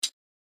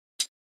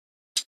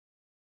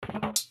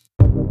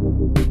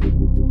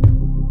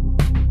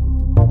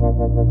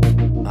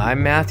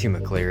I'm Matthew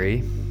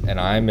McCleary. And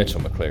I'm Mitchell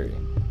McCleary.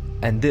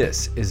 And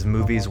this is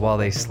Movies While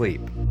They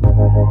Sleep,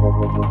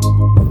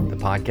 the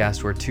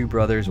podcast where two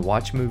brothers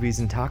watch movies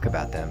and talk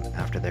about them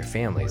after their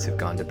families have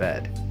gone to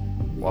bed.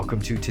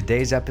 Welcome to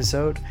today's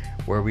episode,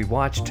 where we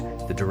watched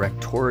the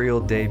directorial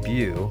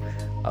debut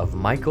of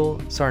Michael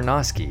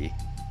Sarnoski,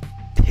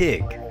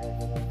 Pig,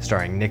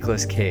 starring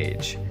Nicolas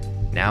Cage,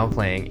 now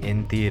playing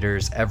in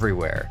theaters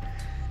everywhere.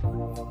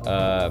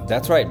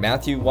 That's right,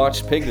 Matthew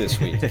watched Pig this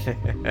week.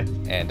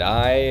 And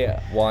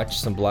I watched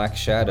some Black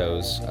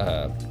Shadows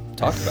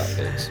talk about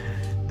pigs.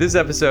 This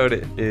episode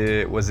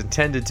it was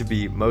intended to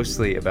be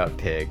mostly about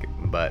Pig,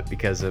 but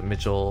because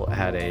Mitchell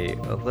had a,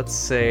 let's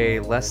say,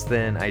 less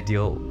than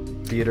ideal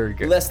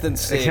less than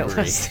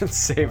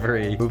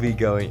savory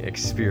movie-going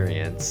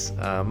experience.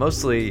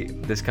 Mostly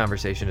this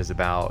conversation is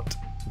about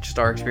just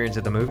our experience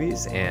at the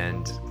movies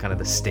and kind of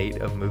the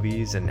state of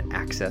movies and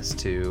access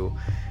to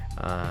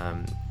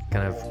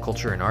kind of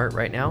culture and art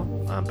right now.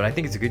 But I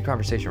think it's a good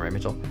conversation, right,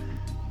 Mitchell?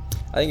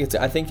 I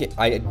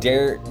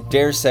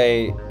dare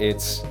say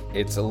it's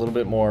a little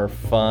bit more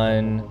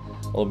fun,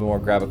 a little bit more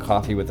grab a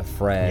coffee with a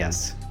friend,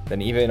 yes,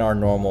 than even our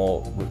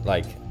normal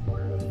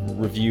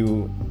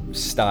review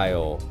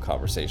style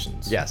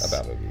conversations, yes,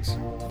 about movies.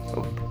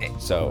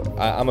 So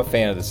I'm a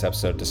fan of this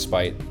episode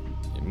despite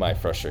my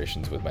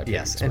frustrations with my Pig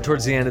experience. And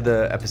towards the end of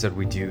the episode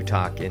we do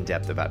talk in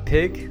depth about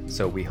Pig,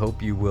 so we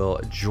hope you will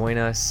join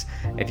us.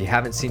 If you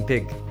haven't seen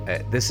Pig,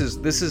 this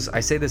is I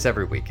say this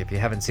every week, if you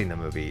haven't seen the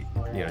movie,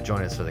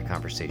 join us for the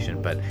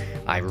conversation, but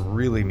I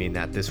really mean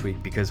that this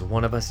week because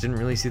one of us didn't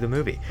really see the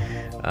movie.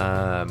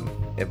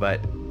 But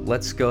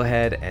let's go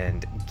ahead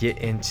and get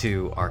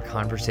into our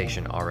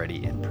conversation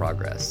already in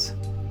progress.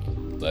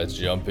 Let's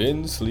jump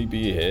in,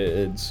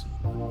 sleepyheads.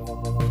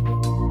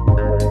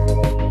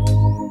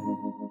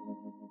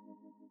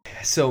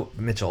 So,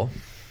 Mitchell,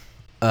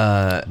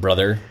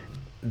 brother,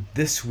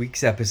 this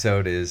week's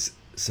episode is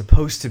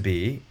supposed to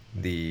be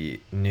the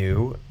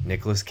new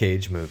Nicolas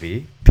Cage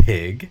movie,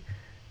 Pig,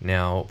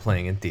 now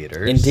playing in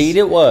theaters. Indeed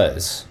it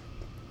was.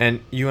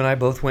 And you and I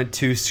both went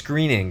to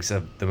screenings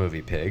of the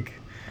movie Pig.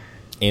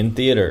 In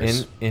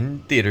theaters. In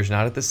theaters,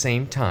 not at the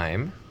same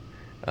time.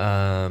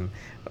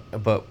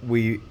 But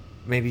we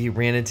maybe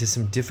ran into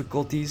some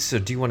difficulties. So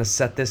do you want to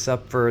set this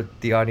up for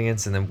the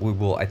audience? And then we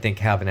will, I think,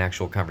 have an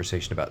actual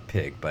conversation about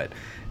Pig. But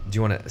do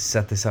you want to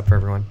set this up for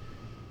everyone?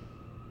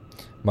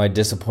 My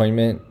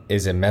disappointment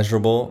is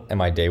immeasurable and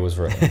my day was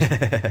ruined.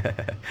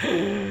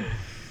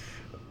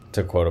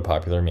 To quote a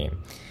popular meme.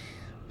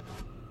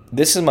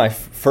 This is my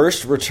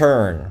first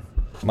return,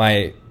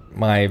 my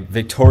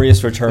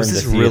victorious return to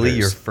theaters. This is really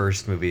your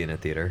first movie in a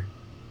theater?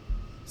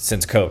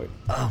 Since COVID.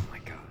 Oh my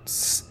God.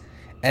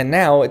 And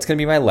now it's going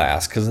to be my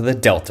last because of the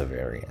Delta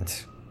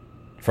variant,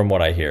 from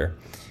what I hear.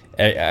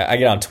 I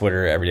get on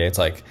Twitter every day. It's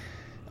like,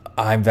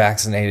 I'm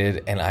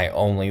vaccinated and I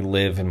only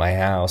live in my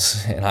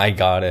house and I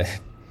got it.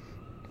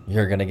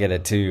 You're going to get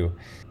it too.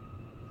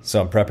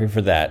 So I'm prepping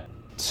for that.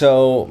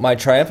 So my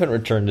triumphant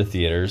return to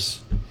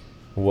theaters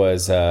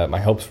was, my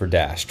hopes were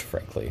dashed,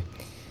 frankly.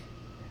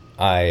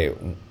 I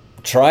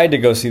tried to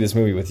go see this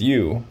movie with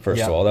you,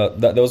 first of all.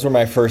 Those were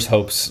my first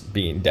hopes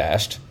being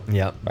dashed.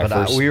 Yeah, my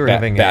first we were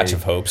having batch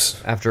of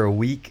hopes. After a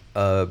week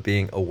of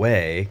being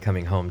away,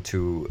 coming home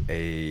to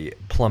a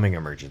plumbing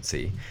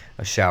emergency,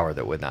 a shower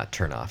that would not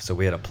turn off. So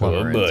we had a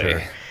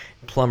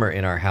plumber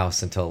in our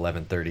house until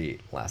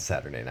 11:30 last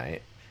Saturday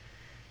night.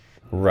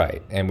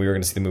 Right, and we were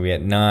going to see the movie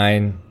at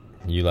 9.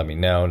 You let me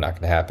know, not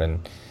going to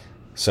happen.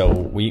 So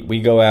we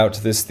go out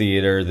to this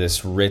theater,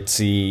 this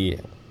ritzy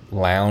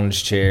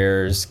lounge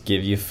chairs,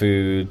 give you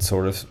food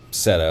sort of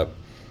setup.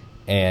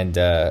 And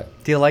do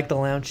you like the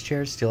lounge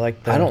chairs? Do you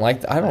like them? I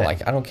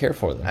don't care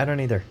for them. I don't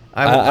either.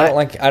 I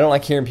don't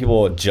like hearing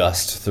people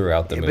adjust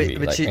throughout the movie.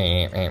 But you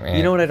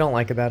know what I don't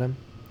like about them?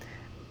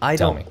 I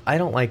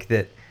don't like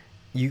that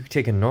you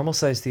take a normal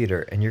sized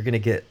theater and you're going to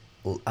get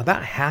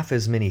about half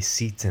as many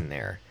seats in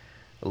there.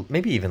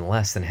 Maybe even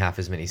less than half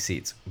as many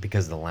seats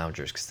because of the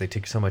loungers, because they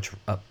take so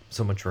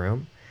much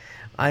room.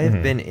 I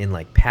have been in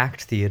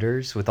packed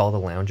theaters with all the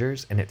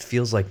loungers, and it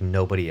feels like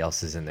nobody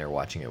else is in there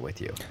watching it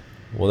with you.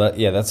 Well, that's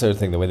the other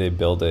thing. The way they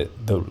build it,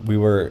 the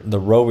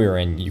row we were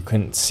in, you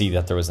couldn't see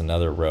that there was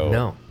another row.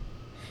 No.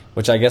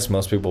 Which I guess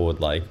most people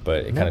would like,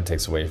 but it kind of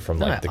takes away from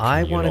the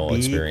communal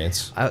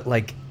experience.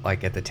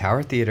 Like at the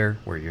Tower Theater,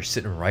 where you're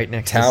sitting right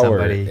next to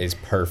somebody. Tower is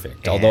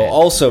perfect, although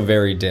also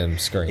very dim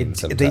screen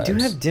sometimes. They do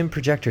have dim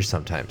projectors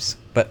sometimes,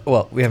 but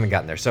we haven't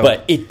gotten there. So,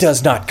 but it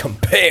does not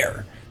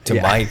compare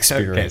to my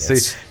experience. Okay.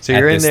 So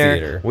you're in there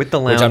theater, with the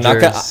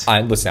loungers.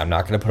 Which I'm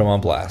not going to put them on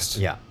blast.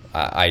 Yeah,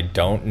 I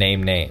don't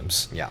name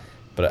names. Yeah,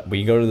 but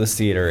we go to this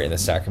theater in the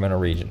Sacramento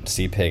region to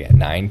see Pig at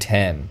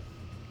 9:10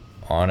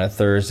 on a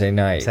Saturday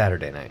night.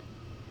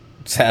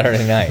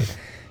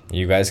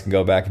 You guys can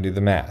go back and do the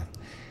math.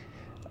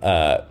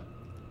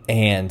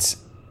 And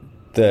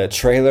the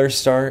trailers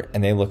start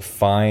and they look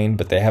fine,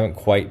 but they haven't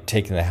quite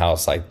taken the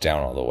house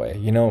down all the way.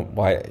 You know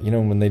why? You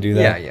know when they do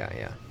that?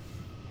 Yeah.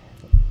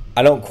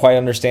 I don't quite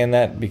understand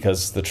that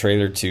because the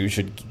trailer too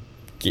should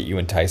get you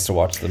enticed to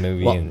watch the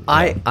movie. Well, and, you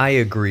I know. I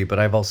agree, but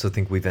I've also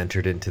think we've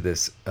entered into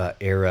this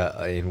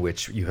era in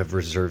which you have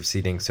reserved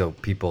seating. So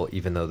people,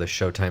 even though the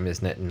showtime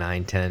isn't at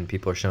 9:10,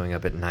 people are showing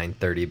up at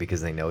 9:30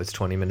 because they know it's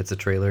 20 minutes of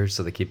trailers,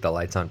 so they keep the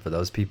lights on for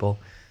those people.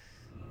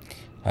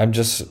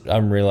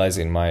 I'm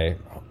realizing my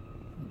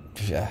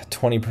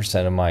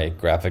 20% of my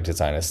graphic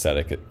design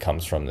aesthetic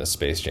comes from this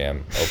Space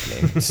Jam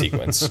opening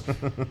sequence.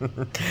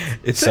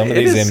 Some of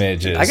these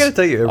images, I gotta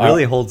tell you, it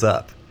really holds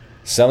up.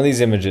 Some of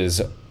these images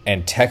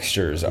and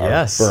textures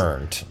are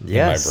burned in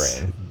my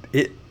brain.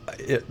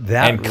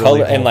 That and really color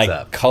holds and like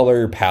up.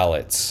 color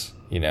palettes,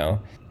 you know.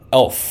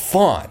 Oh,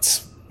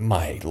 fonts!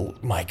 My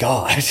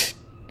God.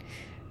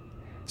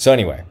 So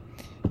anyway,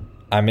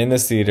 I'm in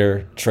this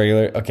theater.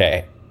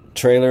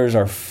 Trailers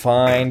are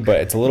fine,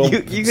 but it's a little.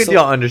 You could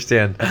all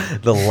understand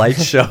the light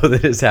show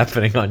that is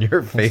happening on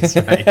your face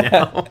right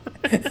now.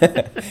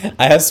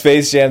 I have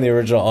Space Jam, the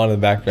original, on in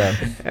the background.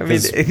 I mean,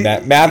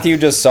 Matthew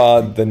just saw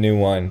the new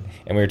one,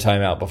 and we were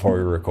timing out before we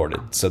recorded,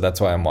 so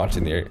that's why I'm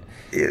watching the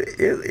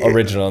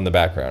original in the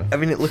background. I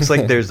mean, it looks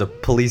like there's a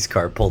police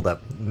car pulled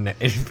up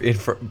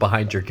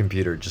behind your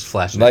computer, just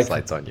flashing its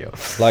lights on you.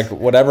 Like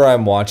whatever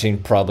I'm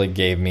watching probably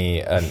gave me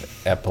an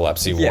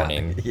epilepsy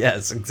warning.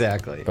 Yes,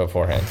 exactly.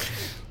 Beforehand.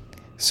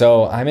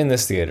 So I'm in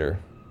this theater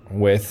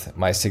with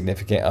my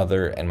significant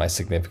other and my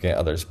significant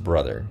other's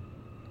brother.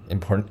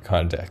 Important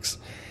context.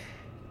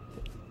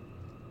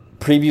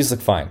 Previews look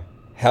fine.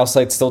 House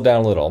light's still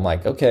down a little. I'm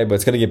like, okay, but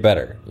it's going to get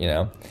better, you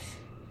know?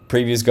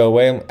 Previews go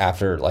away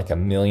after like a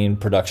million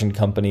production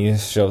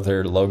companies show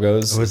their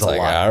logos. It was it's a like,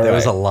 lot. all right. There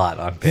was a lot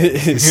on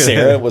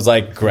Sarah was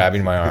like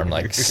grabbing my arm,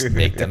 like,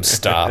 make them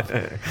stop.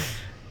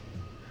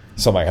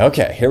 So I'm like,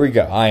 okay, here we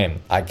go. I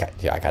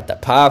got the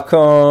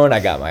popcorn.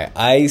 I got my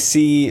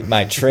icy,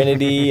 my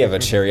Trinity. I have a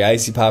cherry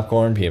icy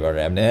popcorn, peanut butter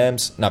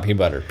M&Ms. Not peanut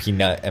butter,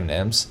 peanut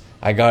M&Ms.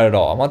 I got it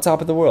all. I'm on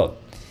top of the world.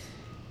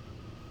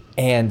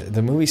 And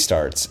the movie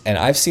starts, and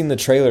I've seen the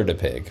trailer to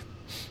Pig.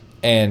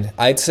 And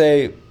I'd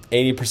say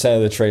 80%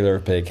 of the trailer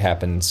of Pig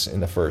happens in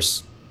the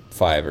first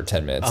 5 or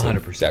 10 minutes 100%.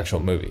 of the actual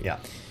movie. Yeah.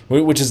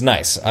 Which is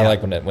nice. I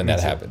like when that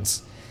too.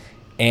 happens.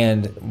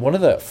 And one of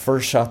the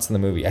first shots in the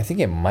movie, I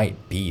think it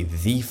might be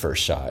the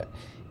first shot,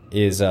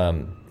 is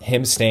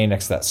him staying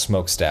next to that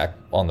smokestack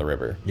on the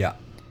river. Yeah.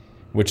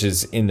 Which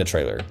is in the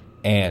trailer.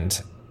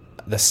 And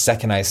the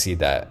second I see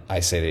that, I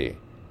say,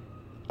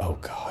 oh,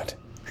 God.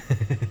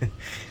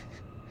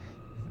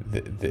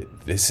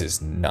 This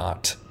is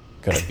not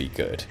going to be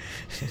good.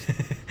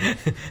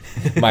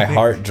 My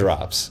heart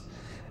drops.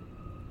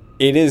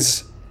 It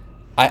is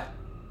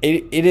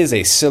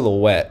a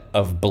silhouette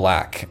of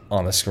black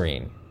on the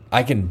screen.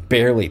 I can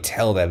barely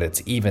tell that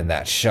it's even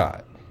that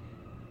shot.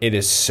 It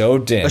is so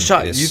dim. A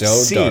shot it is you've so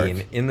seen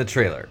dark. in the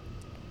trailer.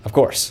 Of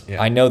course.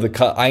 Yeah. I know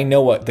I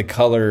know what the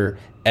color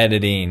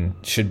editing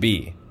should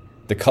be.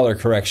 The color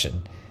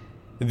correction.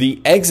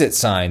 The exit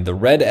sign, the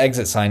red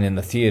exit sign in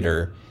the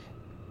theater,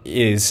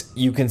 is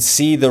you can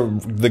see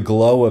the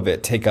glow of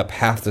it take up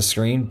half the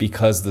screen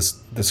because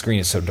the screen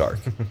is so dark.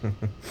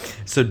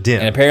 So dim.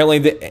 And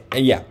apparently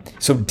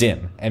so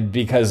dim. And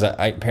because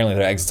apparently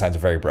their exit signs are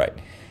very bright.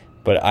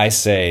 But I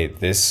say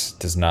this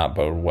does not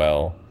bode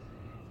well,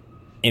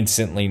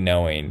 instantly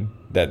knowing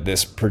that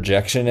this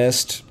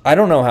projectionist, I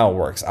don't know how it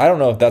works. I don't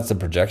know if that's the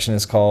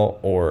projectionist call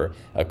or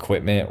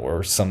equipment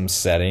or some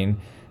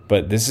setting,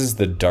 but this is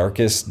the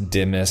darkest,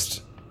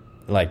 dimmest,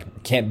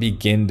 like can't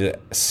begin to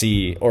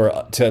see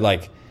or to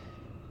like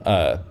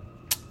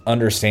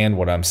understand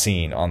what I'm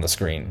seeing on the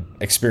screen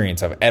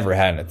experience I've ever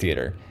had in a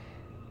theater.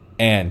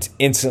 And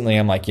instantly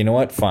I'm like, you know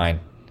what? Fine.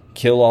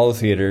 Kill all the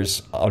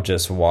theaters. I'll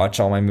just watch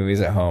all my movies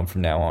at home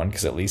from now on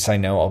because at least I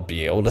know I'll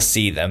be able to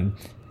see them.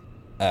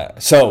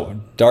 So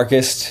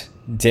darkest,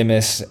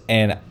 dimmest,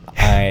 and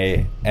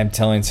I am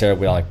telling Sarah,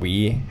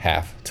 we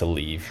have to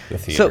leave the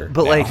theater.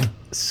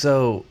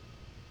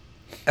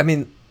 I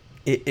mean,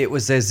 it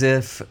was as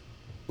if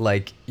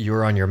like you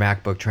were on your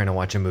MacBook trying to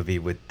watch a movie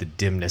with the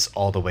dimness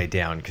all the way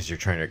down because you're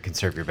trying to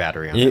conserve your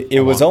battery.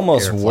 It was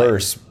almost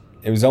worse.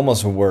 It was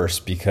almost worse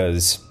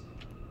because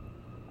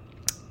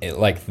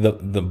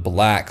the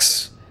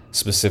blacks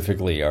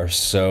specifically are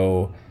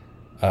so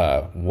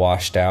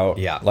washed out.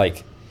 Yeah.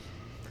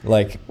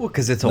 Well,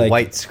 because it's a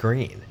white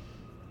screen.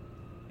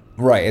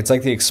 Right. It's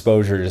like the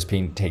exposure just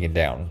being taken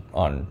down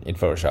in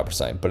Photoshop or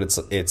something. But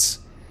it's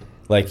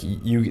like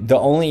the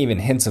only even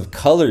hints of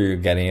color you're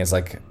getting is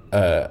like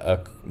a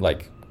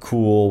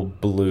cool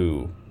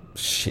blue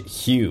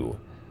hue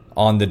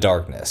on the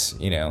darkness,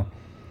 you know.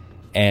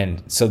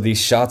 And so these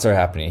shots are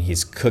happening.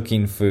 He's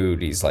cooking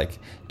food. He's like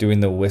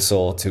doing the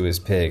whistle to his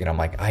pig. And I'm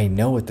like, I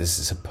know what this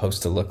is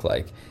supposed to look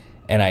like.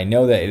 And I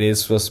know that it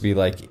is supposed to be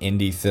like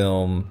indie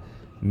film,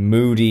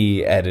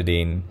 moody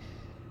editing,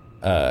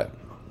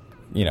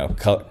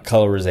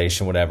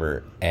 colorization,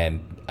 whatever. And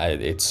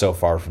it's so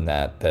far from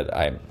that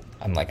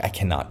I'm like, I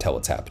cannot tell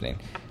what's happening.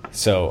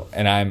 So,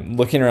 and I'm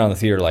looking around the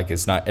theater like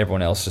it's not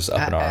everyone else just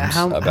up in arms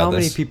about this. How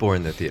many people were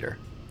in the theater?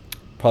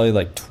 Probably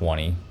like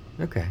 20.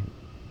 Okay.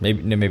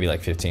 Maybe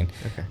like 15.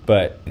 Okay.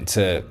 But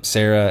to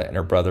Sarah and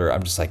her brother,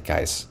 I'm just like,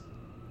 guys,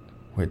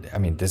 I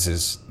mean, this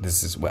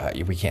is well,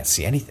 we can't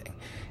see anything.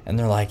 And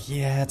they're like,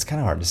 yeah, it's kind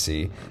of hard to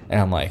see. And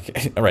I'm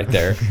like, right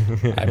there,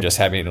 I'm just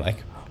having like,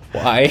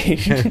 why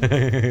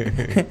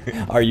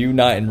are you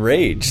not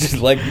enraged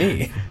like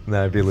me?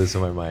 That'd be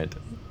losing my mind.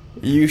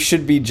 You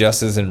should be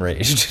just as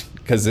enraged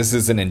because this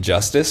is an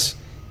injustice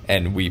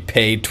and we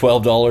pay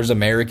 $12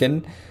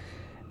 American.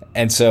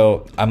 And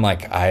so I'm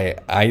like, I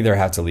either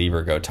have to leave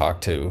or go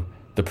talk to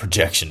the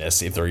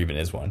projectionist, if there even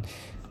is one.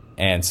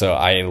 And so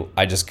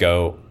I just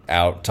go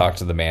out, talk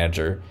to the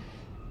manager.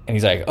 And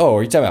he's like, oh,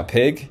 are you talking about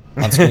Pig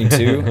on screen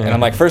 2? And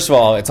I'm like, first of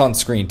all, it's on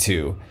screen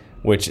 2,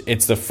 which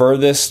it's the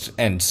furthest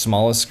and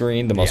smallest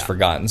screen, the most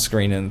forgotten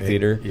screen in the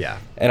theater. Yeah.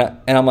 And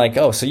I'm like,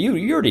 oh, so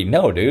you already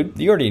know, dude.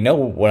 You already know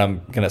what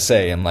I'm going to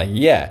say. I'm like,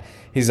 yeah.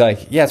 He's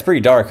like, yeah, it's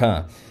pretty dark,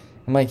 huh?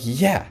 I'm like,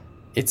 yeah,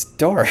 it's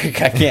dark.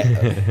 I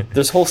can't.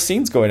 There's whole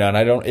scenes going on.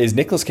 Is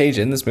Nicolas Cage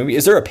in this movie?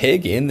 Is there a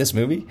pig in this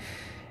movie?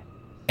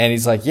 And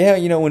he's like, yeah,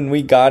 when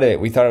we got it,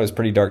 we thought it was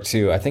pretty dark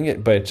too.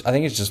 But I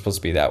think it's just supposed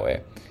to be that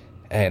way.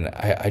 And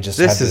I just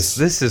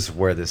this is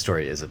where the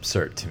story is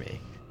absurd to me.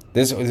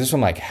 This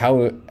one, like,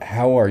 how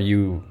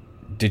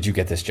did you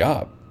get this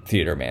job,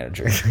 theater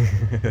manager?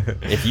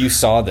 If you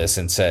saw this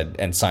and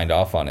signed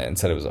off on it and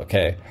said it was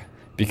okay,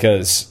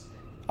 because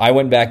I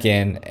went back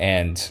in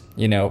and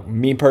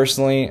me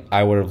personally,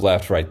 I would have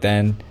left right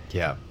then.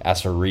 Yeah.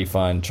 Asked for a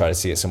refund, try to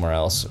see it somewhere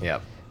else.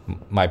 Yeah.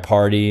 My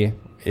party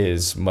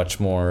is much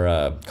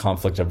more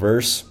conflict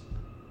averse,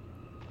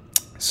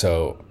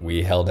 so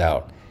we held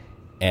out.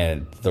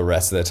 And the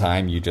rest of the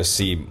time, you just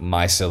see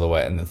my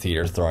silhouette in the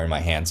theater throwing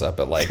my hands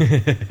up at like,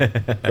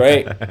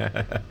 great.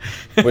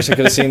 Wish I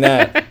could have seen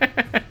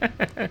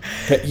that.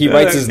 He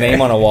writes his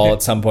name on a wall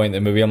at some point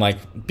in the movie. I'm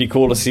like, be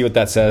cool to see what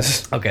that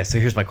says. Okay, so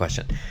here's my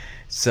question.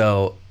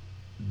 So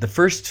the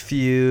first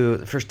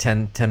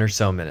 10 or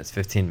so minutes,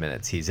 15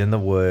 minutes, he's in the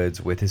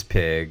woods with his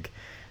pig,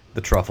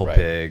 the truffle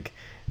pig,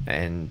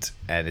 and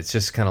it's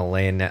just kind of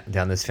laying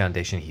down this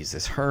foundation. He's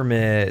this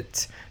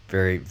hermit,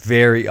 very,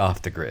 very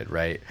off the grid,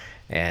 right?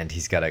 And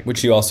he's got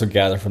which you also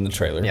gather from the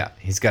trailer. Yeah,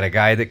 he's got a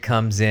guy that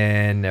comes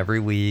in every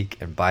week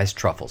and buys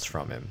truffles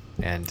from him,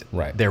 and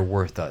they're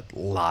worth a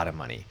lot of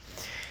money.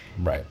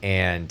 Right.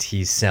 And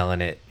he's selling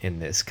it in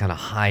this kind of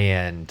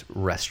high-end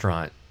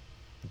restaurant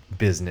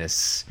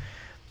business,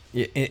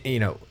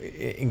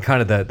 in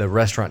kind of the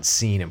restaurant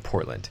scene in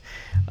Portland.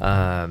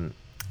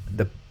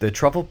 The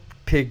truffle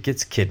pig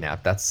gets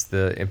kidnapped. That's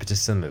the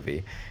impetus of the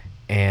movie.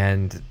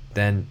 And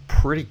then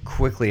pretty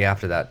quickly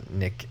after that,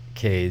 Nick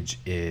Cage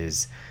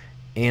is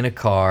in a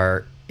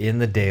car in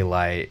the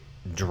daylight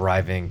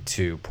driving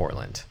to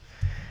Portland.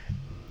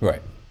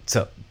 Right.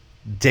 So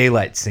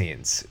daylight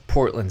scenes,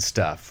 Portland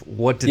stuff.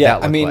 What did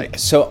that look like?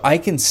 So I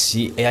can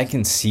see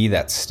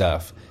that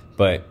stuff,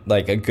 but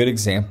like a good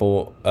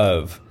example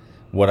of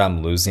what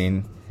I'm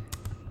losing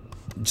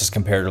just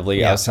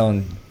comparatively, I was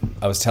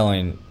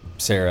telling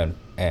Sarah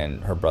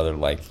and her brother,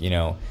 like,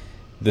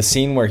 the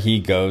scene where he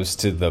goes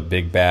to the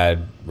big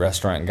bad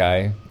restaurant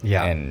guy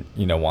and,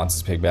 wants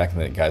his pig back, and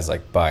the guy's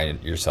like, buy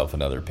yourself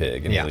another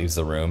pig, and he leaves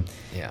the room.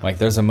 Yeah. Like,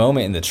 there's a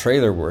moment in the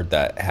trailer where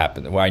that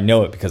happened. Well, I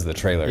know it because of the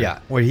trailer. Yeah,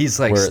 where he's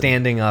like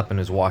standing up and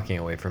is walking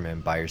away from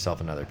him, buy yourself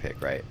another pig,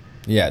 right?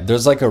 Yeah,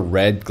 there's like a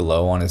red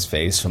glow on his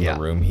face from the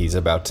room he's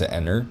about to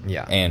enter.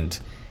 Yeah.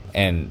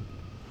 And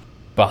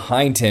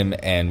behind him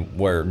and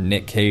where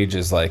Nick Cage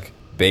is like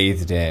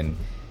bathed in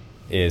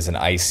is an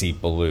icy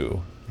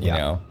blue, you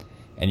know?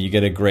 And you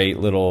get a great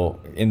little,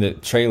 in the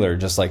trailer,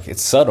 just like,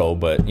 it's subtle,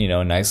 but,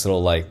 a nice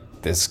little, like,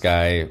 this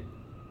guy,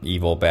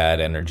 evil, bad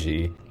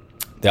energy,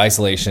 the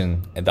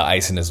isolation and the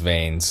ice in his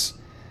veins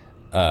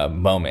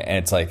moment. And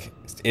it's like,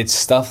 it's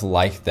stuff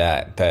like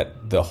that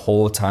the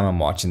whole time I'm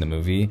watching the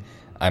movie,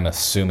 I'm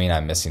assuming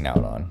I'm missing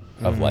out on,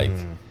 of like,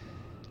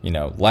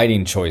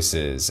 lighting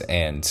choices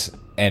and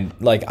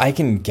like, I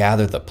can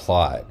gather the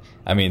plot.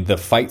 I mean, the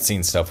fight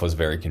scene stuff was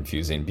very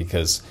confusing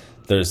because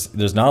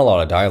there's not a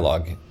lot of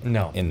dialogue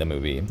in the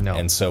movie. No.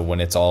 And so when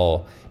it's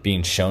all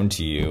being shown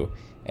to you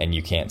and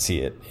you can't see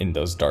it in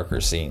those darker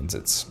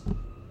scenes,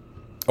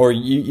 or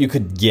you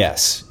could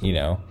guess,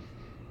 And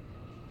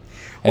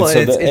well,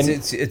 so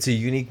it's a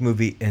unique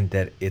movie in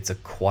that it's a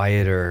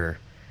quieter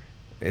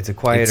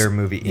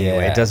movie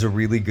anyway. It does a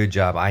really good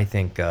job, I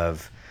think,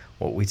 of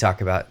what we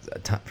talk about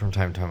from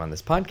time to time on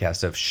this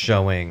podcast, of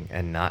showing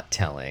and not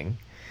telling.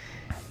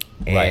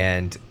 Right.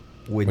 And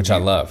which I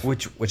love.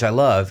 Which I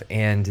love.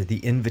 And the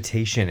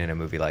invitation in a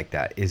movie like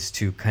that is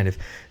to kind of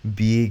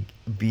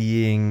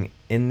being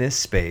in this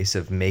space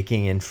of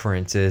making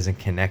inferences and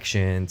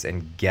connections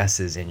and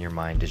guesses in your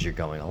mind as you're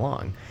going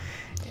along.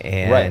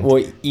 And right.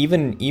 Well,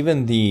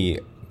 even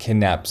the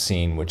kidnap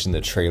scene, which in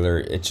the trailer,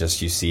 it's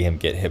just you see him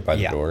get hit by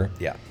the door.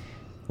 Yeah.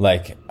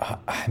 Like,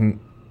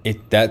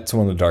 that's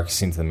one of the darkest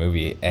scenes in the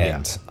movie.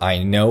 And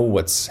I know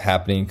what's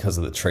happening because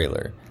of the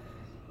trailer.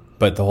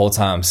 But the whole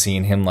time I'm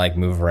seeing him like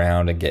move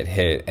around and get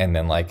hit and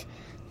then like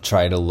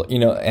try to look,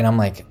 and I'm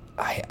like,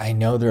 I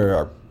know there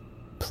are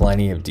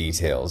plenty of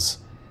details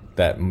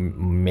that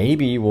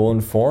maybe will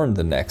inform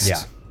the next,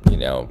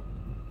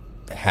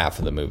 half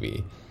of the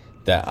movie.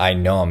 that I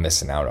know I'm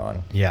missing out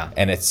on. Yeah.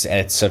 And it's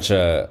such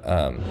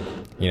a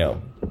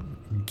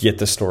get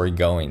the story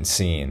going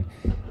scene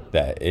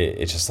that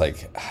it's just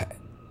like,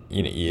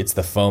 it's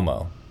the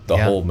FOMO the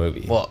whole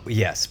movie. Well,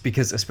 yes,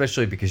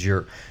 especially because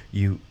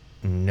you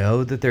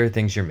know that there are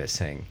things you're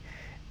missing,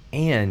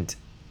 and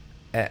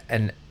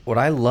what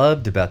I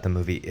loved about the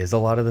movie is a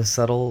lot of the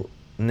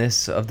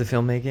subtleness of the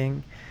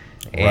filmmaking,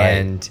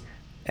 Right.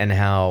 and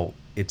how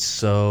it's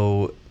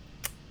so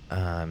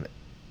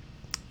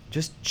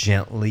just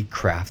gently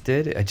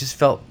crafted. I just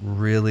felt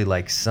really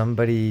like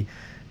somebody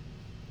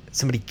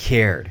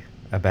cared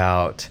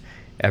about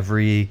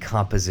every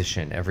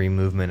composition, every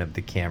movement of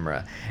the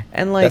camera,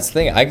 and like That's the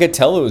thing. I could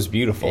tell it was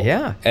beautiful.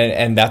 Yeah.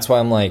 And that's why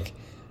I'm like,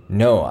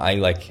 no, I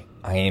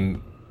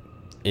am.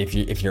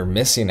 If you're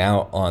missing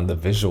out on the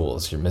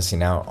visuals, you're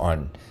missing out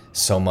on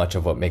so much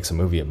of what makes a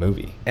movie a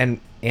movie. And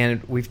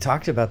we've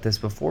talked about this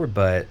before,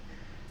 but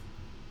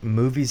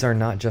movies are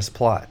not just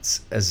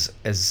plots.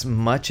 As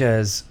much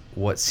as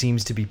what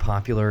seems to be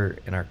popular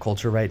in our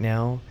culture right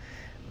now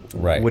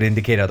Right. would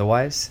indicate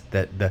otherwise,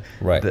 that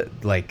Right.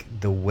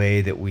 the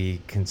way that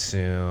we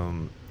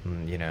consume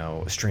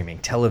streaming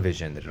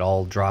television, that it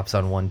all drops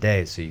on one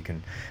day, so you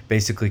can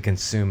basically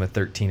consume a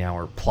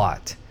 13-hour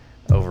plot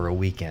over a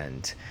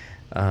weekend.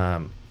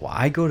 Well,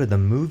 I go to the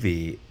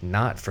movie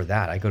not for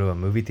that. I go to a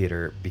movie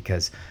theater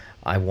because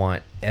I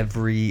want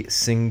every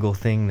single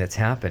thing that's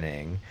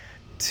happening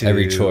to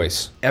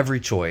Every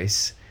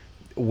choice,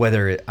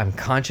 whether I'm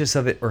conscious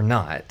of it or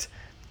not,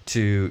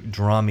 to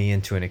draw me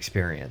into an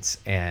experience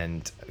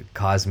and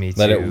cause me to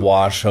let it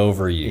wash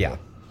over you. Yeah.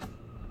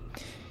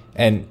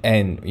 And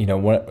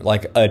what,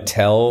 like a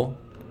tell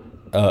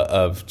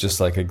of just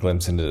like a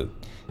glimpse into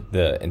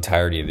the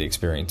entirety of the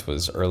experience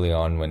was early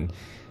on when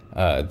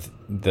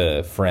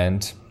the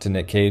friend to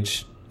Nick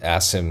Cage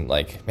asked him,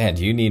 like, man,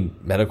 do you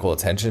need medical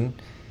attention?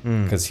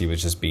 Because he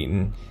was just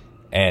beaten.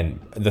 And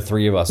the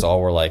three of us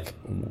all were like,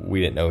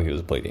 we didn't know he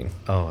was bleeding.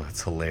 Oh,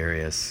 it's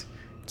hilarious.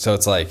 So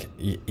it's like,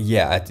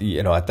 at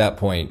that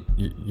point,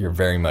 you're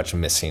very much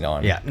missing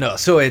on. Yeah, no.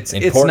 So it's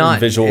Important not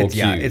visual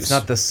Yeah, cues.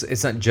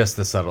 it's not just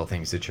the subtle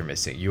things that you're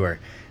missing. You are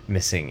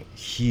missing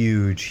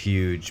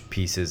huge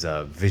pieces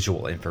of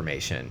visual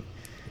information.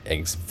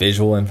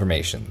 Visual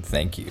information.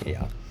 Thank you.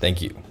 Yeah.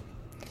 Thank you.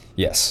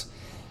 Yes.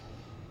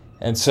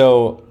 And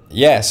so,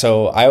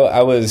 so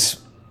I was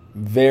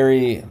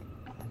very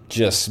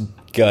just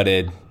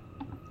gutted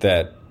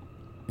that,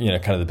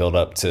 kind of the build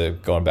up to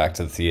going back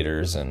to the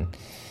theaters.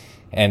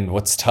 And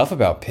what's tough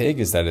about Pig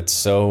is that it's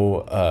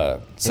so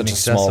such a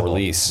small Inaccessible.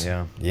 release.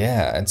 Yeah.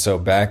 Yeah. And so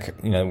back,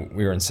 we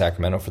were in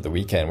Sacramento for the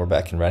weekend. We're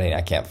back in Redding.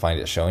 I can't find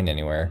it showing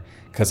anywhere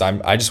because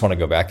I just want to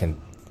go back and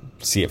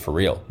see it for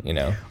real,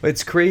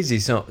 It's crazy.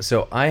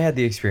 So I had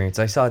the experience.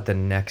 I saw it the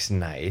next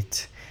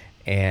night,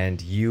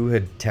 and you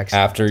had texted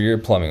after your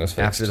plumbing was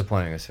fixed. after the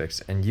plumbing was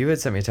fixed, and you had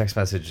sent me a text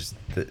message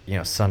that,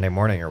 Sunday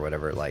morning or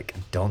whatever, like,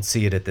 don't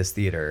see it at this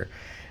theater.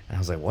 And I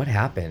was like, what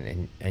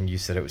happened? And you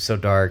said it was so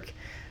dark.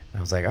 And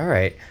I was like, all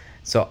right.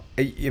 So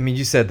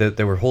you said that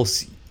there were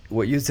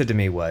what you said to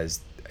me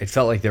was, it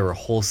felt like there were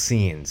whole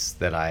scenes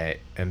that I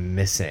am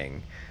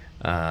missing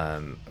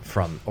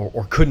from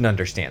or couldn't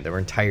understand. There were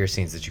entire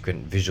scenes that you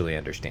couldn't visually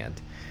understand.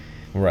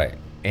 Right.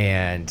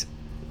 And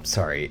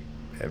sorry,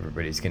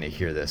 everybody's going to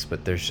hear this,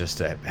 but there's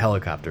just a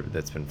helicopter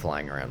that's been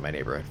flying around my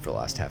neighborhood for the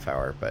last half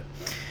hour. But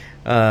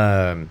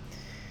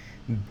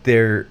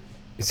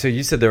so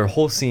you said there were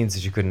whole scenes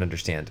that you couldn't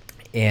understand.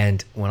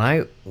 And when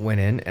I went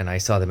in and I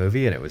saw the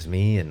movie, and it was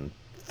me and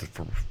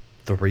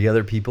three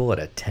other people at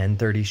a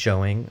 10:30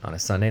 showing on a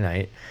Sunday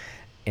night,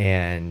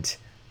 and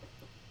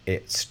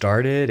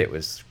it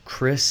was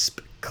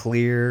crisp,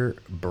 clear,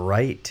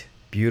 bright,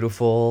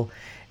 beautiful,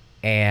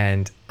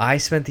 and I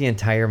spent the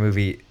entire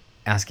movie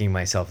asking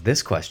myself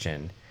this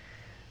question: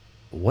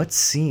 what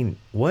scene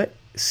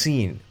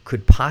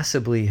could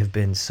possibly have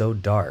been so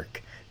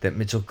dark that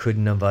Mitchell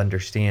couldn't have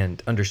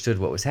understood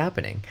what was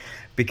happening?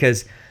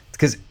 Because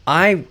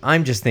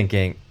I'm just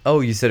thinking, oh,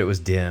 you said it was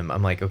dim.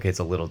 I'm like, okay, it's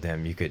a little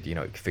dim. You could, you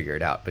could figure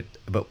it out.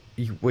 But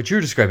what you're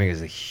describing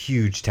is a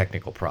huge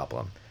technical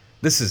problem.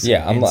 This is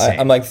insane.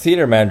 I'm like,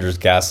 theater manager's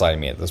gaslighting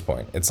me at this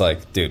point. It's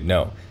like, dude,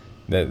 no,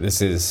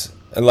 this is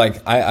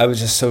like, I was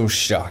just so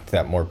shocked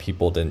that more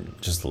people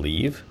didn't just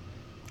leave.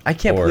 I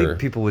can't believe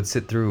people would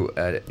sit through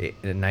a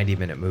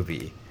 90-minute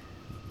movie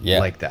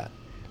like that.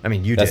 I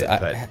mean, you did,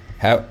 but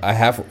I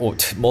have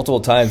multiple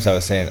times I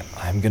was saying,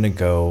 I'm going to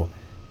go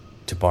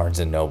to Barnes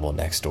and Noble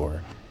next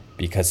door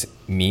because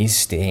me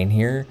staying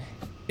here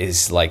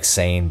is like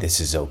saying this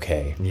is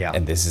okay. Yeah.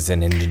 And this is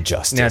an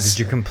injustice. Now, did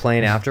you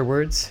complain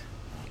afterwards?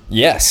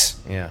 Yes.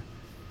 Yeah.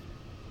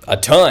 A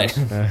ton.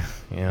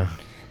 Yeah.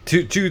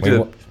 To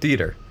the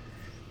theater.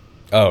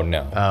 Oh,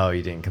 no. Oh,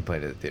 you didn't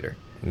complain to the theater.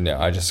 No,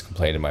 I just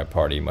complained to my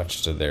party,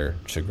 much to their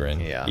chagrin.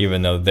 Yeah.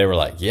 Even though they were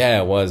like,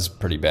 yeah, it was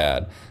pretty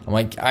bad. I'm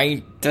like,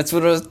 that's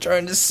what I was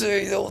trying to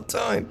say the whole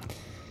time.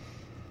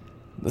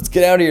 Let's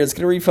get out of here. Let's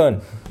get a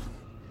refund.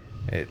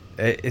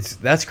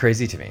 That's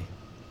crazy to me.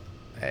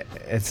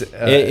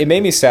 It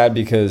made me sad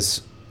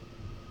because,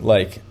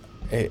 like,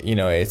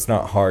 it's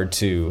not hard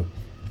to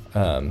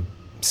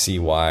see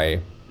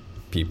why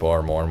people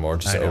are more and more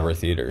just over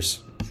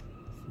theaters.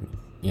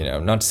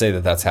 Not to say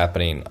that that's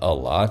happening a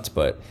lot,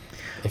 but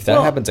if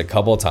that happens a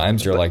couple of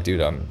times, you're like,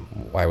 dude,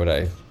 why would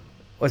I?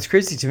 Well, it's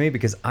crazy to me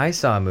because I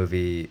saw a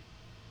movie,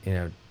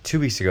 2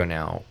 weeks ago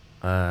now.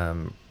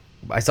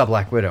 I saw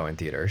Black Widow in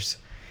theaters,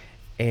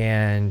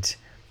 and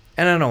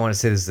I don't want to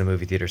say this is the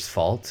movie theater's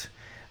fault,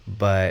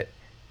 but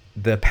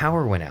the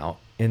power went out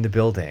in the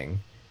building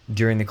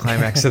during the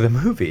climax of the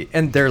movie,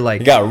 and they're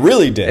like, it got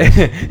really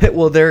dead.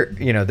 Well, their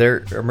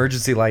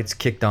emergency lights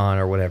kicked on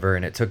or whatever,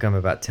 and it took them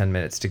about 10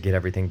 minutes to get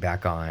everything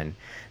back on.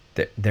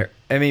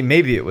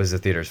 Maybe it was the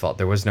theater's fault.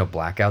 There was no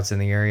blackouts in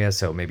the area,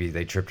 so maybe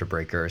they tripped a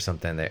breaker or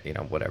something. That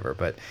whatever.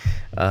 But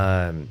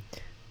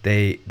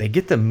they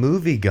get the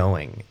movie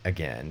going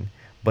again,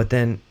 but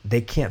then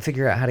they can't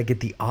figure out how to get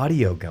the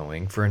audio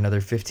going for another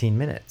 15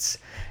 minutes.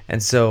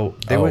 And so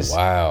there was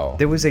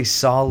a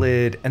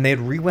solid, and they had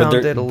rewound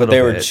it a little bit. But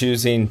they were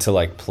choosing to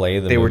play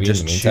the movie. They were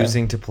just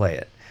choosing to play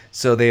it.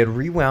 So they had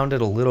rewound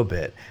it a little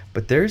bit,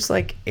 but there's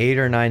 8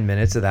 or 9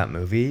 minutes of that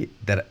movie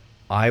that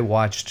I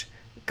watched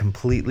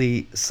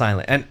completely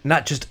silent, and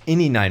not just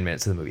any 9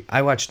 minutes of the movie.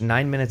 I watched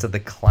 9 minutes of the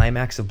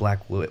climax of Black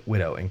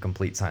Widow in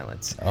complete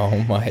silence. Oh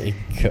my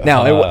god!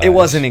 Now it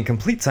wasn't in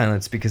complete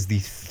silence because the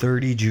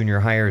 30 junior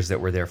hires that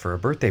were there for a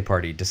birthday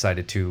party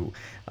decided to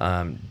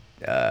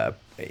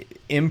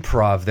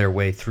improv their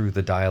way through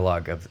the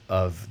dialogue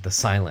of the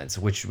silence,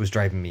 which was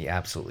driving me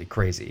absolutely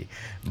crazy.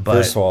 But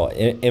first of all,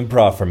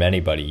 improv from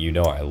anybody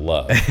I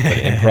love, but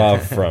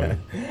improv from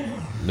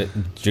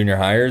junior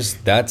hires,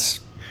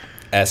 that's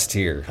S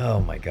tier. Oh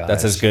my god,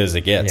 that's as good as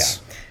it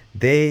gets.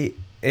 Yeah.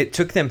 It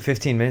took them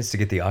 15 minutes to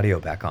get the audio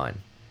back on,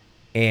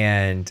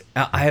 and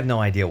I have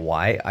no idea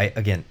why.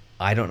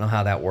 I don't know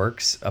how that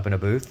works up in a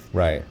booth,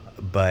 right?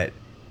 But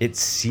it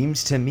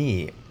seems to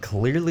me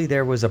clearly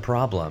there was a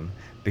problem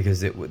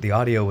because the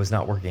audio was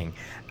not working,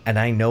 and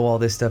I know all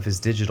this stuff is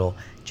digital.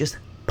 Just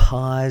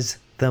pause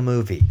the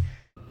movie.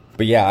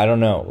 But yeah, I don't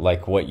know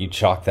what you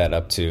chalk that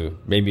up to.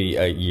 Maybe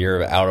a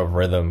year out of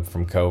rhythm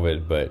from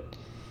COVID, but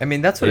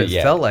that's what it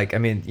felt like.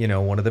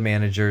 One of the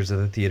managers of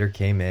the theater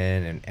came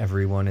in, and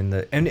everyone and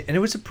it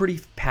was a pretty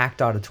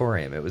packed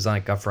auditorium. It was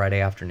like a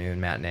Friday afternoon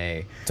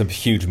matinee. It's a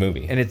huge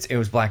movie. And it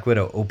was Black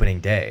Widow opening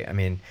day.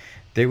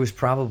 There was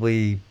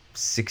probably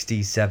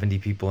 60, 70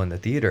 people in the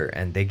theater,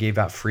 and they gave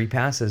out free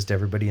passes to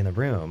everybody in the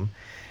room.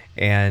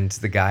 And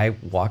the guy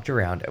walked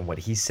around, and what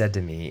he said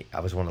to me, I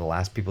was one of the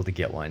last people to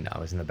get one. I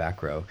was in the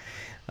back row.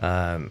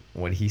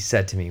 What he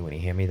said to me when he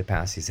handed me the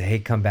pass, he said, "Hey,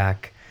 come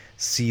back.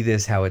 See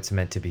this how it's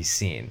meant to be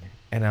seen."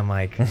 And I'm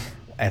like,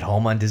 at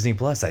home on Disney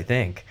Plus, I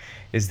think,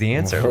 is the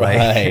answer.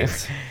 Right.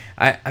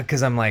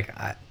 Because I'm like,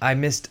 I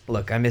missed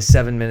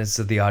 7 minutes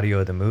of the audio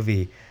of the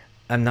movie.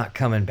 I'm not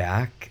coming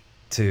back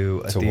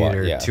to a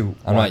theater to watch.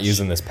 I'm not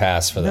using this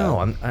pass for that. No,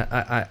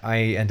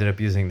 I ended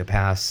up using the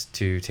pass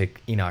to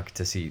take Enoch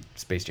to see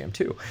Space Jam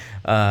 2.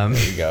 There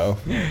you go.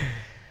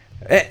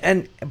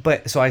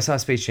 So I saw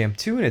Space Jam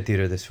 2 in a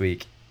theater this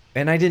week.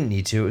 And I didn't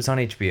need to. It was on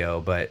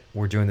HBO, but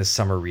we're doing this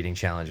summer reading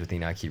challenge with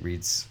Enoch. He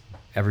reads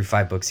every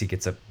 5 books. He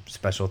gets a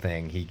special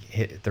thing. He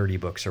hit 30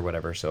 books or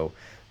whatever. So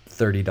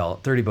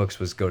 $30 books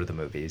was go to the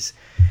movies.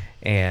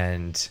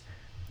 And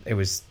it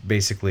was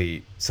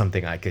basically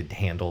something I could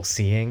handle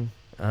seeing.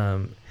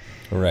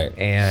 Right.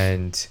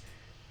 And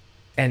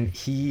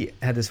he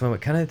had this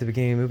moment kind of at the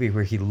beginning of the movie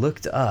where he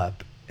looked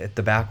up at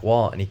the back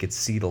wall and he could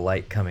see the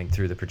light coming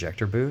through the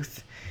projector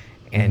booth.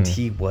 And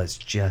he was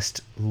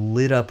just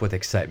lit up with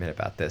excitement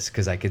about this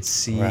because I could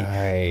see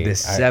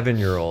this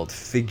 7-year-old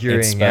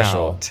figuring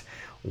out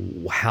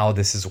how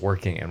this is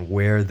working and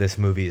where this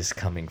movie is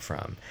coming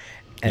from.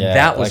 And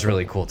that was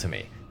really cool to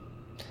me.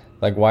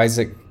 Why is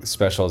it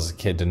special as a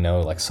kid to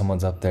know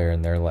someone's up there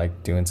and they're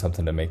doing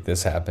something to make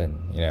this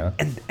happen,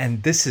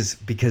 And this is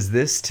because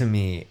this to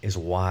me is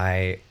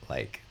why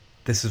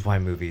this is why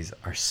movies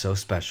are so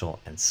special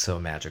and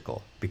so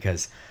magical,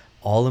 because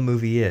all a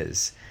movie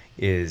is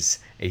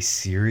a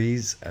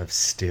series of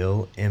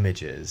still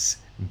images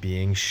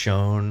being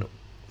shown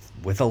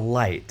with a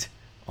light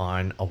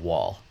on a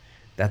wall.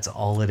 That's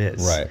all it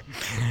is. Right.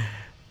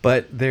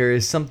 But there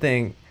is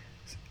something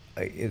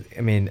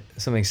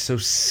so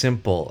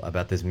simple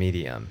about this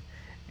medium,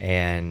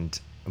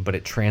 but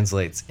it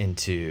translates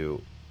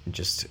into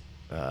just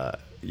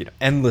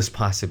endless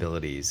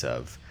possibilities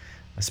of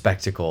a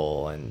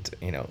spectacle, and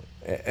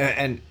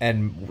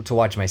to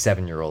watch my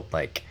 7-year-old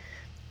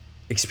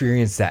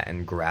experience that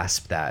and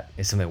grasp that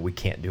is something we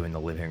can't do in the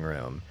living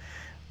room,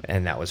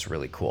 and that was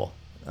really cool.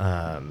 But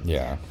I'm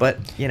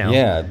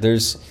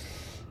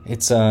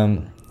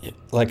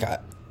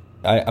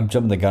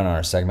jumping the gun on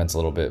our segments a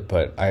little bit,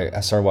 but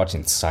I started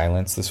watching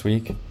Silence this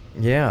week.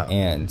 Yeah.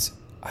 And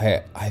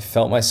I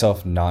felt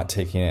myself not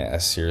taking it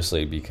as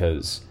seriously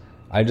because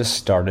I just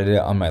started it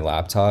on my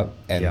laptop,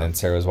 and then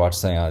Sarah was watching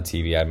something on the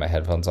TV. I had my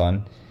headphones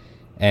on,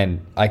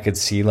 and I could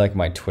see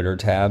my Twitter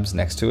tabs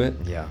next to it.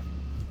 Yeah.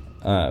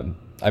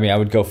 I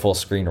would go full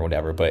screen or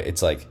whatever, but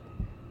it's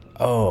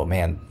oh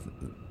man,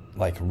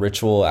 like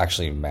ritual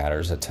actually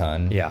matters a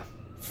ton. Yeah.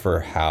 For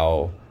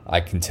how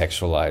I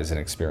contextualize an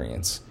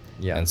experience.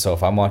 Yeah. And so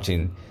if I'm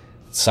watching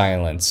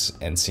Silence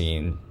and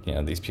seeing, you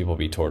know, these people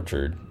be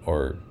tortured,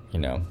 or, you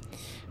know,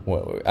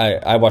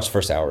 I watched the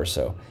first hour or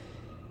so,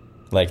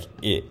 like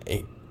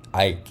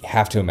I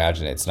have to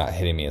imagine it's not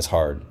hitting me as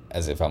hard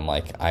as if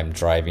I'm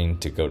driving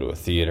to go to a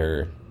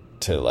theater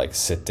to like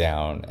sit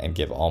down and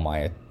give all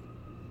my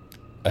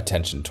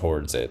attention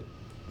towards it.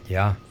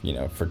 Yeah. You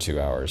know, for 2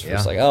 hours. Yeah.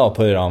 It's like, oh, I'll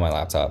put it on my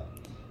laptop.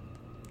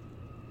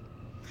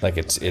 Like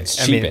it's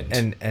cheapened.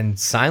 I mean, and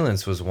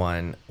Silence was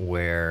one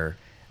where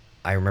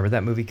I remember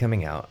that movie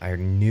coming out. I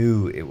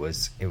knew it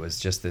was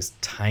just this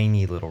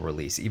tiny little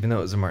release, even though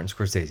it was a Martin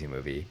Scorsese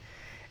movie.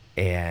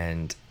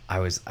 And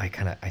I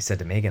said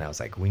to Megan, I was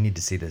like, we need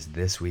to see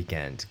this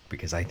weekend,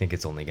 because I think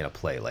it's only going to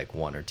play like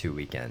 1 or 2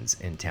 weekends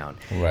in town.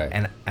 Right.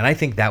 And I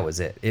think that was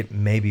it. It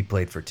maybe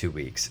played for 2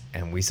 weeks,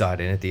 and we saw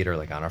it in a theater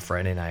like on a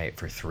Friday night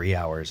for 3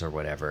 hours or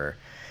whatever.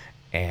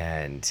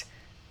 And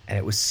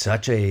it was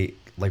such a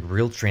like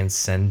real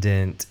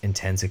transcendent,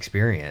 intense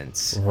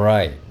experience.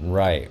 Right.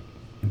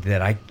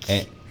 That I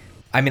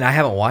mean, I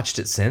haven't watched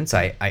it since.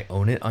 I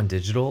own it on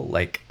digital.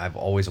 Like, I've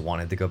always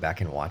wanted to go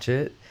back and watch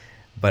it,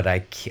 but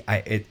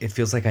it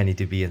feels like I need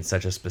to be in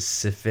such a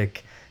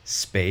specific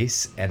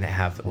space and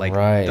have like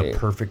the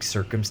perfect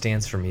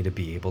circumstance for me to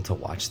be able to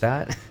watch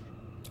that.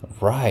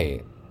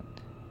 Right.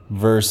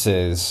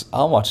 Versus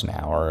I'll watch an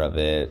hour of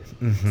it,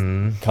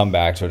 come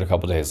back to it a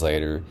couple days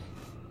later.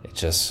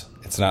 It's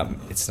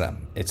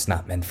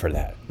not meant for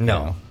that.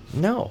 No.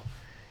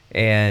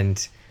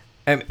 And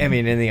I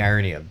mean, and the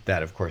irony of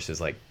that, of course,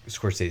 is like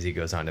Scorsese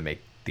goes on to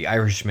make The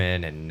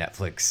Irishman and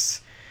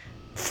Netflix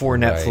for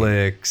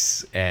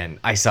Netflix. And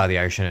I saw The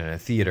Irishman in a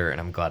theater, and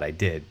I'm glad I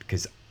did,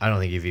 because I don't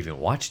think you've even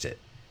watched it.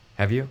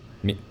 Have you?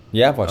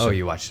 Yeah, I've watched it. Oh,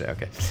 you watched it.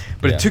 Okay.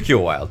 But it took you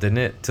a while, didn't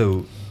it?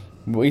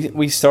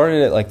 We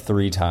started it like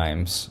 3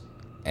 times,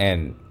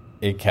 and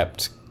it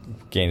kept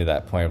getting to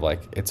that point of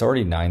like, it's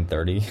already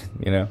 9:30,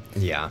 you know?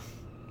 Yeah.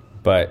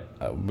 But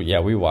yeah,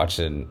 we watched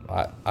it, and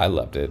I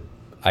loved it.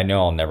 I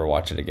know I'll never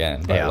watch it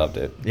again, but I loved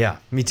it. Yeah,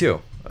 me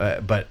too.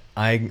 But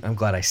I'm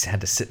glad I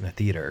had to sit in a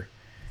theater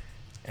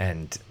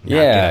and not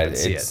get up and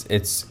see it.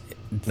 It's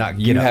not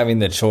you having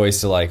the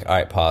choice to like, all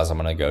right, pause, I'm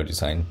going to go do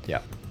something.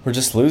 Yeah. We're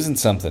just losing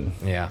something.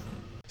 Yeah.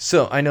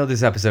 So I know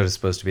this episode is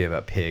supposed to be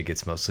about Pig.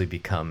 It's mostly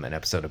become an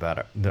episode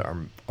about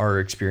our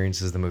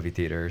experiences in the movie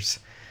theaters,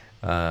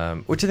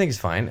 which I think is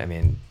fine. I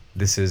mean,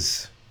 this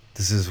is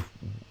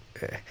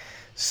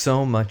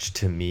so much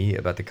to me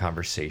about the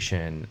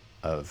conversation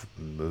of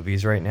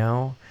movies right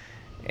now.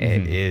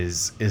 It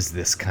is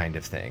this kind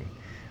of thing,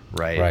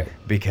 right?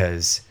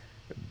 Because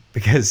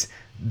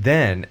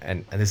then,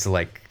 and this is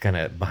like kind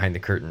of behind the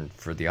curtain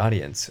for the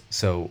audience.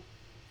 So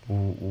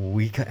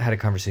we had a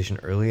conversation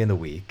early in the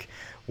week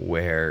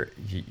where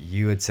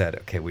you had said,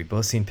 okay, we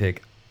both seen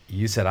Pig.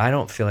 You said, I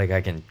don't feel like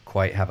I can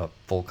quite have a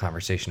full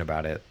conversation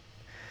about it,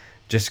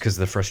 just because of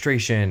the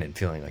frustration and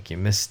feeling like you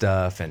missed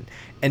stuff, and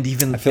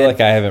even I feel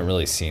like I haven't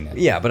really seen it.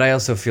 Yeah, but I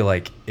also feel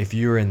like if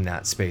you're in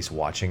that space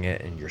watching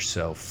it and you're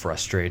so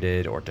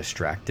frustrated or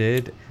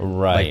distracted,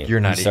 like you're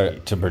not you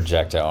start to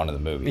project out onto the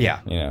movie.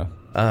 Yeah, you know.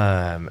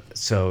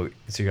 So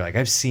you're like,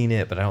 I've seen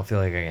it, but I don't feel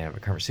like I can have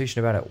a conversation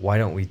about it. Why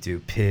don't we do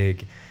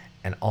Pig,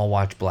 and I'll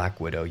watch Black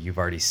Widow. You've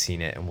already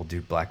seen it, and we'll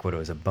do Black Widow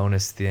as a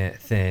bonus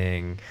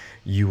thing.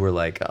 You were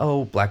like,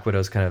 oh, Black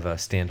Widow's kind of a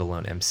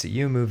standalone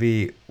MCU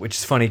movie, which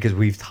is funny because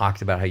we've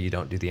talked about how you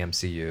don't do the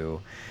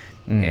MCU.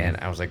 And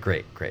I was like,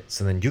 great.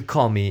 So then you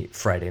call me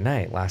Friday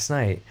night, last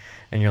night,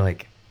 and you're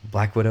like,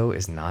 Black Widow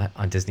is not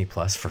on Disney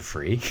Plus for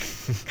free.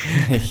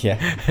 Yeah.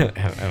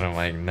 And I'm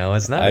like, no,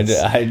 it's not.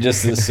 I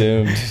just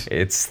assumed.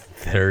 It's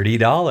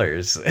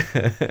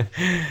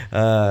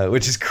 $30,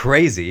 which is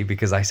crazy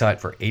because I saw it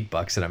for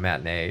 $8 at a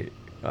matinee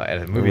at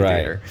a movie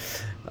theater.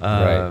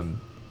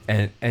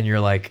 And you're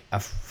like,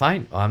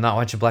 fine, well, I'm not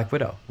watching Black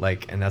Widow.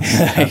 Like, and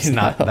that's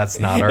not our It's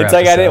episode.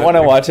 like I didn't want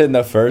to watch it in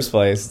the first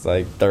place. It's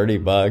like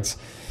 $30.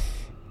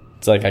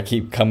 It's like I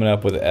keep coming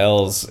up with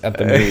L's at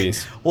the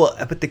movies. Well,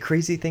 but the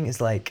crazy thing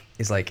is like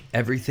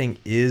everything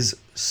is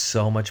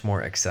so much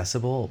more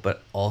accessible,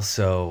 but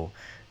also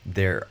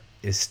there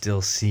is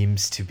still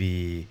seems to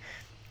be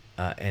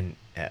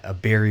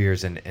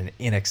barriers and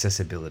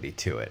inaccessibility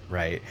to it,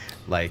 right?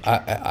 Like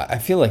I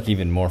feel like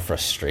even more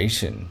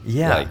frustration.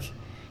 Yeah. Like,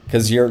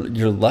 because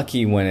you're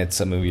lucky when it's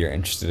a movie you're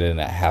interested in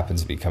that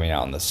happens to be coming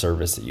out on the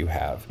service that you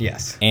have.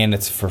 Yes. And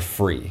it's for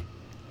free.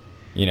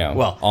 You know,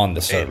 well, on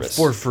the service.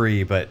 For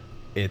free, but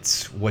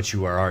it's what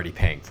you are already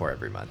paying for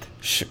every month.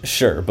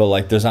 Sure, but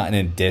like there's not an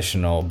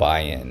additional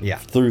buy-in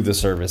through the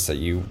service that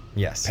you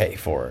pay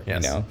for, you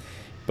know?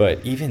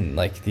 But even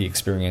like the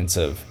experience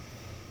of,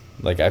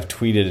 like I've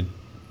tweeted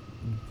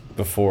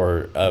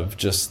before of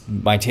just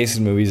my taste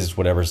in movies is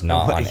whatever's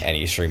not on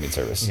any streaming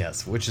service.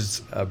 Yes, which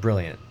is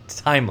brilliant. It's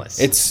timeless.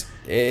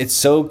 It's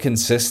so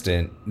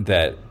consistent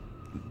that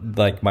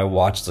like my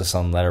watch list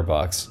on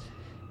Letterboxd,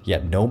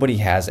 yet nobody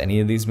has any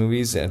of these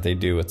movies, and if they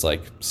do, it's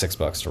like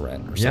 $6 to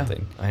rent or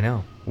something. I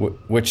know.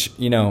 Which,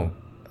 you know,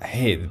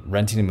 hey,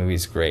 renting a movie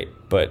is great,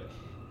 but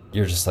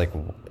you're just like,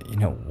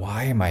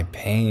 why am I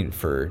paying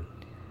for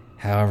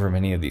however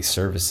many of these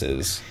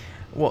services?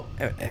 Well,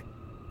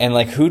 and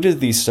like, who do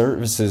these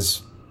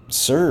services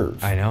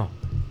serve? I know.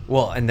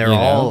 Well, and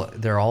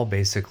they're all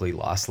basically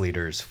loss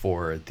leaders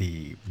for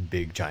the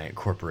big giant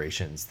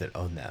corporations that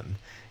own them.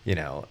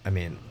 I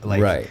mean,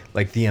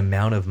 like the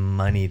amount of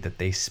money that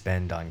they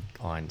spend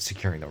on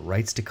securing the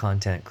rights to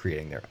content,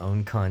 creating their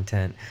own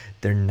content,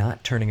 they're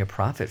not turning a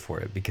profit for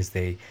it because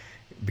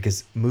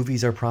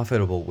movies are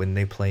profitable when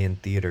they play in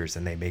theaters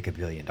and they make $1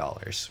 billion.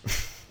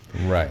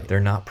 Right. They're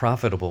not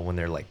profitable when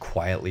they're like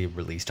quietly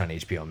released on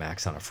HBO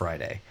Max on a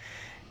Friday.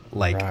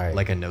 Like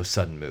a No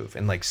Sudden Move.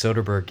 And like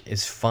Soderbergh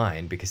is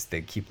fine because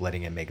they keep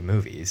letting him make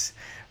movies,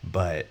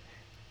 but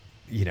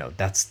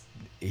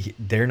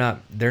they're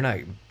not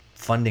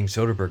funding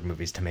Soderbergh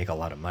movies to make a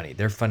lot of money.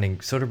 They're funding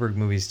Soderbergh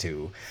movies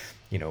to,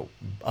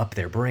 up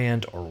their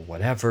brand or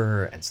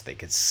whatever, and so they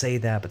could say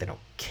that, but they don't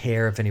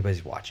care if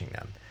anybody's watching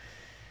them.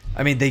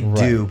 I mean, they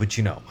do, but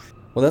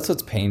Well, that's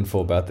what's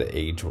painful about the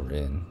age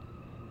we're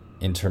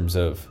in terms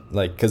of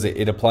like, because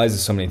it applies to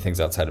so many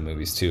things outside of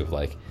movies too,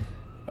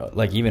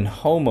 like even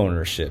home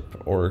ownership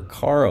or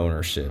car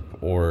ownership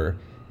or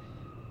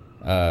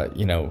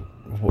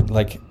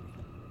like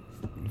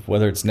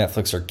whether it's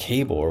Netflix or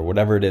cable or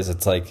whatever it is.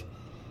 It's like,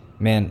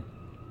 man,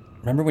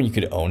 remember when you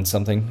could own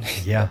something?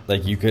 Yeah.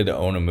 Like you could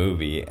own a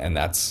movie and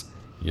that's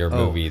your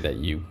movie that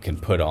you can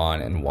put on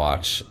and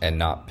watch and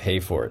not pay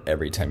for it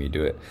every time you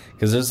do it.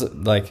 Because there's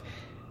like,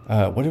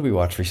 what did we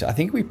watch recently? I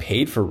think we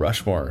paid for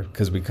Rushmore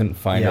because we couldn't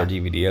find our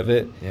DVD of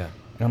it. Yeah.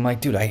 And I'm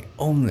like, dude, I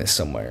own this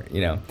somewhere,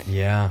 Yeah.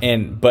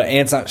 And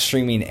it's not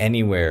streaming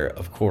anywhere,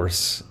 of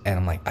course. And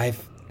I'm like,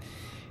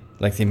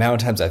 the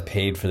amount of times I've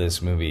paid for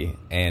this movie,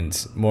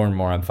 and more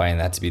I'm finding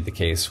that to be the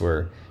case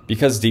where,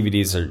 because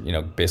DVDs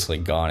are, basically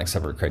gone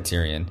except for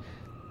Criterion.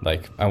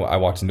 Like I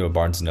walked into a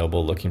Barnes &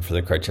 Noble looking for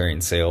the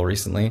Criterion sale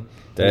recently.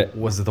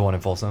 Was it the one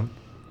in Folsom?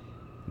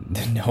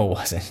 No, it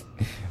wasn't.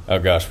 Oh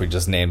gosh, we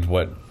just named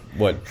what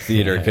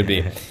theater it could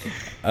be.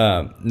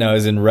 No, it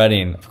was in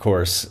Reading, of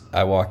course.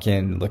 I walk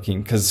in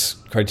looking, because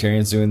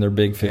Criterion's doing their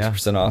big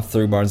 50% off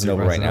through Barnes &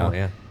 Noble right now.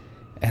 Yeah.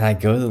 And I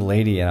go to the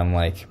lady and I'm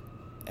like,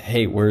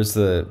 hey, where's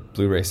the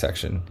Blu-ray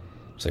section?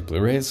 She's like,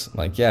 Blu-rays? I'm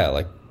like, yeah,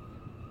 like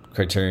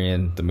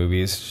Criterion, the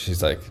movies.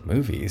 She's like,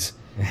 movies?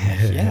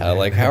 Yeah,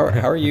 like how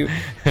are you?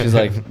 She's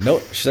like, no.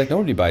 She's like,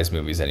 nobody buys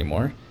movies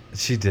anymore.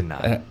 She did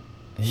not.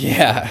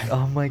 Yeah.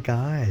 Oh my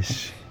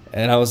gosh.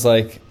 And I was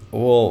like,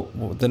 well,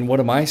 then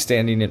what am I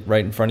standing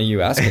right in front of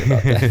you asking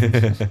about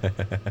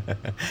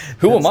that?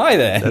 Who am I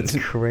then? That's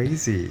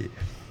crazy.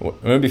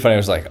 It would be funny. I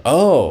was like,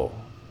 oh,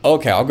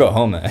 okay, I'll go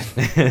home then.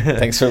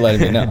 Thanks for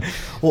letting me know.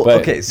 Well,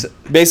 but okay. So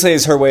basically,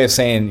 it's her way of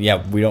saying,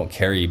 yeah, we don't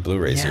carry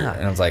Blu-rays here.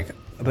 And I was like,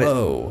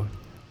 whoa.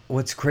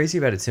 What's crazy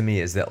about it to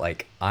me is that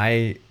like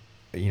I,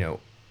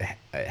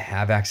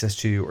 have access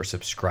to or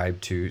subscribe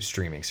to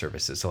streaming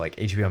services. So like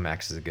HBO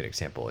Max is a good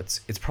example.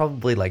 It's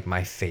probably like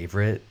my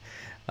favorite.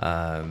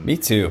 Me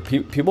too.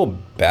 People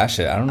bash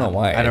it. I don't know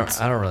why. I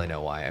don't really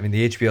know why. I mean,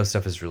 the HBO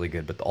stuff is really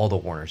good, but all the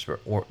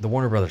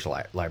Warner Brothers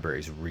library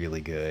is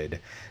really good.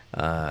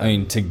 I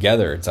mean,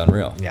 together it's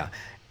unreal. Yeah,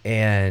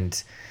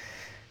 and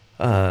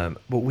but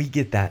we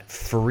get that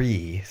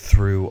free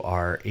through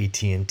our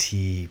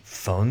AT&T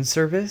phone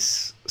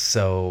service.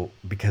 So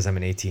because I'm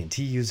an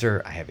AT&T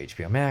user, I have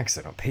HBO Max.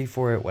 I don't pay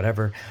for it,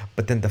 whatever.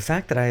 But then the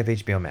fact that I have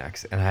HBO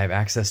Max and I have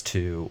access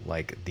to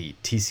like the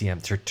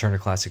TCM Turner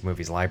Classic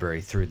Movies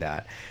library through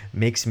that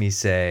makes me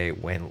say,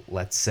 when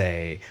let's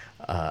say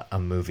a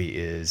movie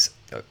is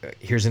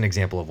here's an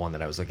example of one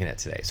that I was looking at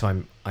today.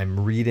 So I'm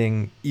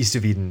reading East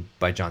of Eden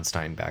by John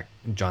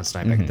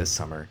Steinbeck this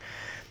summer,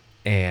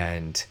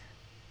 and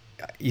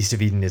East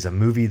of Eden is a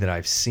movie that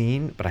I've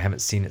seen, but I haven't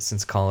seen it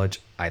since college.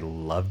 I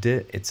loved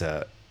it. It's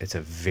a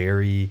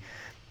really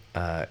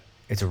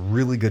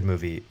good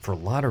movie for a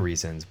lot of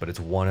reasons, but it's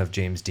one of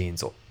James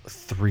Dean's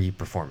 3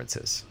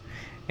 performances.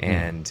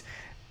 And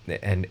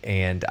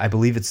I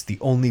believe it's the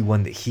only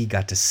one that he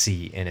got to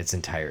see in its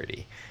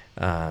entirety.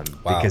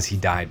 Because he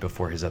died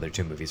before his other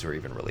 2 movies were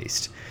even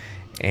released.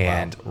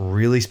 And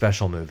really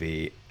special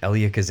movie.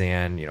 Elia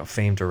Kazan,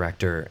 famed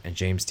director, and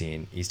James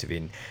Dean, East of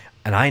Eden.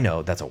 And I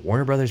know that's a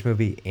Warner Brothers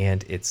movie,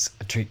 and it's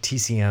a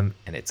TCM,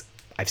 and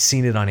I've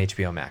seen it on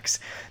HBO Max.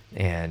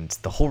 And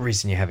the whole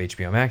reason you have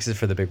HBO Max is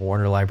for the big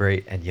Warner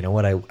library. And you know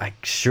what? I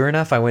sure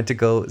enough, I went to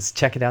go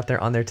check it out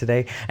on there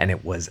today, and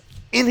it was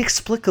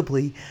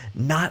inexplicably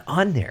not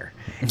on there.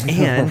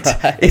 And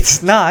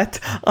it's not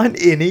on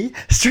any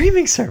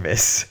streaming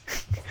service.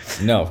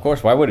 No, of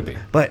course. Why would it be?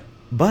 But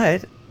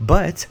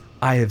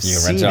I have seen it.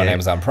 You rent it on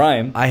Amazon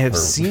Prime. I have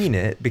seen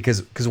it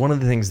because one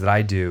of the things that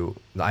I do,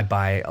 I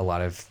buy a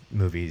lot of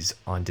movies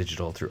on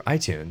digital through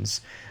iTunes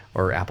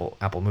or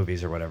Apple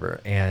Movies or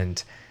whatever,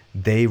 and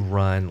they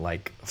run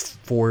like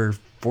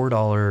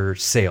 $4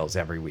 sales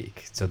every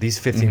week. So these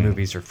 15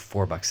 movies are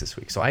 $4 this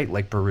week. So I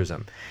like peruse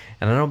them,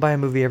 and I don't buy a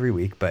movie every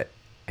week, but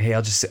hey,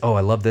 I'll just say, oh,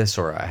 I love this,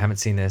 or I haven't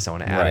seen this, I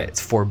want to add it.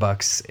 It's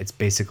 $4. It's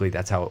basically,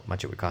 that's how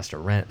much it would cost to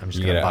rent. I'm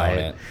just going to buy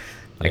it.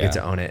 I get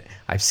to own it.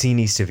 I've seen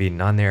East of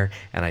Eden on there,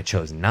 and I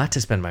chose not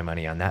to spend my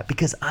money on that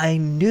because I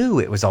knew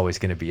it was always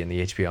going to be in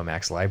the HBO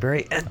Max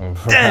library, and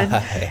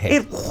then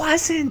it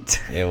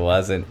wasn't. It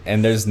wasn't,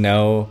 and there's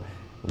no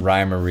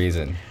rhyme or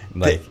reason.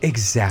 Like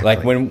exactly.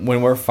 Like when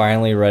we're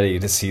finally ready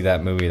to see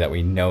that movie that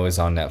we know is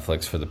on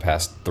Netflix for the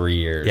past 3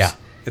 years. Yeah,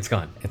 it's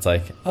gone. It's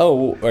like,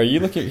 oh, are you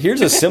looking?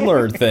 Here's a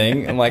similar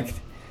thing. I'm like,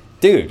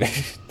 dude,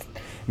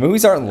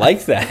 movies aren't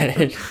like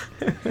that.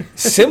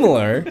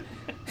 Similar.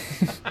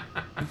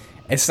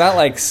 It's not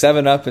like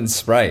 7-Up and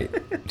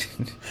Sprite.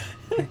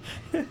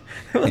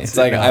 It's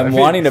like I'm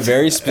wanting a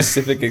very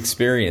specific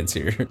experience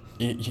here.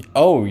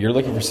 Oh, you're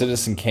looking for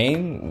Citizen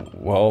Kane?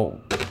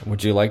 Well,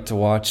 would you like to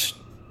watch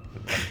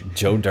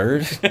Joe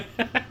Dirt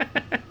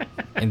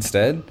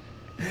instead?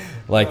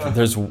 Like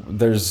there's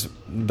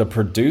the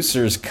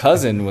producer's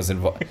cousin was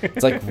involved.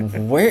 It's like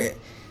where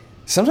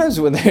sometimes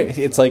when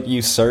it's like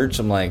you search,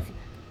 I'm like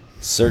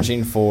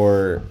searching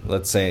for,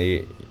 let's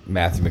say,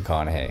 Matthew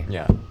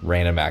McConaughey,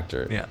 random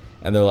actor,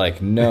 and they're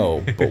like,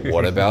 no, but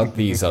what about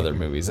these other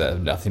movies that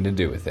have nothing to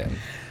do with him?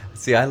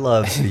 See, I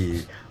love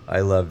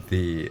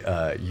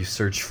the you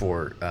search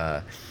for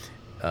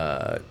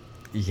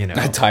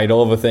the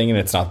title of a thing and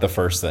it's not the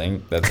first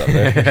thing that's up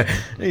there.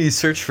 You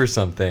search for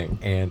something,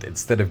 and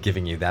instead of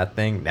giving you that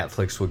thing,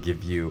 Netflix will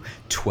give you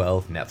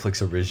 12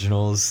 Netflix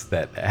originals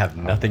that have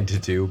nothing to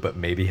do but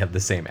maybe have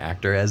the same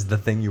actor as the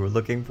thing you were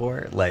looking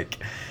for. Like,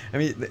 I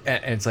mean,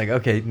 and it's like,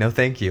 okay, no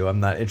thank you, I'm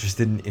not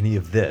interested in any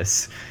of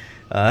this.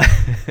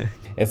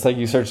 It's like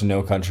you search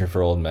No Country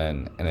for Old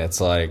Men and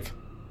it's like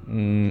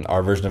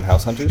our version of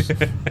House Hunters.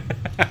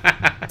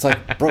 It's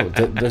like, bro,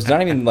 there's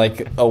not even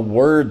like a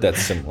word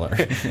that's similar.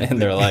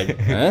 And they're like,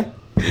 huh?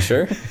 You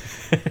sure?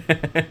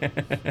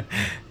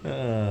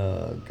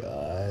 Oh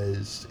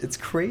gosh, it's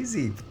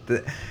crazy.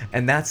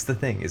 And that's the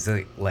thing, is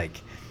that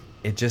like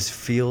it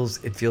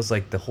feels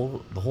like the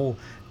whole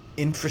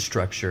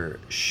infrastructure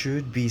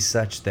should be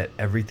such that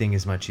everything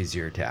is much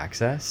easier to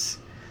access.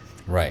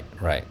 Right.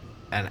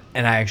 And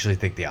I actually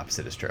think the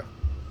opposite is true.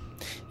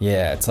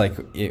 Yeah, it's like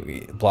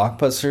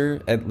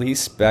Blockbuster, at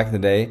least back in the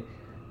day,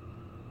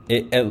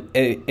 it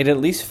at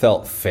least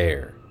felt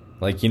fair.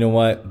 Like, you know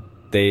what,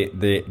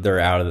 they're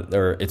out of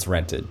or it's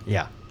rented.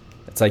 Yeah,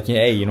 it's like,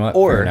 hey, you know what,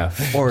 fair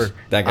enough. Or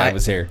that guy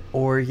was here.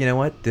 Or you know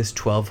what, this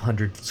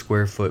 1,200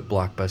 square foot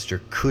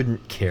Blockbuster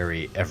couldn't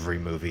carry every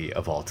movie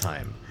of all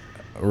time.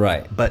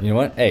 Right, but you know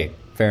what, hey,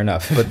 fair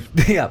enough. But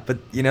yeah, but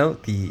you know,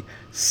 the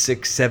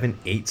 6, 7,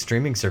 8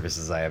 streaming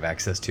services I have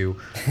access to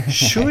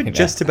should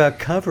just about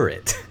cover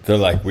it. They're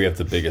like, we have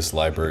the biggest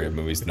library of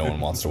movies no one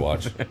wants to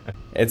watch.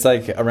 It's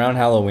like around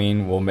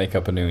Halloween, we'll make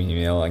up a new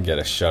email and get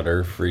a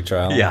Shudder free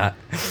trial. Yeah.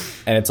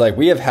 And it's like,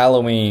 we have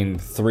Halloween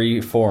 3,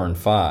 4, and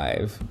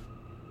 5.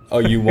 Oh,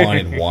 you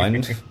wanted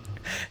 1?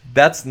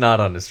 That's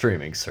not on a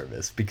streaming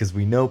service because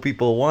we know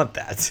people want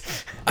that.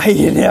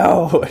 You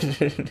know.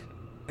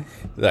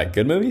 Like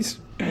good movies?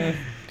 Oh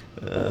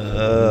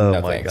no,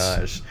 my thanks.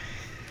 gosh.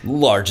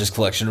 Largest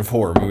collection of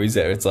horror movies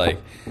there. It's like,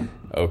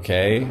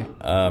 okay,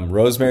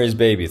 Rosemary's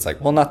Baby. It's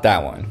like, well, not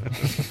that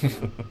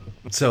one.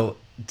 So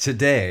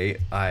today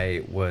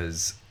I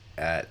was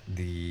at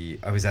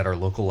our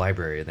local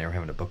library and they were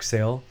having a book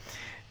sale,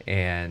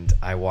 and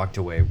I walked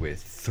away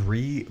with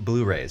 3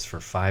 Blu-rays for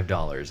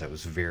 $5. I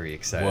was very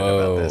excited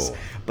about this,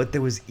 but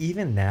there was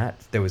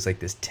like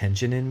this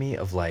tension in me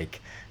of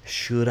like,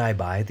 should I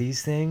buy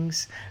these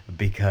things?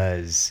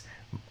 Because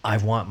I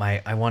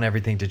want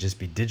everything to just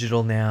be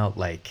digital now,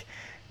 like,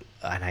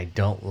 and I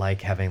don't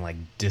like having like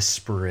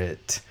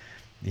disparate,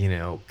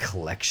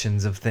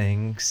 collections of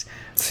things.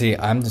 See,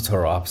 I'm the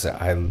total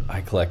opposite.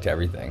 I collect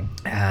everything.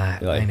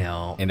 Like, I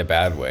know. In a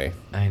bad way.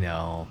 I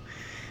know.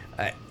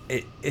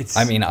 It's.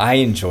 I mean, I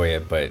enjoy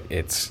it, but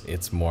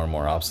it's more and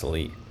more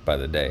obsolete by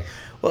the day.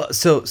 Well,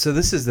 so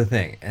this is the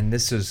thing, and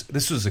this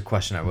was a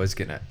question I was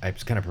kind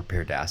of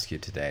prepared to ask you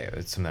today.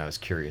 It's something I was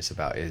curious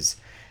about is,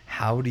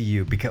 how do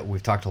you, because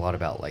we've talked a lot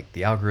about like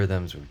the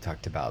algorithms, we've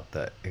talked about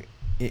the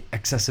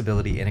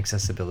accessibility,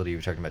 inaccessibility,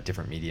 we've talked about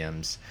different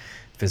mediums,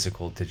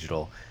 physical,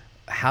 digital.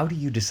 How do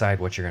you decide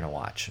what you're going to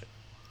watch?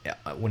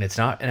 When it's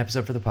not an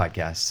episode for the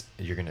podcast,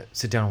 you're going to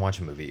sit down and watch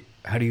a movie.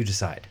 How do you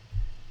decide?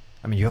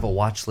 I mean, you have a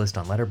watch list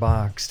on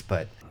Letterboxd,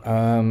 but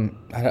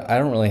I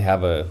don't really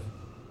have a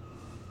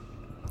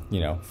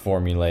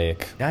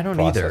formulaic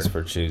process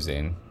for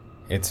choosing.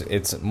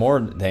 It's more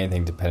than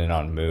anything dependent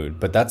on mood.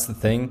 But that's the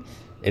thing.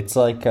 It's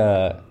like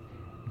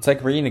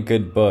reading a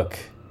good book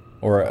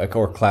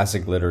or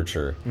classic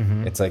literature.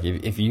 Mm-hmm. It's like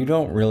if you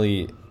don't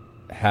really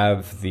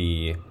have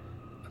the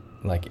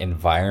like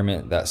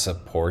environment that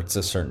supports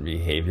a certain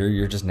behavior,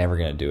 you're just never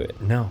gonna do it.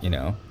 No.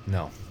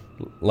 No.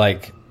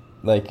 Like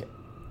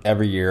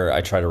every year I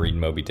try to read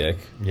Moby Dick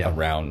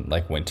around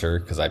like winter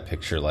because I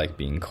picture like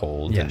being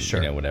cold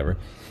and whatever.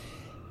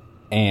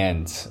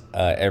 And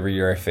every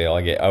year I fail.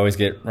 I always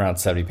get around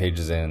 70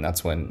 pages in, and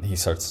that's when he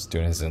starts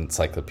doing his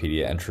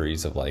encyclopedia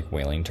entries of like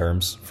whaling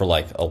terms for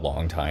like a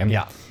long time.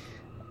 Yeah.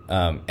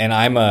 And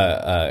I'm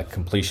a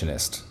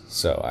completionist,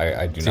 so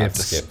I do not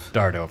skip.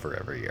 Start over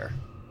every year.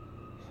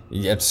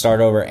 you have to start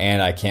over,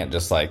 and I can't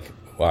just like,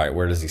 all right,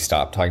 where does he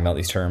stop talking about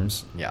these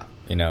terms? Yeah.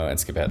 And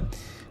skip ahead.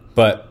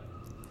 But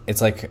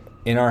it's like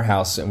in our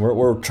house, and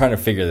we're trying to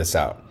figure this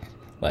out.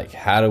 Like,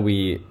 how do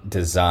we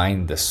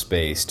design the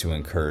space to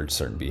encourage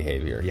certain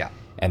behavior? Yeah.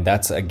 And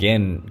that's,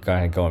 again,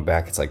 kind of going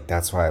back, it's like,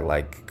 that's why I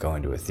like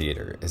going to a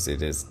theater, is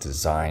it is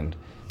designed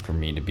for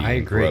me to be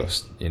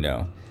engrossed,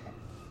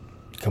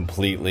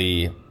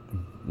 completely,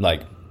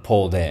 like,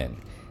 pulled in.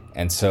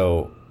 And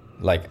so,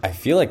 like, I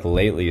feel like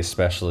lately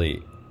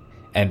especially,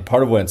 and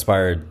part of what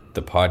inspired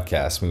the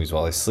podcast, Movies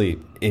While I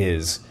Sleep,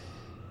 is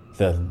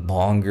the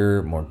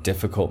longer, more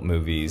difficult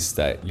movies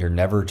that you're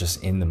never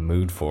just in the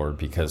mood for,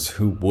 because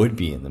who would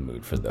be in the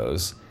mood for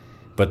those?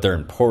 But they're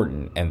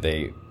important, and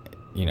they,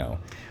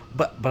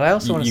 But I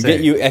also want to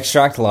say, you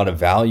extract a lot of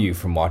value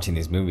from watching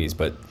these movies,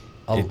 but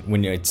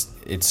when it's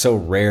so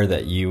rare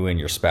that you and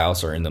your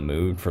spouse are in the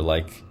mood for,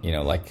 like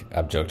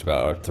I've joked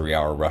about a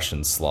 3-hour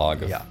Russian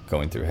slog of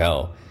going through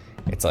hell.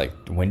 It's like,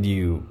 when do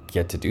you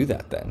get to do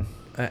that then?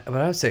 But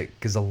I would say,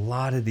 because a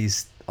lot of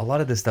this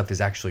stuff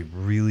is actually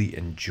really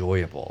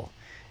enjoyable.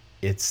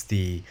 It's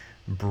the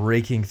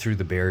breaking through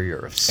the barrier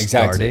of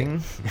starting.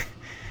 Exactly.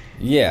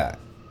 Yeah,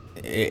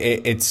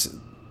 it's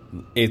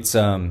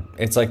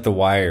like The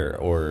Wire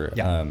or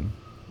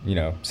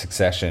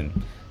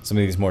Succession. Some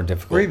of these more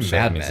difficult. Or even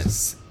Mad Men.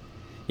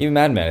 Even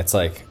Mad Men. It's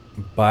like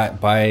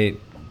by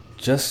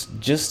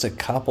just a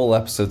couple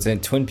episodes in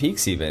Twin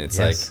Peaks. Even it's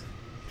like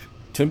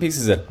Twin Peaks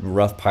is a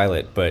rough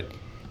pilot, but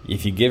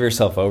if you give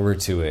yourself over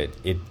to it,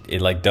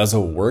 it like does a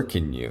work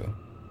in you,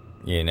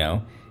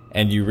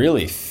 and you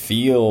really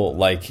feel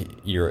like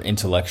you're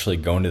intellectually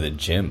going to the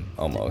gym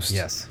almost.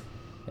 Yes.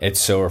 It's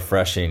so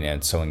refreshing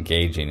and so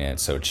engaging and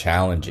so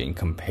challenging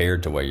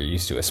compared to what you're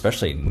used to,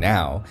 especially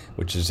now,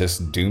 which is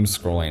just doom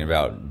scrolling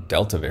about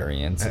Delta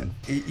variants.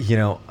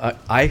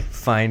 I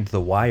find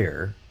The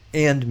Wire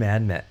and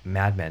Mad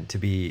Men to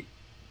be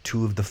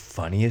two of the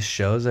funniest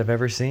shows I've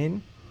ever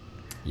seen.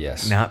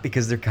 Yes. Not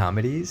because they're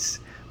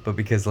comedies, but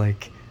because,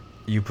 like,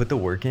 you put the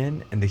work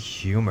in, and the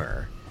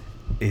humor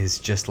is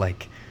just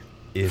like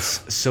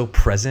is so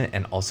present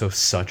and also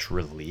such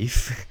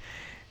relief.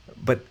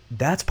 But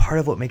that's part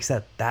of what makes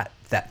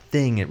that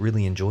thing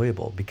really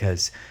enjoyable,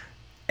 because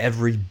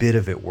every bit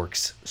of it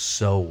works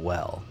so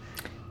well.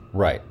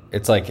 Right.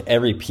 It's like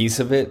every piece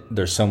of it,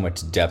 there's so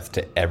much depth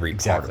to every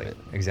part of it.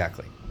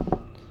 Exactly.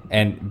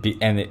 And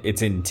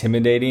it's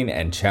intimidating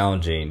and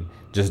challenging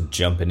just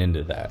jumping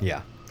into that.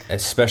 Yeah.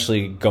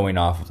 Especially going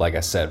off, like I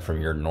said, from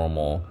your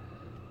normal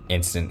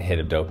instant hit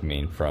of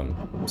dopamine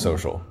from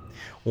social.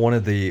 One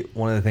of the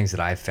things that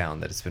I've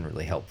found that it's been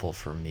really helpful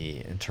for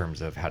me in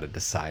terms of how to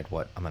decide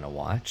what I'm going to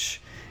watch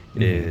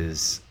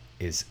is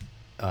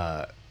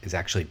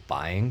actually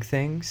buying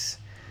things.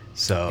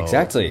 So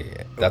exactly,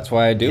 that's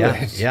why I do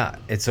it. Yeah,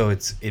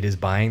 it is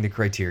buying the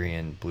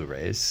Criterion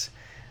Blu-rays,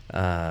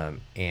 but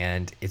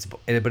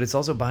it's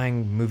also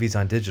buying movies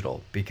on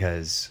digital,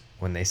 because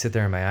when they sit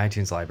there in my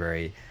iTunes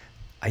library,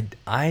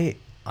 I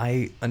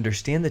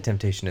understand the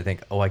temptation to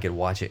think, I could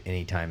watch it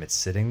anytime it's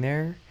sitting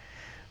there,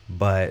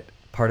 but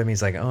part of me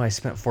is like, I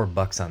spent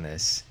 $4 on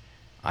this.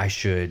 I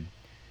should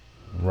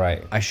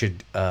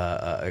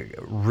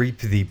reap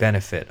the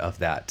benefit of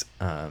that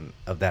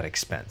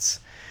expense,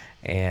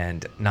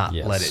 and not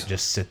let it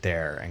just sit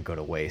there and go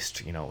to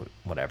waste.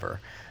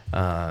 Whatever.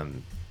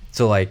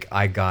 So like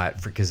I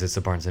got, because it's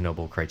a Barnes and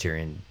Noble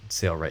Criterion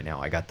sale right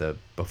now, I got the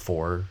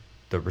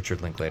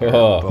Richard Linklater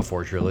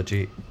Before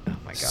trilogy. Oh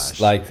my gosh!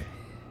 Like,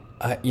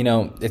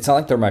 it's not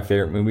like they're my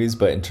favorite movies,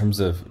 but in terms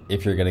of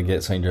if you're gonna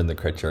get something during the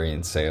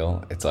Criterion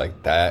sale, it's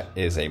like that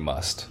is a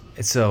must.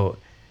 So,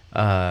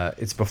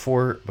 it's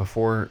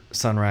before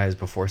sunrise,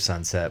 before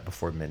sunset,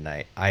 before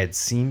midnight. I had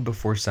seen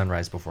Before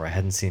Sunrise before. I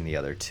hadn't seen the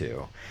other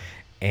two,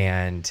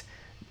 and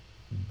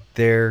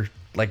they're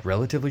like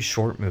relatively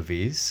short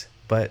movies,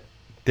 but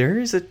there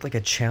is a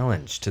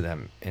challenge to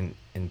them in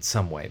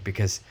some way,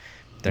 because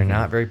they're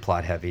not very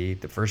plot heavy.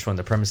 The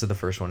premise of the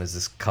first one is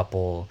this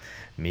couple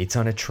meets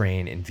on a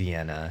train in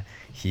Vienna.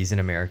 He's an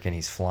American.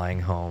 He's flying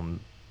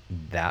home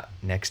that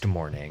next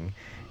morning,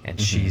 and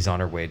she's on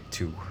her way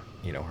to,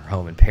 her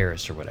home in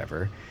Paris or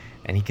whatever.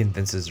 And he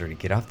convinces her to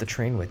get off the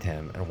train with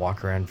him and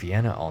walk around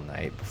Vienna all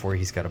night before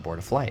he's got to board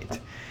a flight.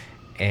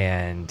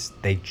 And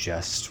they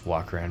just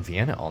walk around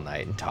Vienna all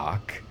night and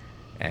talk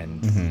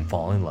and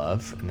fall in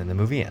love, and then the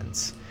movie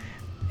ends.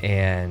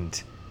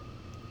 And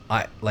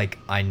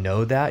I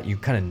know that you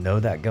kind of know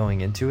that going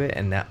into it,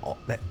 and that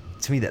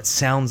to me that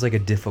sounds like a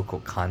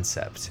difficult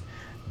concept,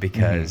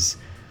 because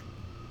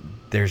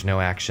there's no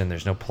action,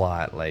 there's no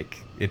plot. Like,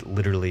 it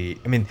literally,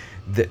 I mean,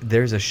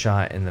 there's a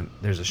shot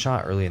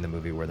early in the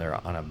movie where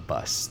they're on a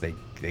bus. They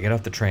get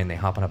off the train, they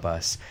hop on a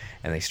bus,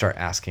 and they start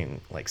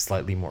asking like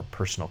slightly more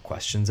personal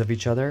questions of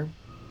each other.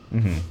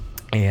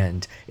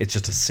 And it's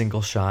just a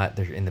single shot.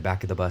 They're in the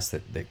back of the bus.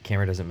 That the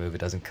camera doesn't move. It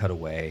doesn't cut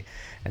away.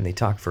 And they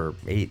talk for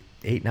 9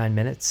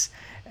 minutes.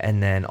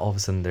 And then all of a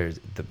sudden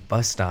the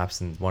bus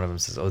stops, and one of them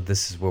says,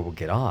 this is where we'll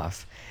get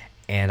off.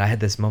 And I had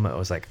this moment. I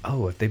was like,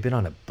 "Oh, have they been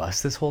on a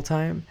bus this whole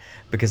time?"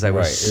 Because I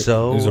was It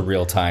was a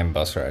real time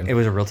bus ride. It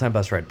was a real time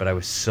bus ride, but I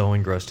was so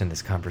engrossed in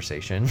this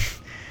conversation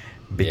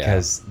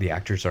because the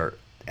actors are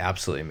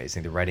absolutely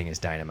amazing. The writing is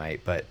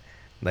dynamite, but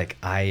like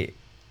I'm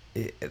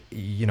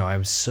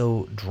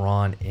so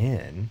drawn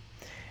in,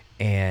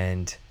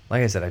 and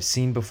like I said, I've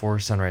seen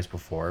Sunrise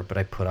before, but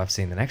I put off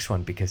seeing the next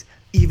one because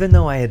even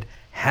though I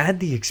had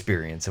the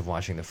experience of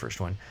watching the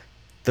first one,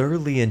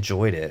 thoroughly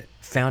enjoyed it,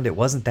 found it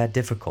wasn't that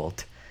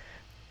difficult,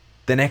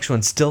 the next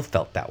one still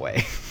felt that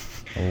way.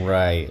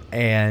 Right.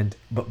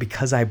 But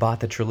because I bought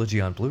the trilogy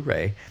on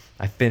Blu-ray,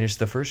 I finished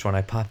the first one,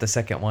 I popped the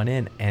second one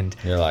in, and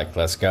you're like,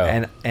 let's go.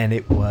 And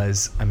it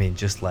was,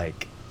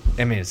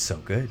 it's so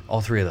good.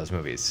 All three of those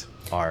movies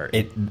are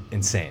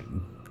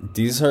insane.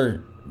 These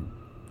are,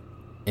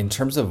 in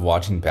terms of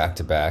watching back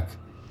to back,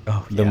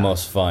 the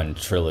most fun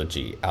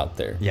trilogy out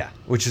there. Yeah,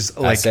 which is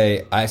like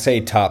I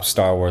say top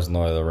Star Wars and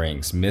Lord of the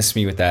Rings. Miss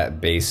me with that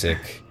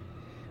basic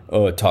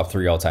top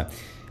 3 all time.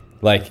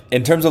 Like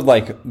in terms of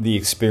like the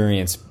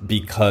experience,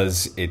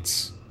 because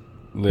it's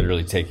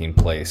literally taking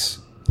place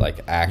like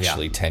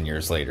actually 10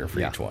 years later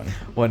for each one.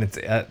 Well, it's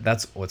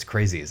that's what's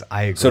crazy is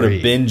I agree. So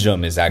to binge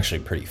them is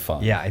actually pretty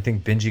fun. Yeah, I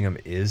think binging them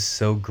is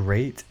so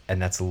great,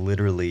 and that's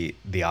literally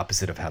the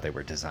opposite of how they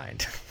were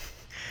designed.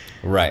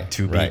 Right.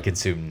 To be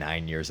consumed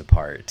 9 years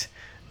apart.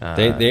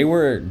 They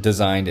were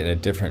designed in a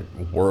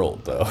different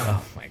world, though.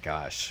 Oh my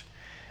gosh,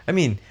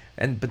 but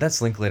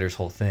that's Linklater's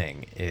whole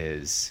thing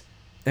is.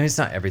 It's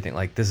not everything.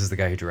 Like, this is the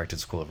guy who directed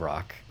School of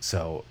Rock,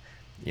 so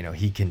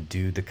he can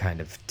do the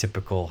kind of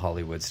typical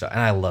Hollywood stuff.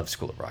 And I love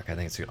School of Rock. I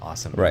think it's an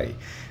awesome movie.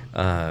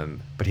 Right.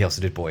 But he also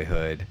did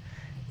Boyhood.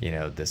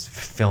 This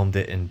filmed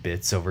it in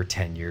bits over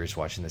 10 years,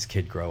 watching this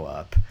kid grow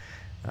up.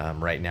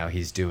 Right now,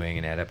 he's doing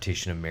an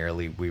adaptation of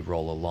Merrily We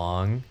Roll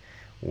Along,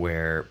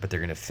 but they're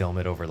going to film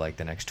it over like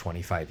the next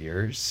 25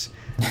 years,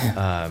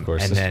 of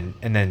course, and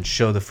then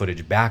show the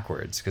footage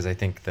backwards, because I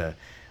think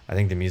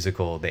the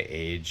musical, they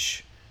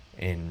age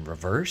in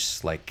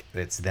reverse, like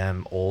it's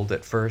them old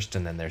at first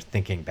and then they're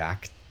thinking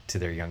back to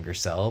their younger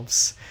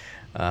selves,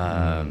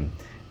 and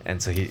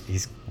so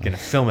he's gonna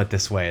film it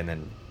this way and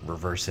then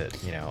reverse it.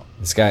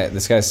 This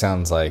guy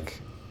sounds like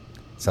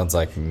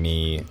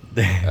me.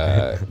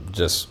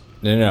 Just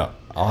no,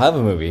 I'll have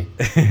a movie.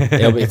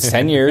 It's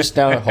 10 years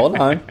now. Hold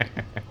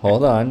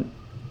on,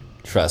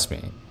 trust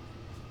me,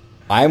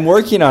 I'm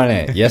working on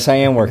it. Yes, I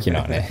am working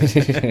on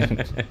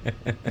it.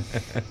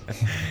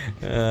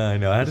 I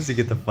know. How does he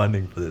get the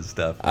funding for this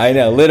stuff? I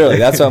know, literally.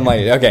 That's what I'm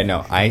like. Okay,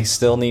 no, I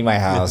still need my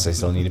house. I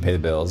still need to pay the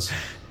bills.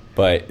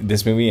 But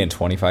this movie in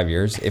 25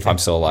 years, if I'm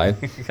still alive,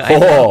 I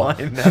know.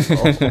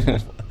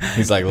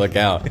 He's like, look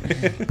out.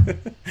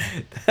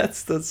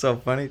 That's so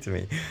funny to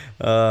me.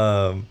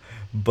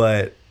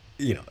 But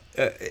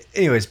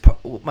anyways,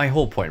 my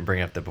whole point in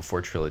bringing up the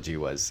Before trilogy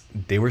was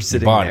they were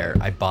sitting there.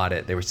 I bought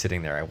it. They were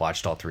sitting there. I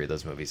watched all three of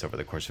those movies over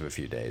the course of a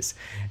few days,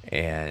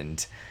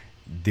 and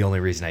the only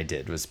reason I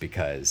did was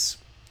because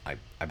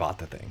I bought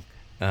the thing.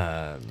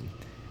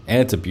 And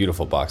it's a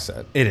beautiful box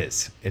set. It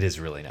is. It is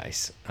really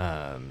nice.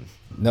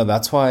 No,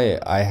 that's why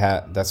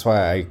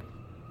I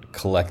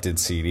collected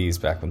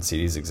CDs back when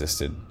CDs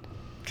existed.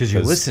 Because you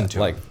listened to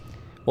them.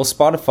 Well,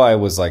 Spotify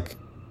was like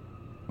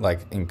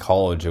in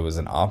college, it was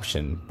an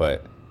option,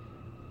 but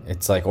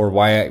it's like, or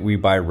why we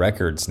buy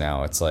records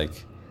now. It's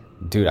like,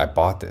 dude, I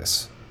bought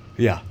this.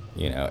 Yeah.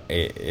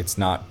 It's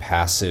not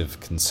passive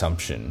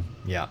consumption.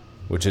 Yeah.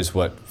 Which is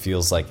what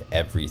feels like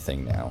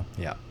everything now.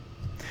 Yeah.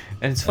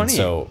 And it's funny. And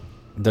so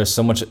there's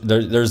so much,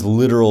 there's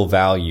literal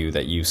value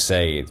that you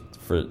say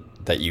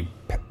that you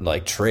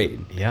like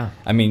trade. Yeah.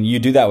 You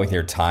do that with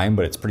your time,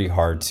 but it's pretty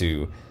hard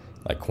to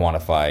like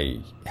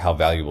quantify how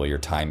valuable your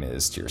time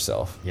is to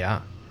yourself.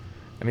 Yeah.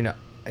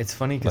 It's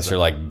funny unless you're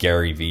like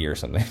Gary Vee or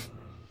something.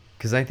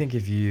 Because I think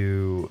if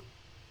you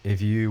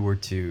were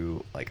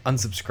to like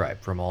unsubscribe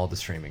from all the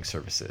streaming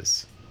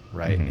services,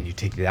 right, and you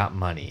take that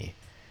money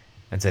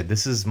and say,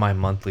 this is my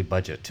monthly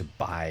budget to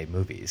buy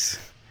movies,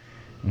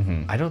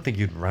 I don't think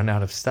you'd run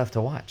out of stuff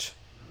to watch.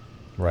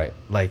 Right.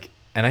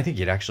 And I think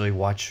you'd actually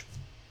watch.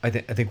 I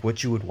think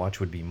what you would watch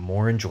would be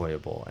more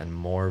enjoyable and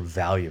more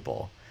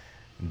valuable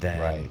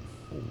than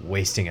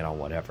wasting it on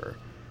whatever.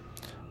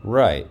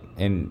 Right.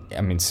 And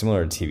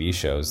similar to TV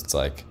shows, it's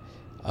like,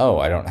 oh,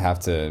 I don't have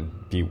to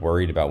be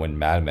worried about when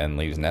Mad Men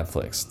leaves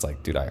Netflix. It's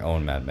like, dude, I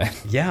own Mad Men.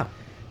 Yeah.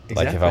 Exactly.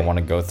 Like if I want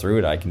to go through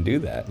it, I can do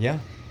that. Yeah.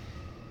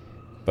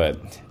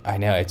 But I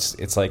know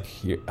it's like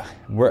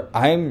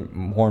I'm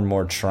more and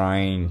more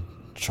trying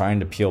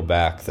to peel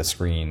back the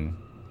screen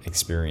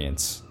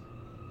experience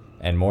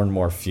and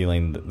more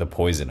feeling the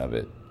poison of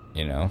it,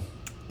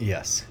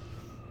 Yes.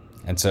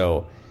 And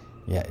so,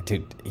 yeah,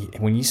 dude,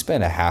 when you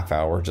spend a half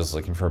hour just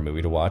looking for a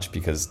movie to watch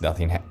because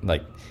nothing,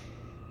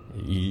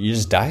 you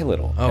just die a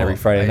little every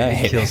Friday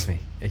night.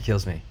 It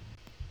kills me.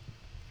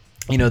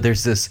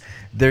 There's this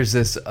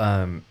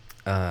kind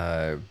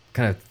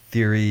of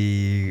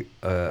theory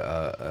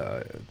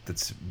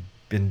that's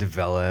been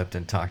developed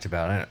and talked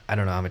about. I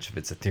don't know how much of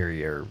it's a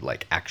theory or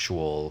like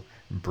actual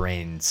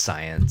brain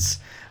science,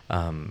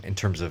 in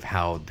terms of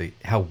how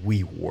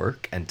we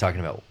work, and talking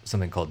about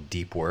something called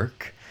deep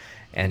work,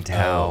 and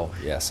how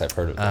yes, I've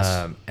heard of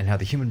this, and how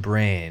the human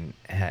brain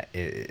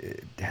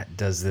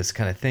does this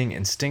kind of thing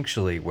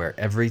instinctually, where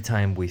every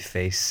time we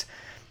face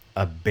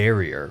a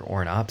barrier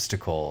or an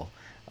obstacle,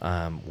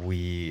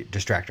 we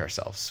distract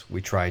ourselves.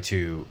 We try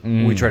to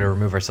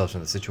remove ourselves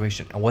from the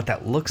situation. And what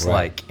that looks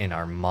like in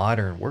our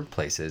modern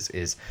workplaces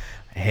is,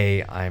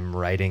 hey, I'm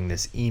writing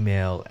this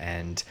email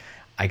and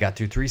I got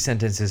through 3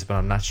 sentences, but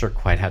I'm not sure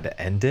quite how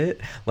to end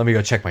it. Let me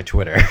go check my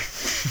Twitter.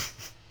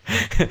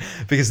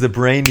 Because the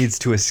brain needs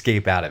to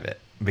escape out of it.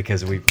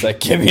 Because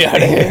get me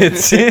out of here.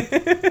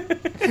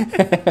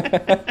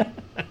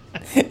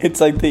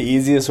 It's like the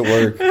easiest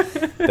work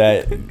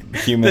that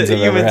humans have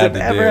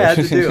ever had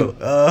to do.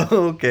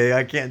 Oh, okay,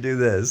 I can't do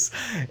this.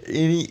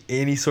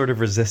 Any sort of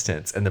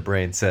resistance, and the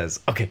brain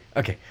says, okay,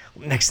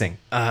 next thing,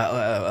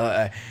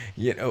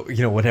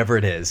 whatever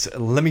it is.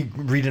 Let me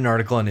read an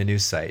article on a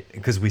news site,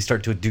 because we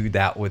start to do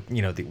that with,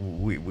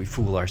 we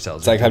fool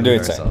ourselves. It's like, I'm doing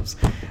ourselves.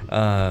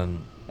 And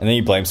then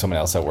you blame someone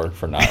else at work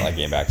for not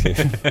getting back to you.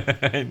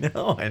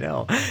 I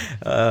know.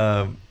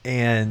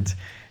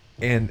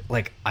 And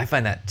like, I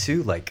find that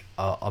too, like,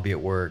 I'll be at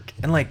work,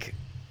 and like,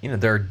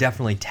 there are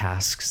definitely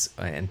tasks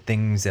and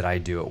things that I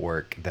do at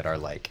work that are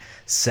like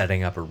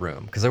setting up a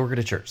room, because I work at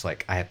a church.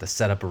 Like, I have to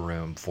set up a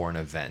room for an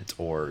event,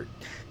 or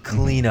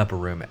clean up a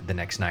room the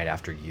next night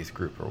after youth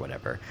group or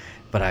whatever.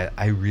 But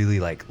I really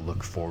like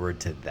look forward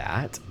to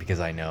that, because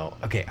I know,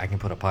 okay, I can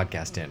put a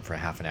podcast in for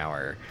half an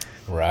hour.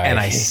 Right. And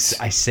I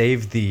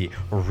save the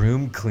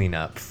room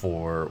cleanup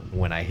for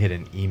when I hit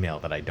an email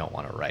that I don't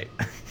want to write.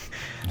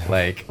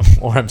 Like,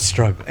 or I'm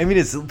struggling. I mean,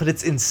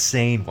 it's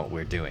insane what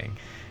we're doing,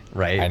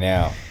 right? I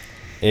know.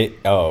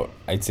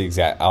 It's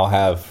exact. I'll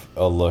have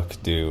a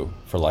look due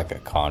for like a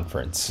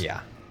conference.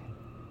 Yeah.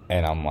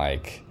 And I'm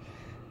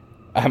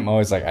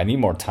always like, I need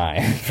more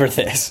time for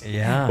this.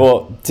 Yeah.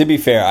 Well, to be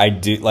fair, I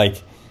do,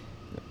 like,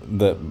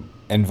 the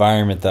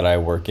environment that I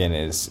work in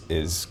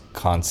is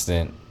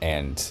constant,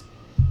 and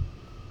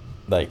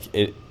like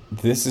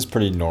this is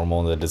pretty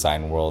normal in the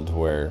design world,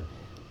 where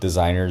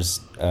designers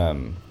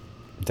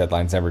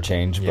deadlines never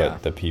change,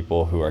 but the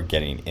people who are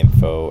getting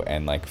info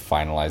and like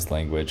finalized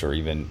language or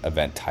even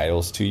event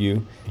titles to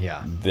you,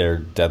 their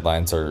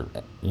deadlines are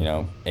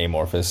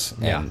amorphous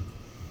and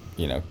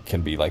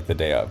can be like the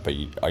day of, but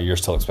you're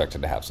still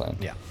expected to have something.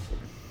 Yeah.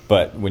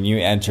 But when you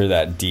enter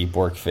that deep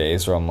work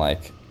phase where I'm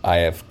like, I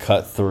have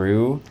cut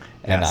through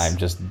and I'm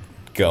just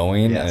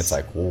going, and it's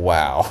like,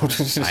 wow.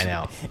 I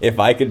know. If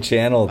I could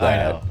channel that,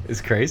 I know.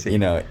 It's crazy.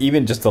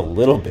 Even just a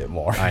little bit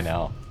more. I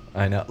know.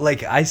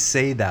 Like, I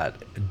say that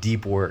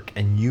deep work,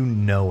 and you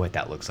know what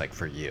that looks like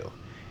for you.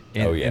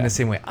 In the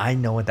same way, I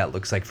know what that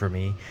looks like for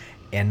me,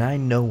 and I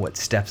know what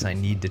steps I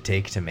need to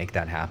take to make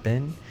that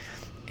happen.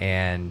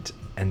 And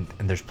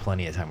there's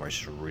plenty of time where it's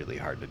just really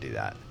hard to do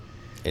that.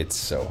 It's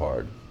so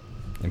hard.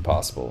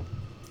 Impossible.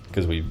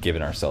 Because we've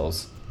given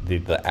ourselves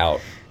the out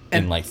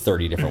in like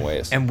 30 different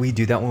ways. And we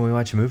do that when we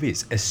watch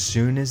movies. As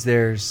soon as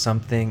there's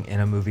something in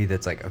a movie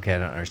that's like, okay, I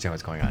don't understand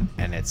what's going on,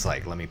 and it's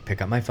like, let me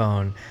pick up my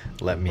phone,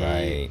 let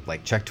me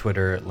like check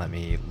Twitter, let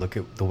me look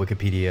at the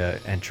Wikipedia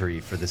entry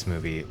for this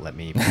movie, let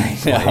me play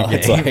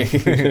a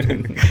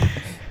game.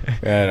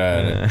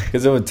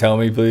 Because it would tell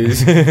me,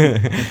 please.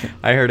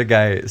 I heard a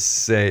guy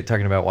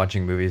talking about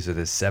watching movies with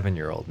his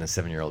 7-year-old, and his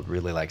 7-year-old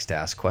really likes to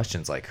ask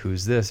questions like,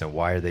 who's this, and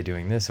why are they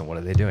doing this, and what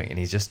are they doing? And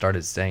he just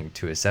started saying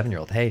to his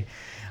 7-year-old, hey,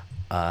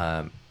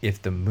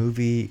 if the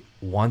movie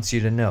wants you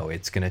to know,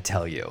 it's going to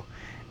tell you.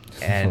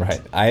 And right.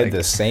 I have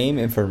the same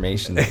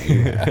information that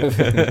you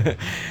have.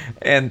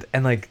 and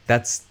like,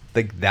 that's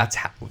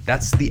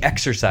the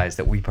exercise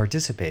that we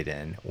participate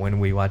in when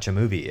we watch a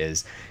movie,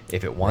 is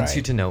if it wants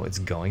you to know, it's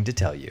going to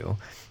tell you.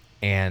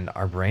 And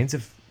our brains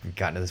have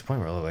gotten to this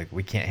point where like,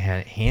 we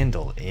can't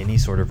handle any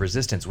sort of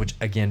resistance, which,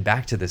 again,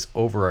 back to this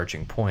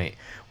overarching point,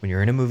 when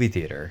you're in a movie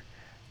theater,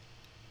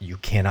 you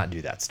cannot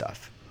do that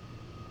stuff.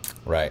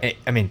 Right.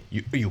 I mean,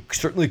 you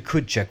certainly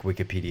could check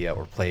Wikipedia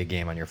or play a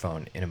game on your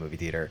phone in a movie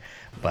theater,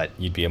 but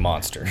you'd be a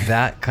monster.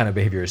 That kind of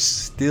behavior is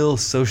still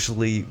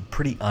socially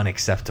pretty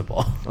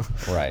unacceptable.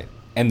 Right.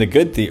 And the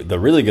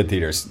really good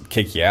theaters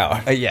kick you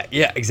out.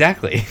 Yeah,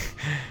 exactly.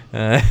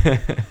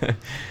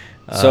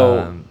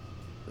 So,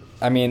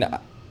 I mean,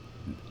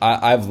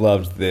 I've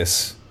loved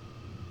this,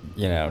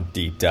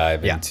 deep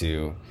dive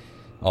into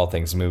all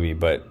things movie,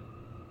 but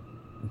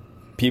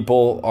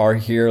people are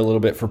here a little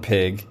bit for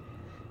Pig.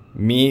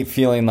 Me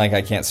feeling like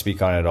I can't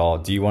speak on it all.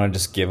 Do you want to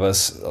just give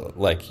us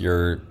like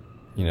your,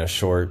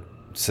 short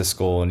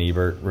Siskel and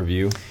Ebert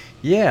review?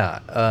 Yeah.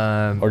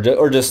 Or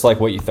just like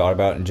what you thought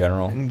about in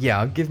general?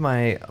 Yeah, I'll give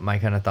my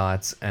kind of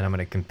thoughts, and I'm going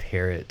to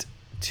compare it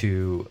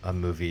to a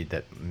movie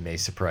that may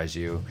surprise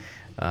you,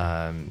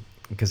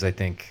 because I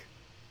think,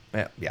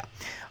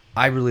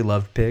 I really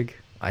loved Pig.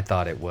 I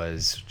thought it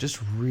was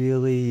just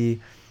really,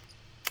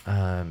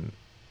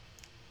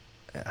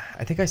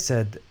 I think I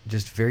said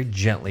just very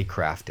gently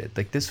crafted.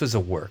 Like, this was a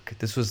work.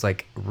 This was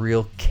like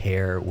real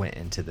care went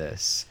into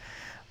this.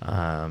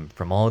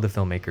 from all of the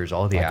filmmakers,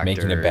 all the like actors.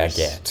 making a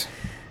baguette.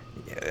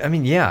 I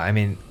mean, yeah. I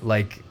mean,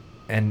 like,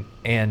 and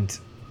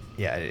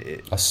yeah,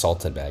 A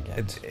salted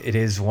baguette. it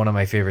is one of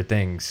my favorite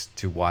things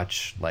to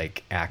watch,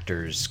 like,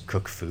 actors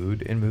cook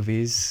food in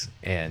movies,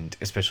 and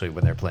especially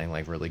when they're playing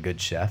like really good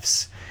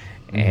chefs.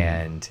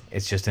 And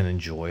it's just an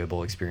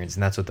enjoyable experience,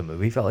 and that's what the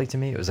movie felt like to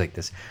me. It was like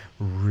this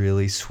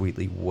really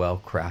sweetly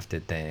well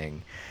crafted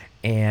thing.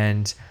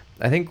 And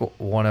I think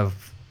one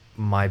of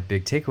my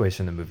big takeaways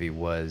from the movie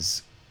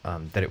was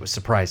that it was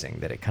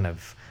surprising, that it kind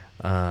of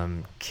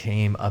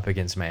came up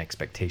against my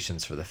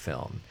expectations for the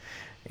film.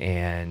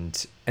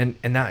 And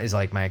that is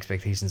like my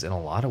expectations in a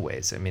lot of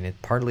ways. I mean,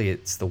 partly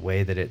it's the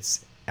way that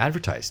it's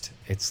advertised.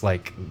 It's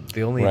like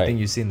the only Right. thing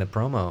you see in the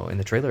promo, in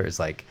the trailer, is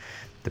like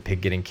the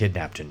pig getting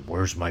kidnapped and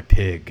where's my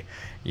pig,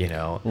 you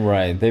know?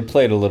 Right. They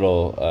played a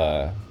little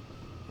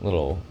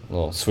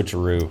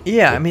switcheroo.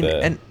 Yeah, I with mean,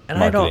 the and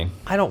marketing.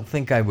 I don't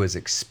think I was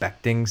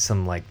expecting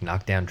some like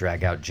knockdown,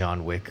 drag out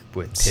John Wick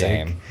with pig.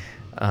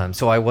 Same.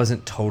 So I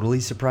wasn't totally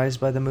surprised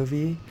by the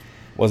movie.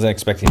 Wasn't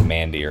expecting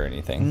Mandy or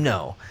anything.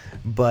 No,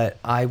 but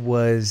I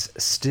was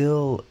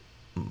still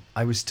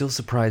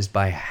surprised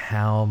by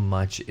how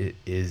much it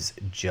is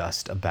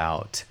just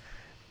about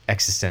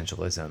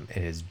existentialism.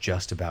 It is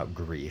just about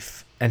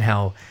grief, and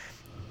how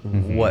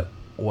what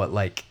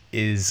like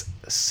is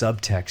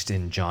subtext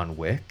in John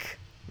Wick,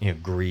 you know,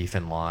 grief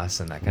and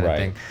loss and that kind of Right.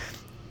 thing,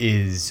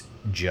 is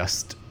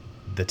just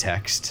the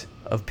text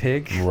of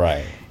Pig.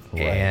 Right.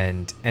 Right.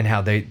 And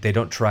how they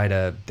don't try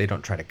to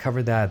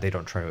cover that, they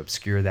don't try to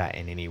obscure that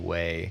in any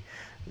way.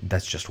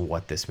 That's just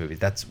what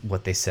that's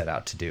what they set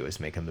out to do, is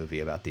make a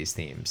movie about these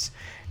themes.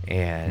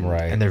 And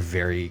Right. and they're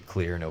very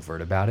clear and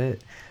overt about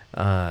it.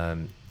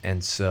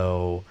 And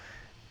so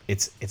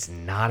it's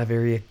not a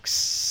very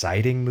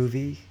exciting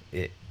movie.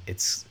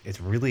 It's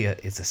really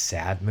a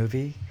sad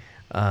movie.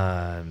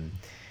 And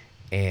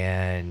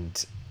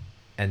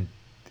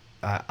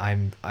I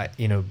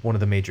you know, one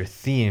of the major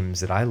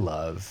themes that I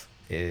love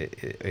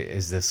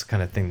is this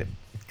kind of thing that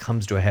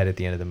comes to a head at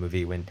the end of the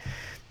movie when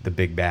the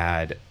big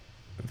bad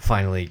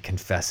finally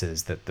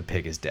confesses that the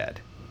pig is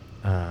dead.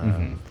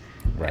 Right.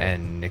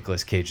 And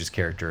Nicolas Cage's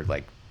character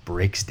like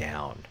breaks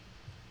down,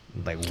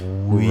 like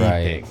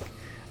weeping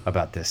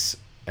about this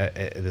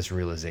this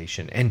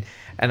realization, and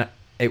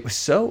it was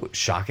so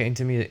shocking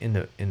to me in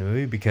the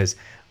movie, because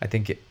I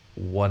think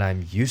what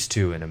I'm used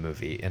to in a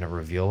movie, in a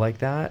reveal like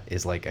that,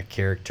 is like a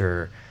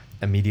character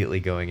immediately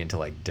going into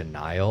like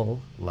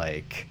denial,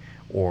 like,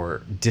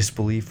 or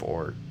disbelief,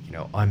 or, you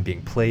know, I'm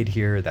being played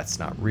here, that's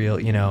not real,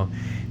 you know.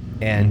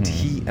 And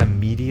he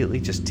immediately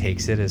just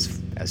takes it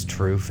as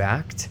true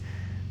fact,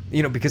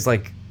 you know, because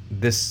like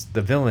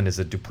the villain is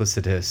a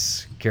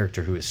duplicitous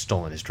character who has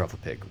stolen his truffle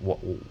pig.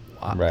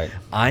 Right.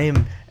 I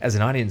am, as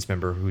an audience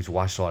member who's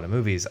watched a lot of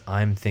movies,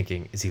 I'm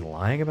thinking, is he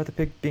lying about the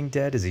pig being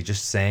dead? Is he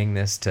just saying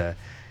this to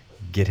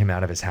get him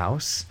out of his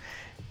house?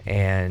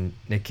 And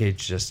Nick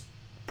Cage just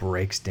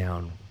breaks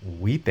down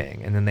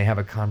weeping, and then they have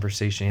a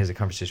conversation. He has a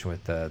conversation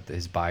with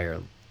his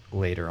buyer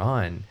later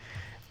on,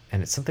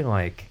 and it's something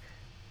like,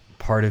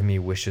 part of me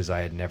wishes I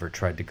had never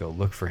tried to go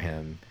look for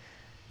him,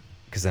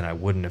 because then I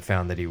wouldn't have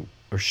found that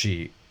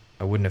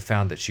I wouldn't have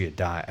found that she had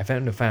died. I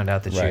wouldn't have found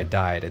out that she had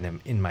died, and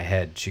then in my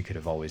head she could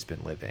have always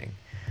been living.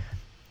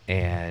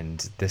 And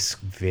this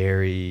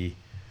very,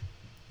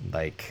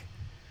 like,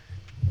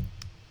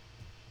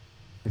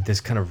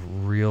 this kind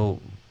of real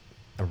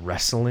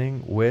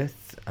wrestling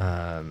with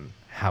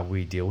how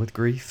we deal with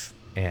grief,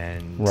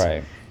 and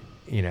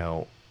you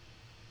know,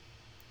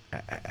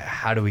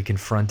 how do we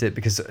confront it,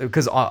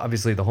 because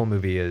obviously the whole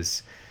movie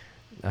is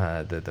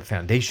the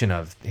foundation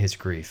of his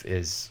grief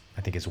is,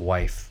 I think, his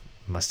wife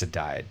must have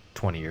died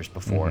 20 years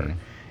before,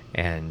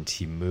 and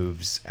he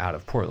moves out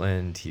of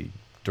Portland, he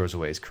throws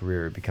away his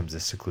career, becomes a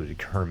secluded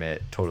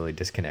hermit, totally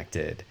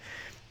disconnected,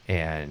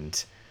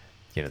 and,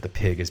 you know, the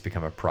pig has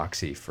become a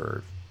proxy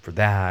for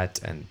that.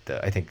 And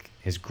I think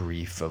his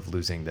grief of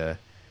losing the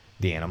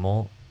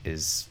animal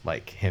is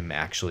like him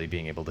actually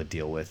being able to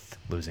deal with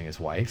losing his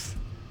wife.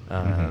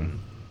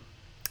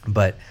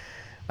 But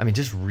I mean,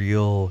 just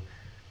real,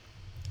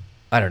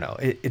 I don't know,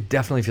 it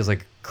definitely feels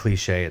like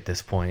cliche at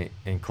this point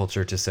in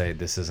culture to say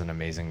this is an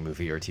amazing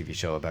movie or TV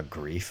show about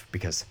grief,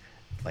 because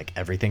like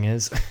everything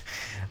is.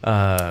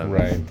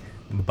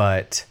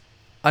 But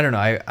I don't know,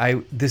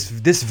 I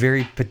this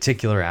very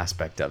particular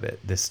aspect of it,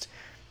 this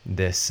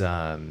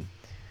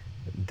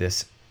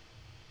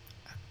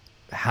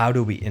how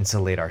do we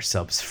insulate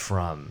ourselves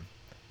from,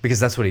 because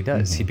that's what he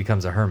does. He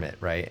becomes a hermit,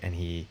 right? And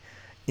he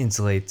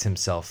insulates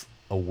himself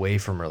away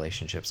from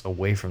relationships,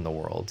 away from the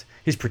world.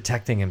 He's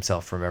protecting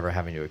himself from ever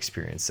having to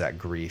experience that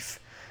grief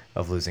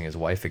of losing his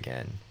wife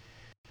again.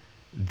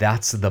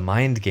 That's the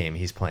mind game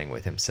he's playing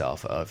with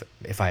himself of,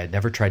 if I had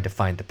never tried to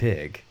find the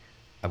pig,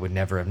 I would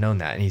never have known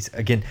that. And he's,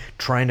 again,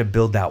 trying to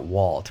build that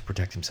wall to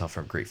protect himself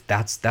from grief.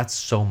 That's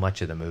so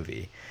much of the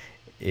movie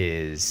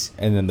is...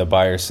 And then the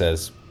buyer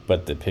says,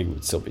 but the pig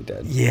would still be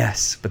dead.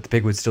 Yes, but the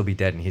pig would still be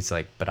dead. And he's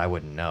like, but I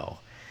wouldn't know.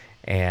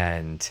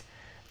 And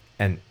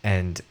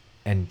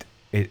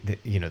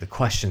the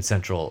question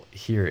central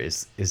here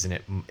is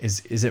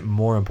it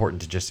more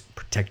important to just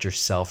protect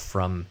yourself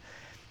from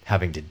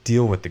having to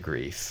deal with the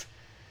grief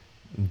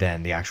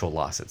than the actual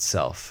loss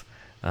itself.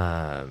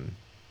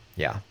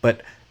 Yeah,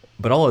 but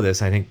all of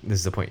this, I think this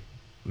is the point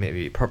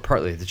maybe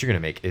partly that you're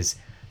going to make, is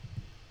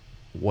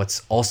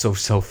what's also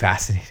so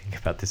fascinating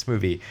about this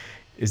movie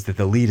is that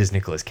the lead is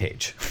Nicolas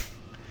Cage.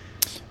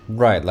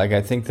 Right. Like,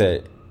 I think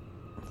that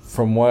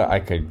from what I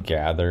could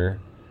gather,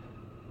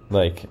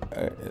 like,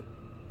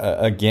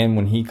 again,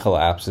 when he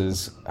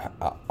collapses,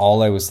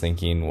 all I was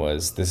thinking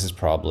was, this is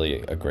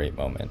probably a great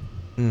moment.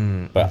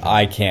 But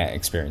I can't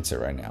experience it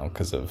right now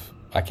because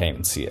I can't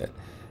even see it.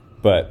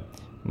 But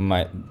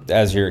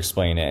as you're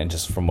explaining it, and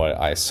just from what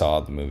I saw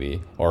of the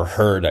movie, or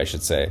heard, I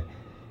should say,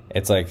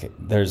 it's like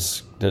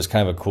there's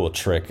kind of a cool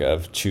trick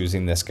of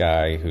choosing this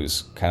guy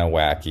who's kind of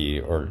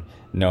wacky, or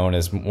known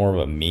as more of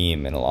a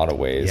meme in a lot of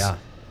ways. Yeah.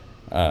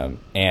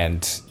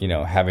 And,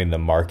 having the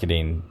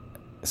marketing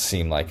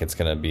seem like it's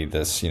going to be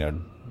this,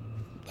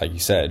 like you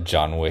said,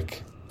 John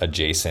Wick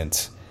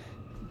adjacent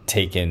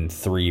Taken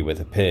 3 with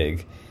a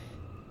pig.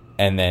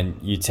 And then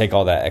you take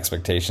all that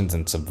expectations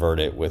and subvert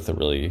it with a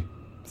really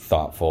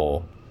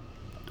thoughtful,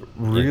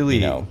 really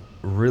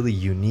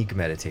unique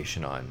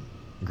meditation on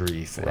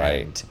grief,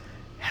 right, and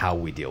how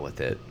we deal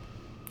with it.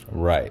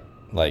 Right.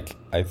 Like,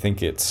 I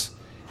think it's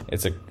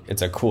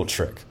a cool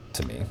trick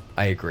to me.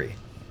 I agree.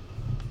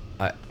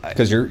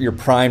 Because you're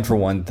primed for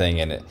one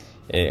thing, and it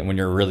when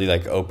you're really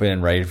like open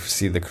and ready to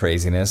see the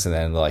craziness, and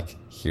then like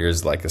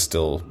here's like a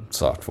still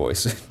soft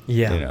voice.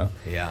 Yeah.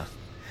 Yeah.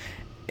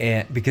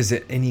 And because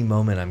at any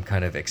moment I'm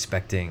kind of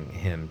expecting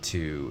him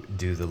to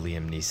do the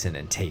Liam Neeson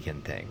and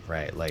Taken thing,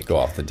 right? Like, go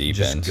off the deep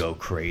end, just go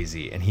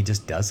crazy, and he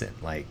just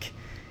doesn't. Like,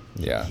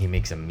 yeah, he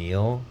makes a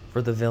meal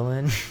for the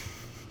villain,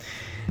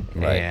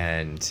 right?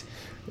 And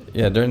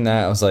yeah, during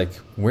that I was like,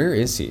 where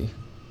is he?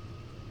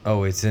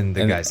 Oh, it's in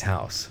the guy's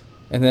house.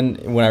 And then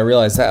when I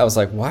realized that, I was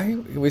like, why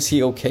was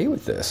he okay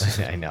with this?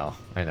 I know.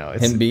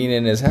 It's him being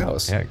in his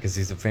house. Yeah, because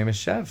he's a famous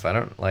chef. I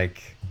don't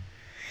like.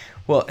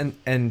 Well,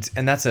 and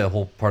that's a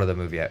whole part of the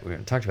movie we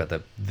haven't talked about.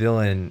 The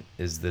villain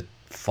is the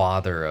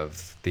father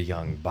of the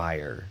young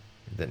buyer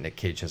that Nick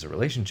Cage has a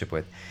relationship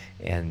with,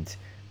 and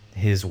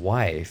his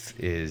wife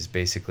is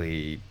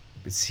basically,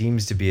 it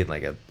seems to be in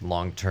like a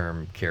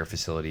long-term care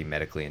facility,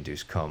 medically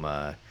induced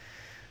coma,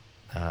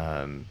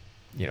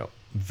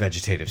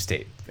 vegetative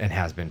state, and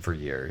has been for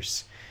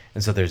years.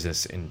 And so there's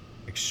this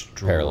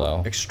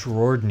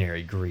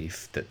extraordinary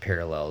grief that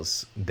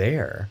parallels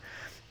there,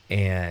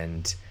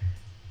 and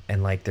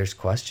like there's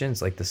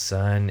questions. Like, the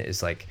son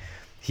is like,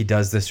 he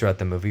does this throughout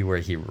the movie where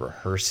he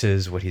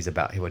rehearses what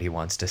he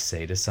wants to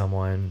say to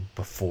someone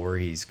before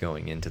he's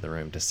going into the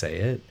room to say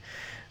it.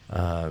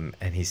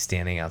 And he's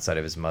standing outside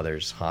of his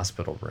mother's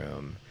hospital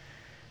room,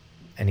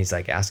 and he's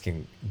like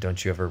asking,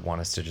 don't you ever want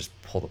us to just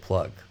pull the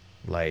plug?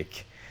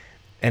 Like,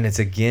 and I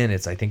think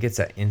it's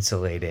that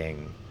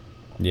insulating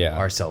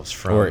ourselves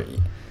from, or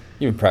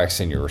even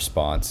practicing your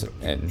response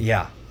and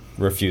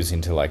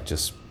refusing to like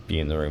just be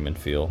in the room and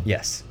feel.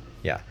 Yes.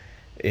 Yeah.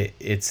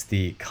 It's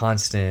the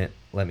constant,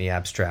 let me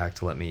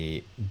abstract, let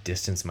me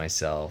distance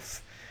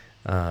myself.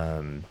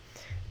 And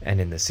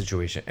in this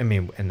situation, I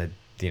mean, and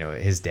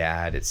his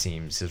dad, it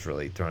seems, has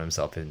really thrown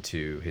himself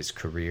into his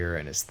career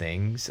and his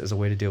things as a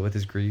way to deal with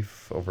his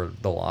grief over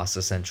the loss,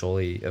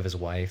 essentially, of his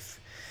wife.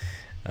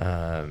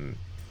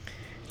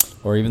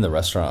 Or even the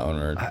restaurant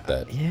owner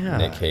that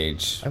Nick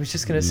Cage. I was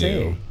just gonna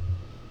say,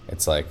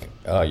 it's like,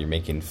 oh, you're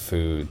making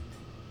food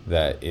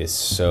that is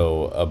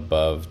so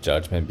above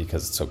judgment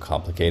because it's so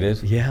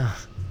complicated. Yeah.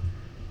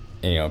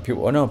 And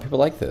people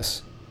like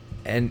this.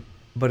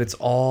 But it's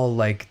all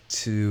like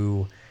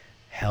to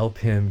help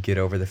him get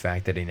over the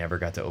fact that he never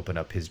got to open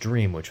up his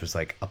dream, which was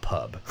like a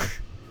pub.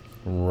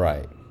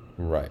 Right.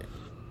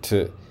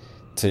 To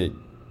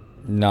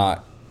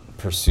not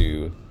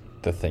pursue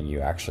the thing you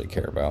actually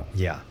care about.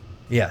 Yeah.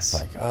 Yes.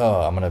 Like,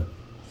 oh, I'm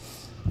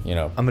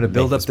gonna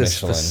build up this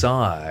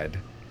facade.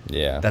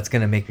 Yeah. That's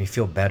gonna make me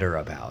feel better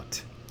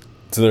about.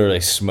 It's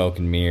literally smoke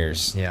and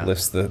mirrors. Yeah.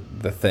 Lifts the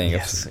thing.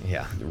 Yes.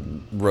 Yeah.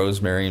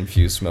 Rosemary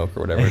infused smoke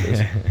or whatever it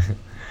is.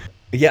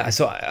 Yeah.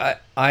 So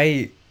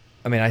I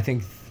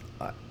think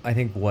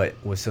what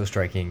was so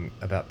striking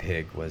about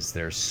Pig was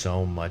there's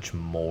so much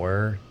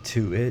more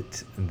to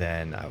it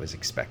than I was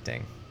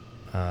expecting.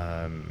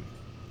 And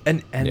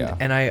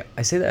I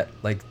say that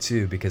like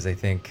too because I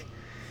think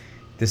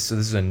this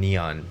is a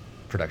Neon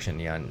production,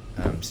 Neon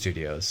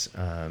Studios,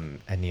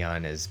 and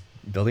Neon is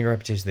building a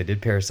reputation. They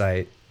did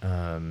Parasite,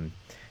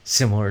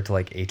 similar to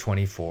like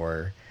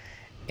A24,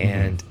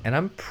 and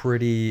I'm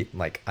pretty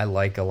like, I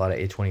like a lot of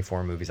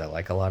A24 movies. I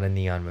like a lot of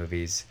Neon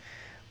movies,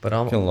 but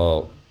I'm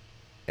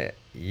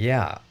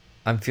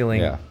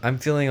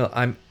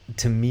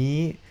to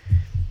me,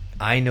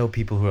 I know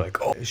people who are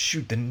like, oh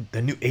shoot, the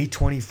new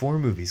A24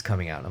 movie's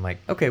coming out. I'm like,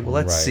 okay, well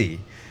let's see,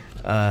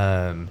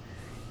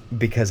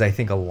 because I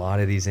think a lot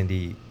of this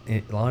indie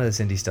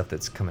stuff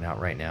that's coming out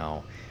right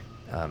now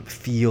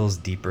feels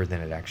deeper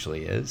than it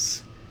actually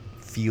is.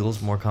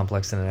 feels more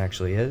complex than it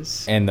actually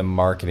is. And the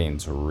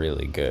marketing's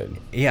really good.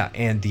 Yeah,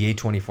 and the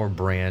A24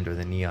 brand or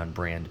the Neon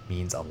brand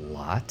means a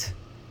lot.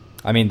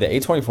 I mean, the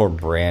A24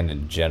 brand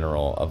in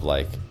general of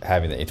like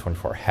having the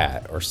A24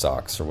 hat or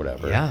socks or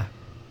whatever. Yeah.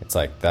 It's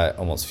like that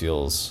almost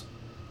feels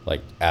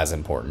like as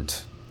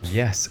important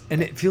Yes,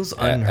 and it feels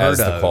unheard as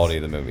of. the quality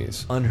of the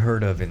movies.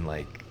 Unheard of in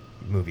like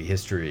movie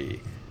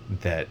history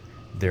that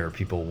there are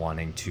people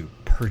wanting to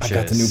purchase. I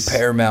got the new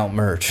Paramount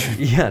merch.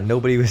 Yeah,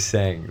 nobody was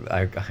saying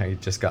I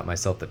just got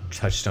myself the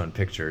Touchstone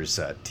Pictures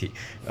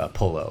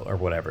polo or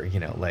whatever,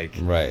 like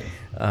Right.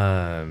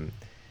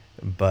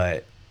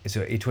 But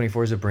so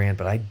A24 is a brand,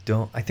 but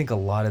I think a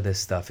lot of this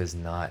stuff is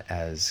not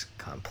as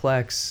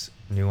complex,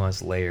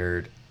 nuanced,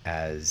 layered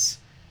as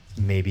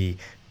maybe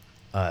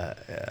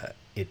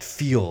it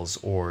feels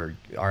or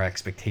our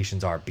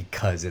expectations are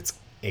because it's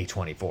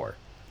A24.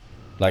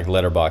 Like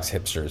letterbox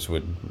hipsters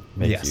would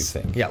make you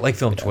think. Yeah, like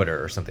Film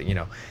Twitter or something,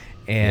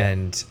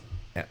 And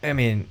I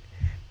mean,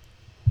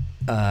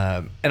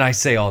 and I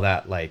say all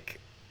that like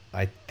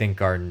I think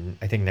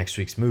next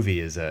week's movie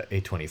is a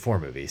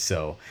A24 movie.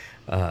 So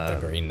The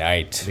Green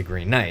Knight. The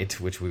Green Knight,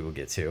 which we will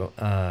get to.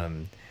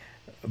 And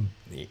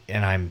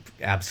I'm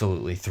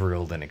absolutely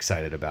thrilled and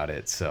excited about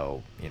it.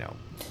 So,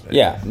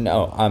 Yeah,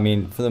 no, I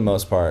mean, for the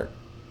most part,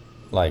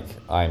 like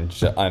I'm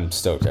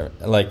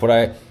stoked. Like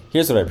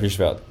here's what I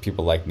appreciate about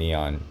people like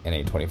Neon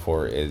and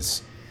A24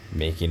 is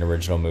making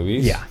original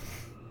movies. Yeah.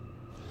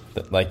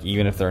 But, like,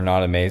 even if they're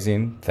not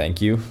amazing,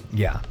 thank you.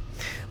 Yeah.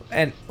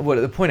 And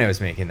the point I was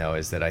making though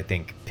is that I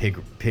think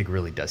Pig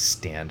really does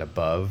stand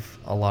above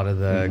a lot of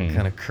the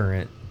kind of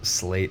current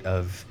slate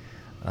of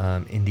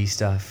indie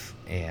stuff,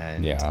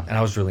 and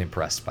I was really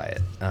impressed by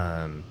it.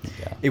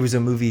 It was a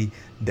movie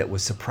that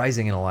was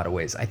surprising in a lot of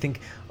ways. I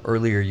think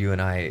earlier you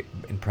and I,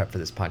 in prep for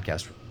this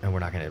podcast, and we're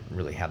not going to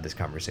really have this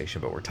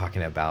conversation, but we're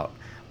talking about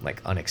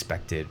like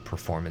unexpected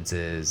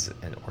performances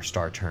or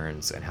star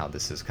turns and how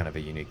this is kind of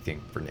a unique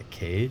thing for Nick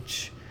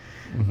Cage.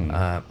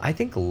 I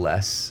think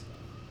less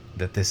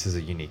that this is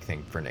a unique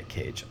thing for Nick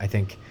Cage. I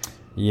think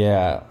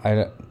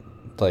I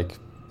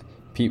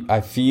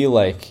feel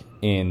like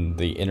in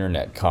the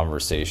internet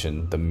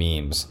conversation, the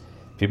memes,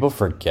 people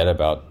forget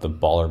about the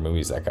baller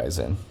movies that guy's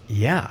in.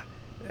 Yeah.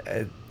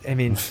 I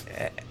mean,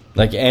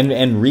 like,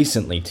 and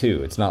recently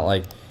too. It's not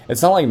like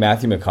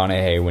Matthew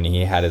McConaughey when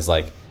he had his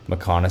like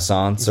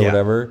McConaissance or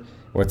whatever,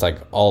 where it's like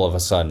all of a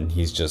sudden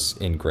he's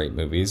just in great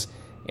movies.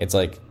 It's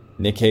like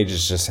Nick Cage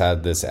has just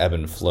had this ebb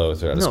and flow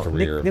throughout his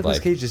career. Nicolas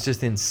Cage is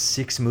just in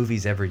 6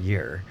 movies every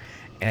year,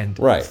 and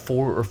 4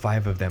 or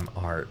 5 of them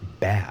are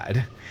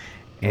bad,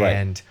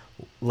 and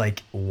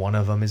like one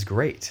of them is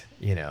great,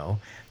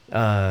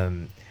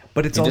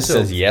 But it's he also just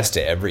says yes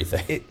to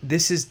everything.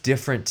 This is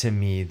different to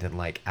me than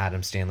like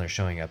Adam Sandler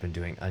showing up and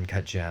doing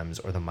Uncut Gems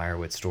or the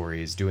Meyerowitz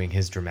Stories, doing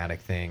his dramatic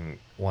thing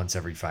once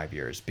every 5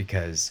 years,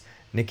 because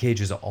Nick Cage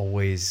is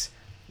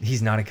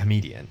he's not a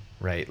comedian,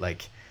 right?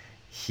 Like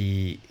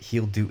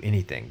he'll do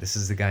anything. This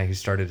is the guy who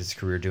started his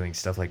career doing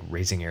stuff like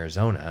Raising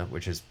Arizona,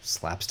 which is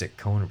slapstick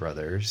Coen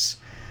Brothers,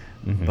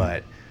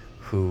 but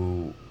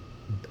who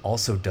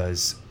also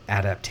does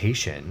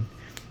adaptation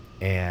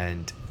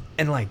and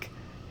like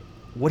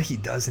what he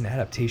does in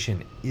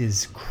adaptation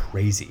is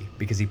crazy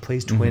because he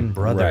plays twin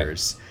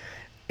brothers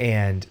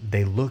and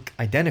they look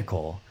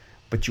identical,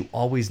 but you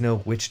always know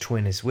which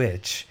twin is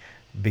which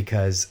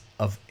because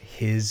of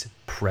his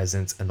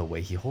presence and the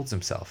way he holds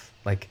himself.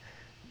 Like,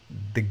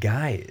 the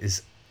guy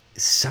is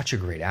such a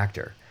great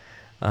actor.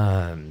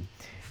 And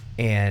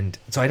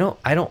so I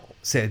don't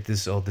say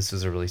this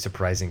was a really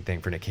surprising thing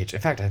for Nick Cage. In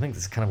fact, I think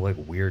this is kind of like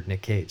weird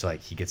Nick Cage.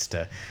 Like, he gets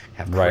to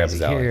have crazy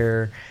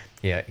hair.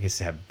 Yeah, he gets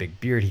to have big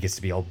beard. He gets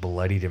to be all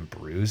bloodied and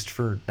bruised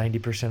for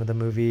 90% of the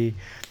movie.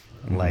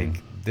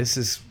 Like, this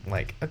is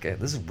like, okay,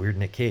 this is weird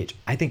Nick Cage.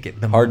 I think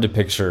hard to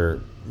picture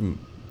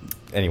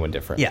anyone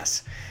different.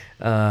 Yes.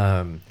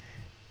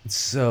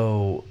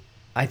 So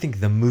I think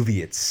the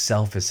movie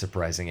itself is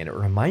surprising, and it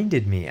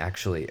reminded me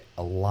actually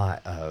a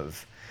lot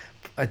of,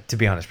 to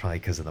be honest, probably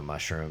because of the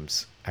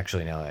mushrooms.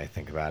 Actually, now that I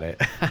think about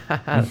it,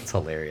 it's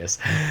hilarious.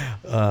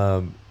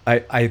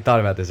 I thought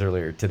about this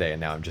earlier today, and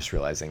now I'm just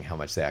realizing how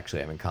much they actually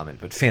have in common.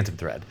 But Phantom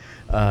Thread,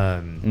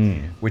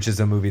 which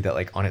is a movie that,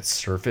 like, on its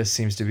surface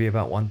seems to be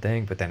about one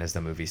thing, but then as the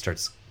movie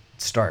starts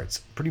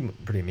pretty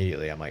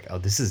immediately, I'm like, oh,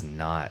 this is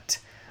not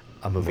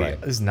a movie.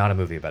 This is not a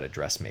movie about a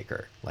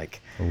dressmaker.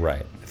 Like,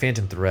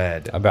 Phantom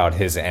Thread about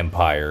his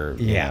empire.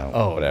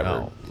 Whatever.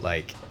 No.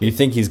 Like, you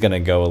think he's gonna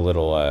go a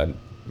little,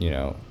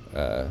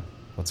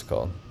 what's it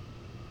called?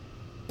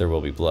 There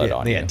Will Be Blood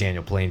on you. Yeah,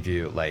 Daniel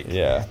Plainview. Like,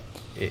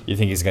 you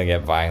think he's gonna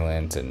get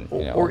violent and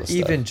or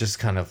even just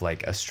kind of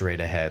like a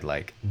straight ahead,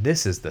 like,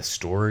 this is the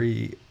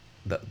story,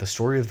 the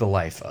story of the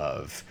life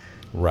of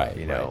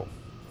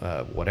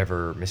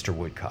whatever, Mr.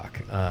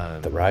 Woodcock,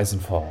 the rise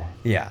and fall.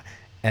 Yeah,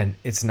 and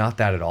it's not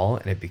that at all,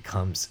 and it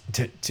becomes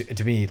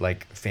to me,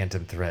 like,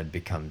 Phantom Thread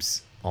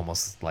becomes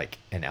almost like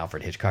an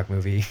Alfred Hitchcock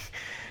movie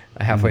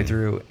halfway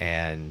through,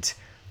 and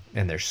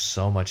there's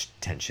so much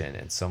tension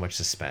and so much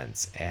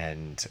suspense,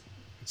 and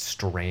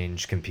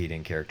strange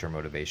competing character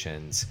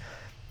motivations,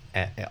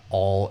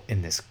 all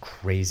in this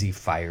crazy,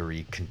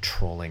 fiery,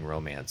 controlling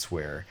romance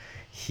where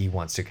he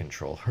wants to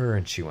control her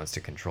and she wants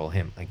to control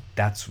him. Like,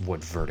 that's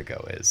what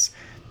Vertigo is.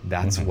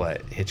 That's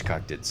what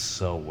Hitchcock did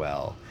so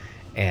well.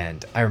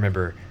 And I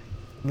remember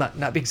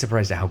not being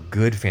surprised at how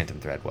good Phantom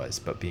Thread was,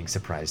 but being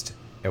surprised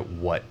at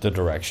what the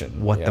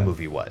direction, the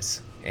movie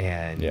was.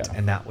 And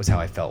that was how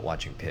I felt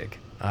watching Pig.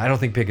 I don't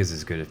think Pig is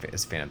as good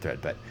as Phantom Thread,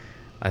 but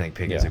I think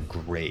Pig is a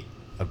great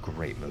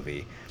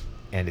movie.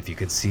 And if you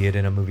could see it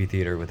in a movie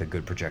theater with a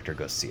good projector,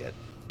 go see it.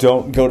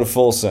 Don't go to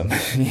Folsom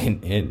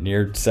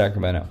near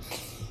Sacramento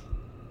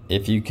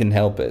if you can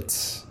help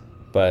it.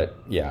 But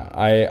yeah,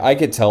 I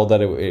could tell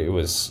that it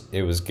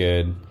was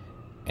good,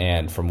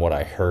 and from what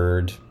I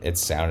heard, it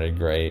sounded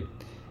great.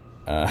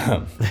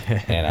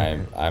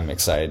 And I'm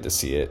excited to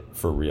see it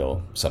for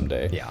real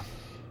someday. Yeah.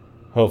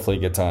 Hopefully it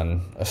gets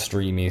on a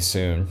streamy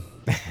soon.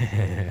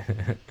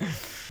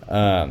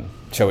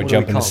 Shall we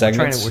jump into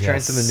segments? We're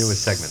trying some of the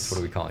newest segments. What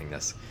are we calling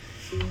this?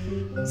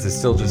 Is this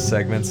still just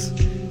segments?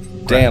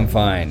 Damn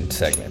fine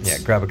segments. Yeah,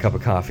 grab a cup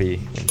of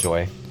coffee,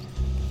 enjoy.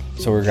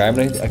 So we're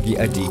grabbing a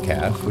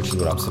decaf, which is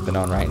what I'm sipping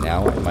on right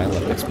now in my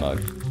Olympics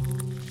mug.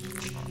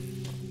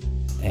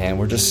 And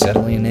we're just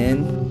settling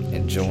in,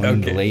 enjoying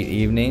the late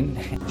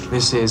evening.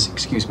 This is,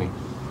 excuse me,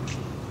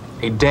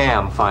 a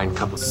damn fine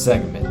cup of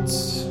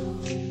segments.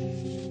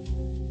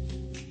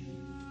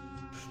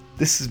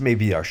 This is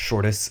maybe our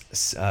shortest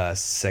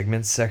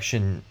segment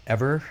section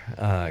ever,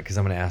 because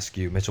I'm going to ask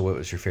you, Mitchell, what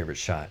was your favorite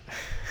shot?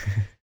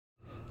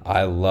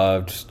 I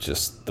loved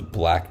just the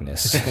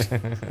blackness.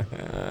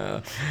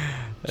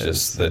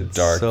 Just the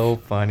dark. So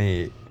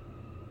funny.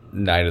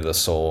 Night of the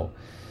soul.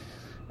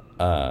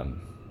 Yeah,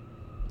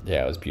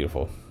 it was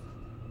beautiful.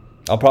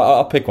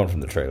 I'll pick one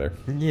from the trailer.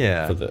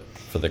 Yeah.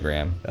 For the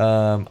gram.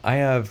 I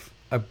have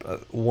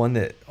one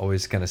that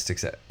always kind of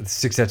sticks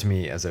out to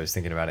me as I was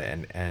thinking about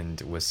it,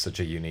 and was such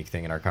a unique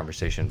thing in our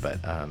conversation. But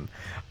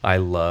I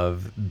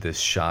love this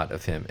shot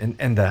of him,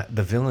 and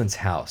the villain's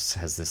house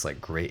has this like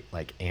great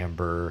like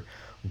amber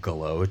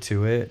glow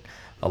to it.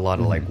 A lot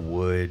of like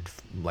wood,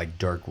 like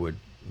dark wood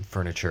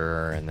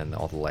furniture, and then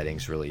all the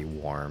lighting's really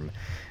warm.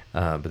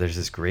 But there's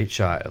this great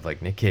shot of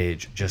like Nick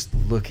Cage just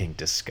looking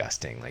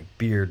disgusting, like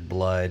beard,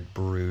 blood,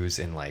 bruise,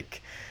 and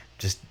like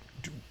just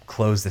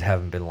clothes that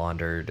haven't been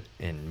laundered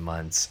in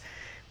months,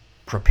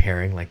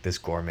 preparing like this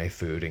gourmet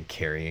food and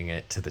carrying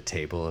it to the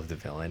table of the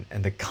villain.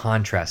 And the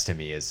contrast to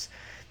me is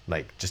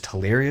like just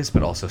hilarious,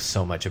 but also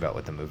so much about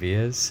what the movie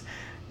is.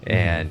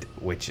 And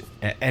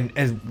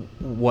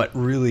what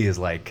really is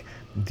like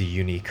the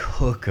unique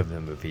hook of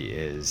the movie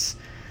is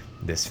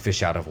this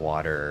fish out of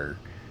water,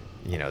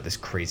 this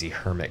crazy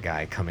hermit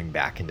guy coming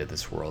back into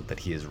this world that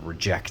he has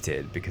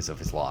rejected because of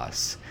his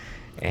loss,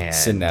 and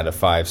sitting at a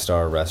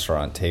 5-star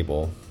restaurant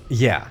table.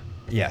 Yeah.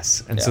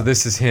 Yes. And so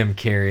this is him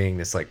carrying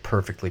this like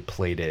perfectly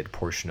plated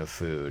portion of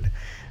food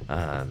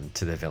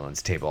to the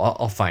villain's table.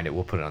 I'll find it.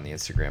 We'll put it on the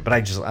Instagram. But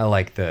I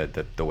like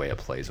the way it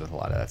plays with a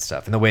lot of that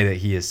stuff, and the way that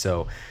he is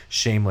so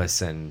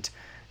shameless and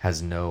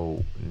has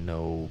no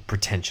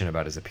pretension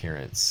about his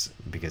appearance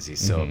because he's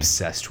so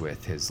obsessed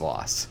with his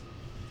loss.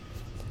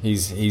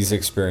 He's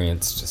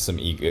experienced some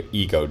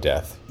ego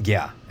death.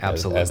 Yeah,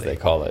 absolutely. As they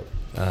call it.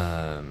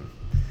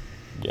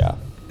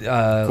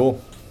 Cool.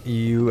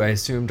 You, I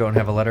assume, don't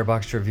have a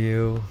Letterboxd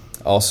review.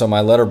 Also,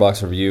 my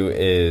Letterboxd review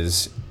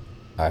is,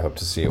 I hope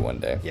to see it one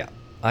day. Yeah.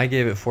 I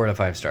gave it 4 out of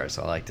 5 stars.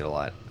 So I liked it a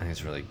lot. I think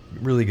it's really,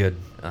 really good.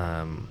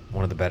 One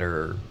of the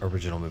better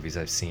original movies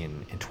I've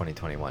seen in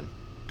 2021.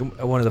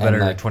 One of the better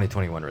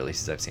 2021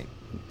 releases I've seen.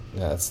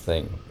 Yeah, that's the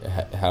thing.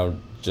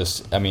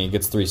 It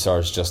gets 3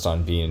 stars just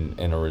on being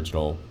an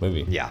original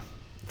movie. Yeah,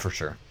 for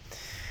sure.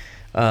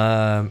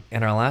 And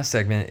our last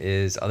segment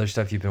is other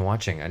stuff you've been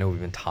watching. I know we've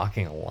been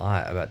talking a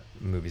lot about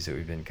movies that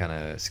we've been kind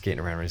of skating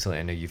around recently.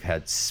 I know you've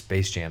had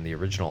Space Jam, the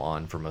original,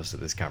 on for most of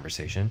this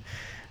conversation.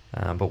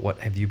 But what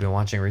have you been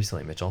watching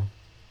recently, Mitchell?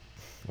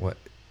 What?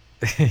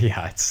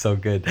 Yeah, it's so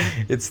good.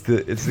 It's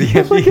the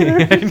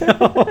I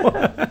know.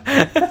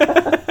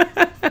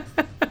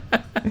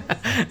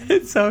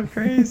 It's so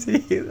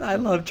crazy. I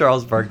love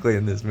Charles Barkley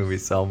in this movie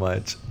so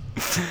much.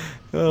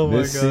 Oh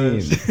my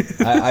gosh.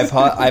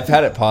 I've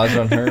had it paused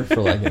on her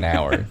for like an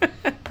hour.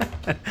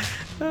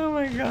 Oh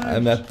my gosh.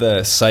 I'm at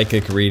the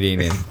psychic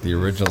reading in the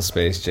original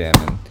Space Jam,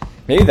 and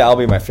maybe that'll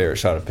be my favorite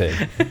shot of Pig.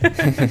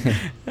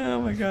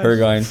 Oh my gosh. Her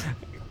going,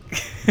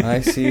 I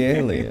see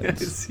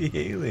aliens. I see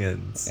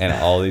aliens. And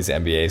all these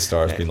NBA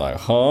stars being like,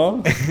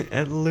 huh?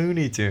 And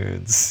Looney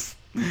Tunes.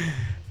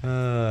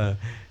 My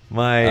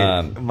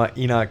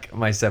Enoch,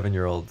 my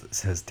 7-year-old,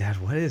 says,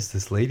 "Dad, what is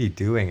this lady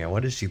doing, and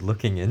what is she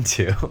looking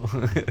into?"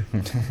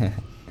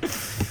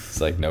 It's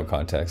like no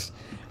context.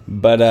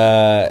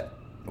 But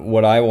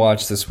what I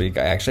watched this week,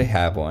 I actually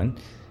have one.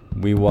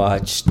 We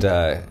watched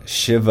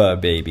Shiva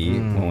Baby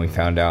when we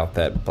found out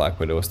that Black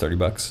Widow was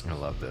 $30. I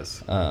love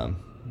this.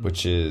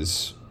 Which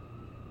is,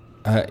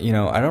 I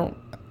know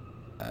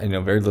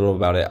very little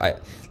about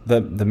it.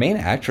 The main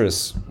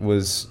actress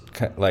was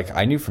like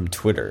I knew from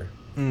Twitter.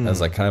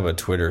 As like kind of a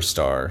Twitter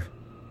star,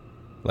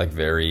 like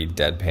very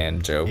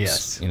deadpan jokes,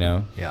 Yes. you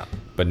know? Yeah.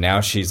 But now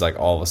she's like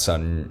all of a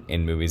sudden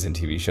in movies and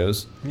TV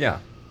shows. Yeah.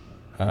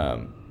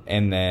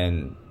 And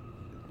then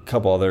a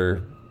couple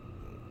other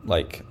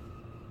like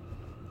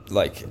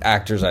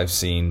actors I've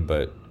seen,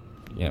 but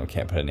you know,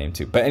 can't put a name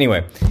to. But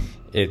anyway,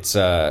 it's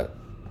Ada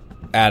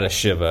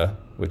Shiva,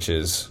 which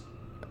is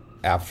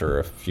after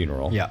a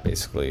funeral, Yeah.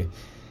 basically.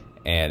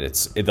 And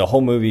the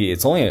whole movie.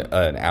 It's only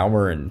an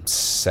hour and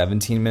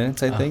 17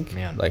 minutes, I think.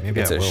 Man. Like Maybe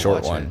it's I a will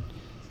short watch one. it.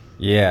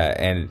 Yeah,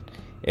 and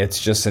it's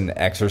just an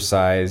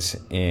exercise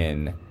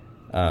in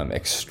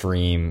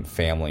extreme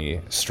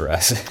family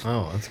stress.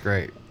 Oh, that's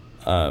great.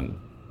 And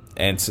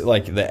it's,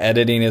 like, the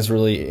editing is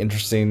really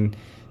interesting.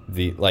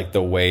 The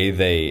way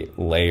they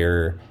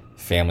layer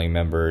family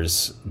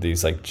members,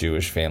 these like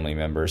Jewish family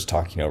members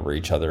talking over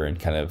each other and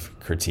kind of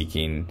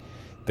critiquing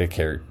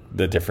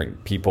the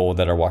different people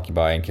that are walking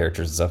by and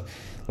characters and stuff.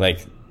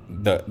 Like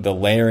the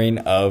layering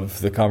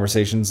of the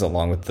conversations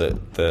along with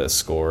the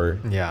score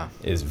Yeah.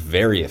 is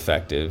very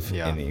effective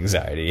Yeah. in the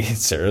anxiety.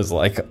 Sarah's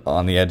like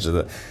on the edge of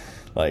the,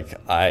 like,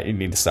 I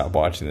need to stop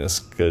watching this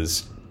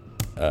because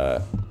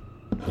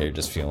you're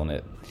just feeling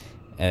it.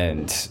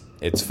 And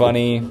it's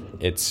funny.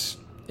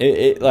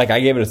 It like,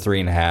 I gave it a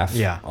 3.5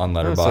 Yeah. on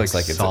That's Letterboxd.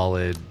 like It's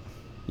solid.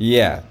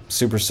 yeah,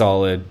 super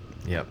solid.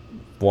 Yep.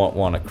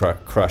 Want to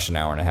crush an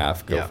hour and a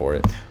half, go Yeah. for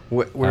it.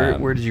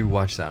 Where did you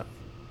watch that?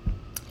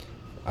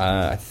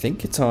 I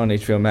think it's on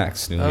HBO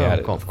Max. Newly Oh,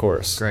 added, cool. of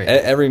course. Great.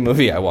 Every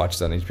movie I watched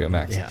is on HBO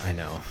Max. Yeah, I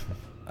know.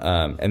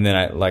 And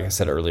then like I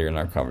said earlier in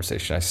our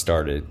conversation, I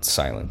started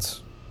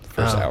Silence the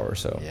first hour or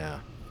so. Yeah.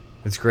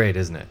 It's great,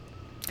 isn't it?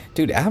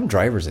 Dude, Adam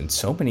Driver's in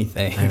so many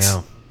things. I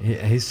know.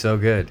 He's so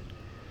good.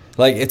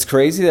 Like, it's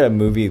crazy that a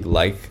movie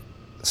like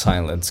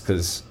Silence,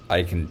 because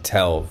I can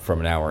tell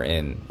from an hour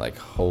in, like,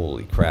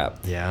 holy crap.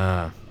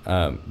 Yeah.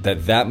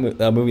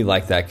 That movie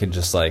like that could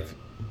just, like,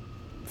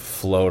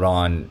 float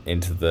on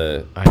into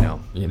the, I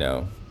know. you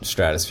know,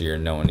 stratosphere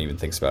and no one even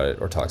thinks about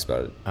it or talks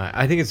about it.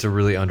 I think it's a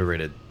really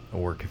underrated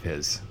work of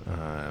his.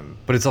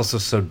 But it's also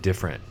so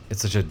different.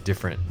 It's such a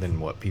different than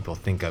what people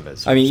think of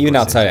as. I mean, even Scorsese.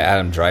 outside of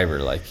Adam Driver,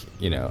 like,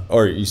 you know,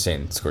 or are you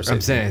saying Scorsese?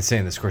 I'm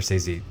saying the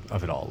Scorsese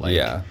of it all. Like,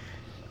 yeah.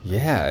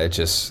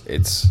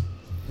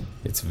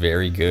 It's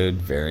very good,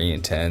 very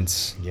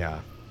intense. Yeah.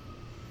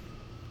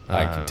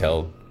 I can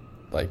tell,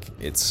 like,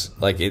 it's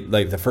like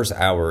the first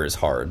hour is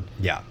hard.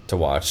 Yeah. To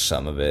watch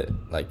some of it,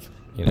 like,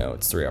 you know,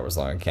 it's 3 hours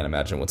long. I can't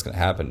imagine what's going to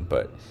happen,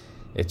 but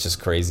it's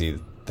just crazy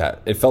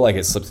that it felt like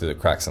it slipped through the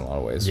cracks in a lot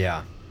of ways.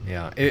 Yeah.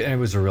 It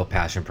was a real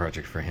passion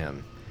project for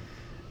him.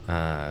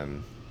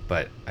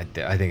 But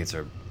I think it's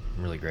a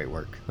really great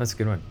work. That's a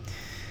good one.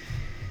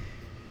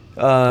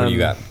 What do you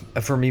got?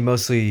 For me,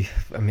 mostly,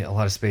 I mean, a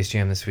lot of Space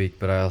Jam this week,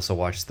 but I also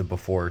watched the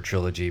Before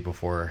trilogy,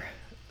 Before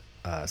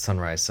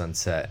Sunrise,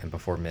 Sunset, and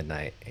Before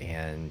Midnight,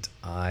 and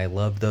I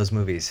love those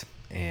movies.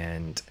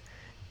 And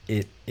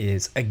it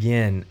is,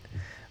 again,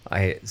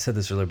 I said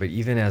this earlier, but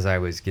even as I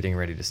was getting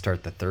ready to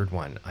start the third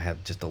one, I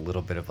had just a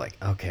little bit of like,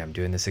 okay, I'm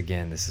doing this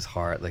again. This is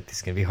hard. Like, this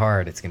is going to be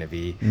hard. It's going to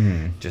be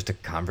just a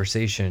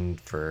conversation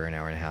for an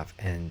hour and a half.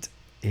 And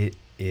it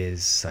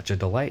is such a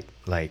delight.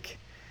 Like,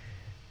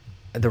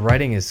 the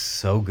writing is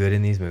so good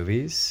in these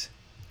movies.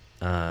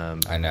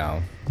 I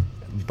know.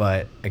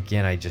 But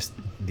again,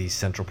 these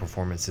central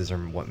performances are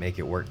what make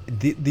it work.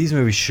 These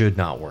movies should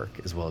not work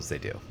as well as they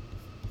do.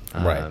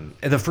 Right. And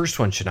the first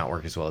one should not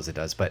work as well as it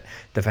does, but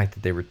the fact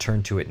that they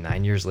return to it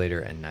 9 years later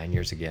and 9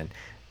 years again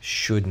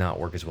should not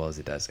work as well as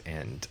it does,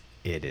 and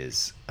it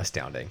is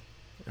astounding.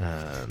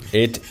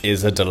 It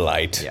is a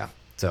delight. Yeah.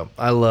 So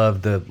I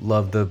love the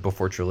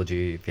Before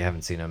trilogy. If you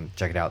haven't seen them,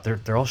 check it out.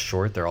 They're all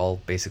short. They're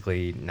all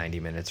basically 90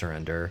 minutes or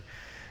under,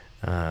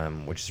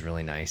 which is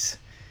really nice.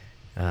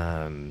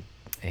 And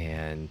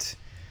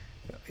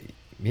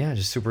yeah,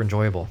 just super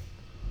enjoyable.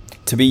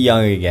 To be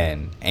young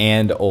again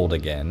and old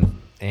again.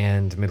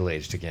 And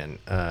middle-aged again.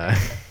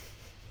 It's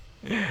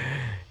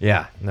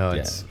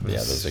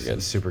those are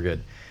good. Super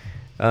good.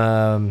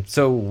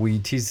 So we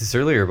teased this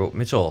earlier, but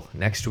Mitchell,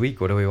 next week,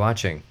 what are we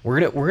watching? We're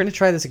gonna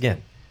try this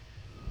again.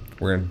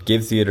 We're gonna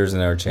give theaters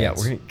another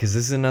chance. Yeah, because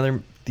this is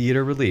another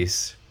theater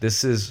release.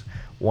 This is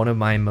one of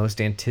my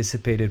most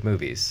anticipated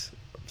movies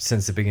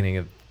since the beginning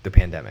of the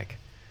pandemic.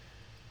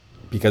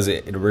 Because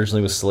it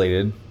originally was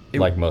slated,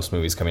 like most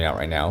movies coming out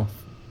right now,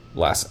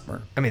 last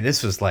summer. I mean,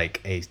 this was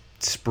like a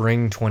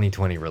spring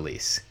 2020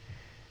 release,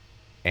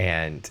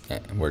 and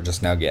we're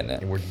just now getting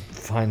it. We're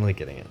finally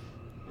getting it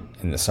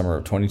in the summer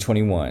of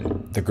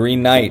 2021. The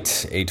Green Knight,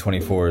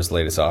 A24's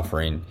latest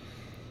offering.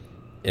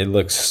 It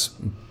looks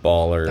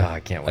baller. Oh, I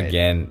can't wait.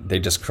 Again, they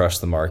just crushed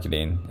the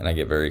marketing, and I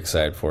get very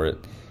excited for it.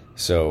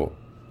 So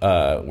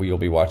we will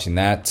be watching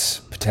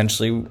that,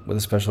 potentially with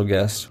a special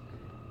guest.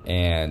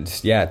 And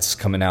yeah, it's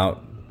coming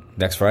out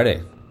next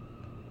Friday.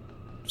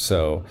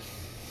 So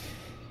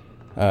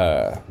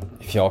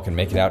if y'all can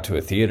make it out to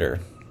a theater,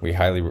 we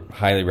highly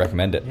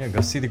recommend it. Yeah,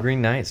 go see The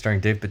Green Knight, starring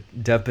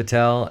Dev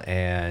Patel,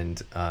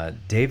 and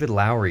David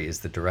Lowery is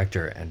the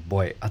director. And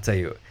boy, I'll tell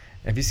you,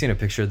 have you seen a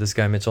picture of this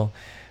guy, Mitchell?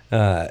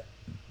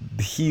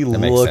 he That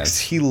makes sense.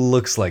 he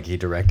looks like he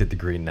directed The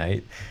Green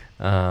Knight,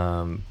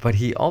 but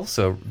he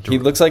also He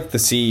looks like the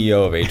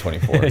CEO of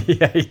A24.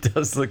 yeah, he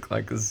does look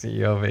like the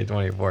CEO of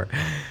A24.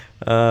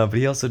 But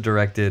he also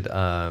directed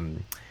A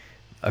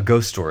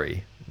Ghost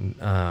Story.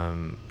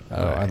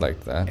 I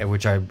liked that.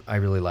 Which I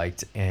really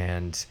liked,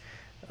 and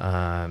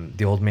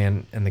The Old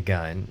Man and the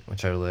Gun,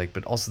 which I really liked,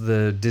 but also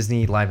the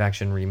Disney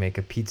live-action remake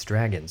of Pete's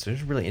Dragon. So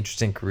it's a really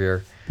interesting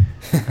career.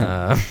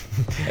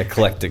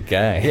 Eclectic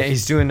guy. Yeah,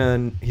 he's doing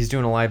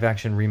a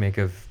live-action remake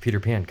of Peter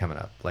Pan coming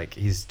up. Like,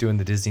 he's doing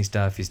the Disney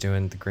stuff, he's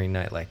doing The Green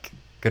Knight. Like,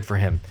 good for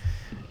him.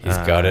 He's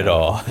got it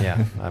all.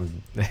 Yeah,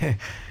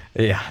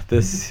 yeah.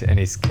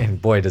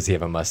 And boy, does he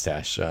have a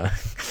mustache. A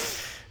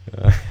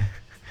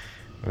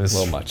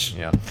little much.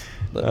 Yeah.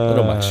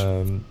 Little much.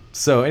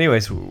 So,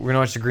 anyways, we're gonna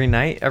watch The Green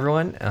Knight,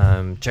 everyone.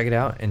 Check it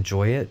out,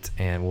 enjoy it,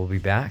 and we'll be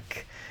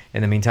back.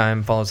 In the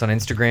meantime, follow us on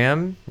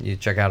Instagram. You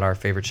check out our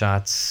favorite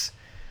shots,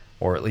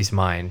 or at least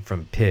mine,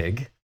 from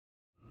Pig.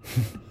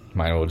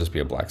 Mine will just be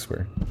a black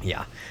square.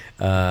 Yeah.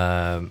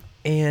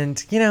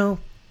 And,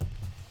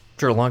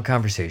 after a long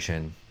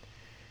conversation,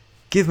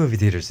 give movie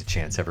theaters a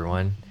chance,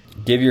 everyone.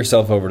 Give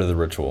yourself over to the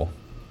ritual.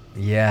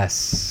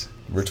 Yes.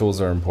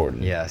 Rituals are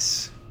important.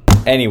 Yes.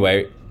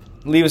 Anyway,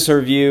 leave us a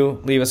review,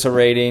 leave us a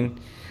rating.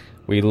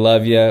 We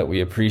love you. We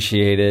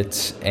appreciate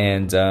it.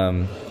 And,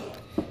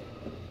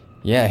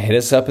 hit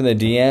us up in the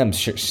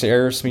DMs.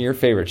 Share some of your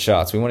favorite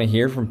shots. We want to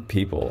hear from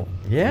people.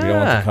 Yeah. We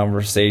don't want the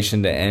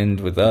conversation to end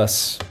with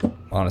us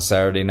on a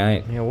Saturday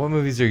night. Yeah, what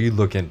movies are you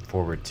looking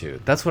forward to?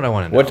 That's what I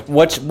want to know.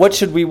 What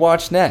should we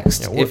watch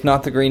next, if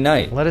not The Green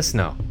Knight? Let us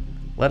know.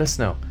 Let us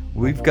know.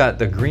 We've got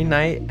The Green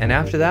Knight, and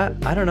after that,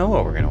 I don't know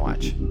what we're going to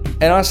watch.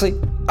 And honestly,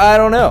 I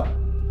don't know.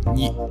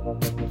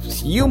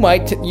 You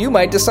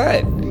might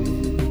decide.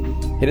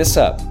 Hit us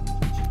up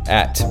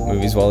at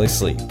Movies While They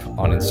Sleep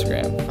on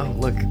Instagram. Oh,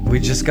 look,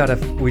 we just got an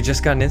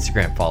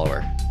Instagram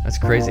follower. That's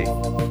crazy.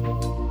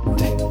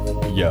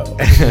 Yo.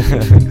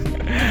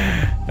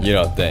 You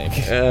don't think.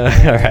 All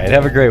right,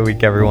 have a great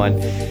week, everyone.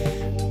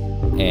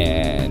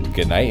 And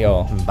good night,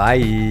 y'all.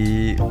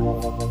 Bye.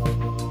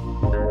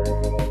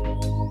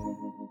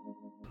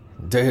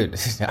 Dude,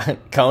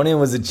 Conan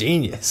was a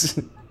genius.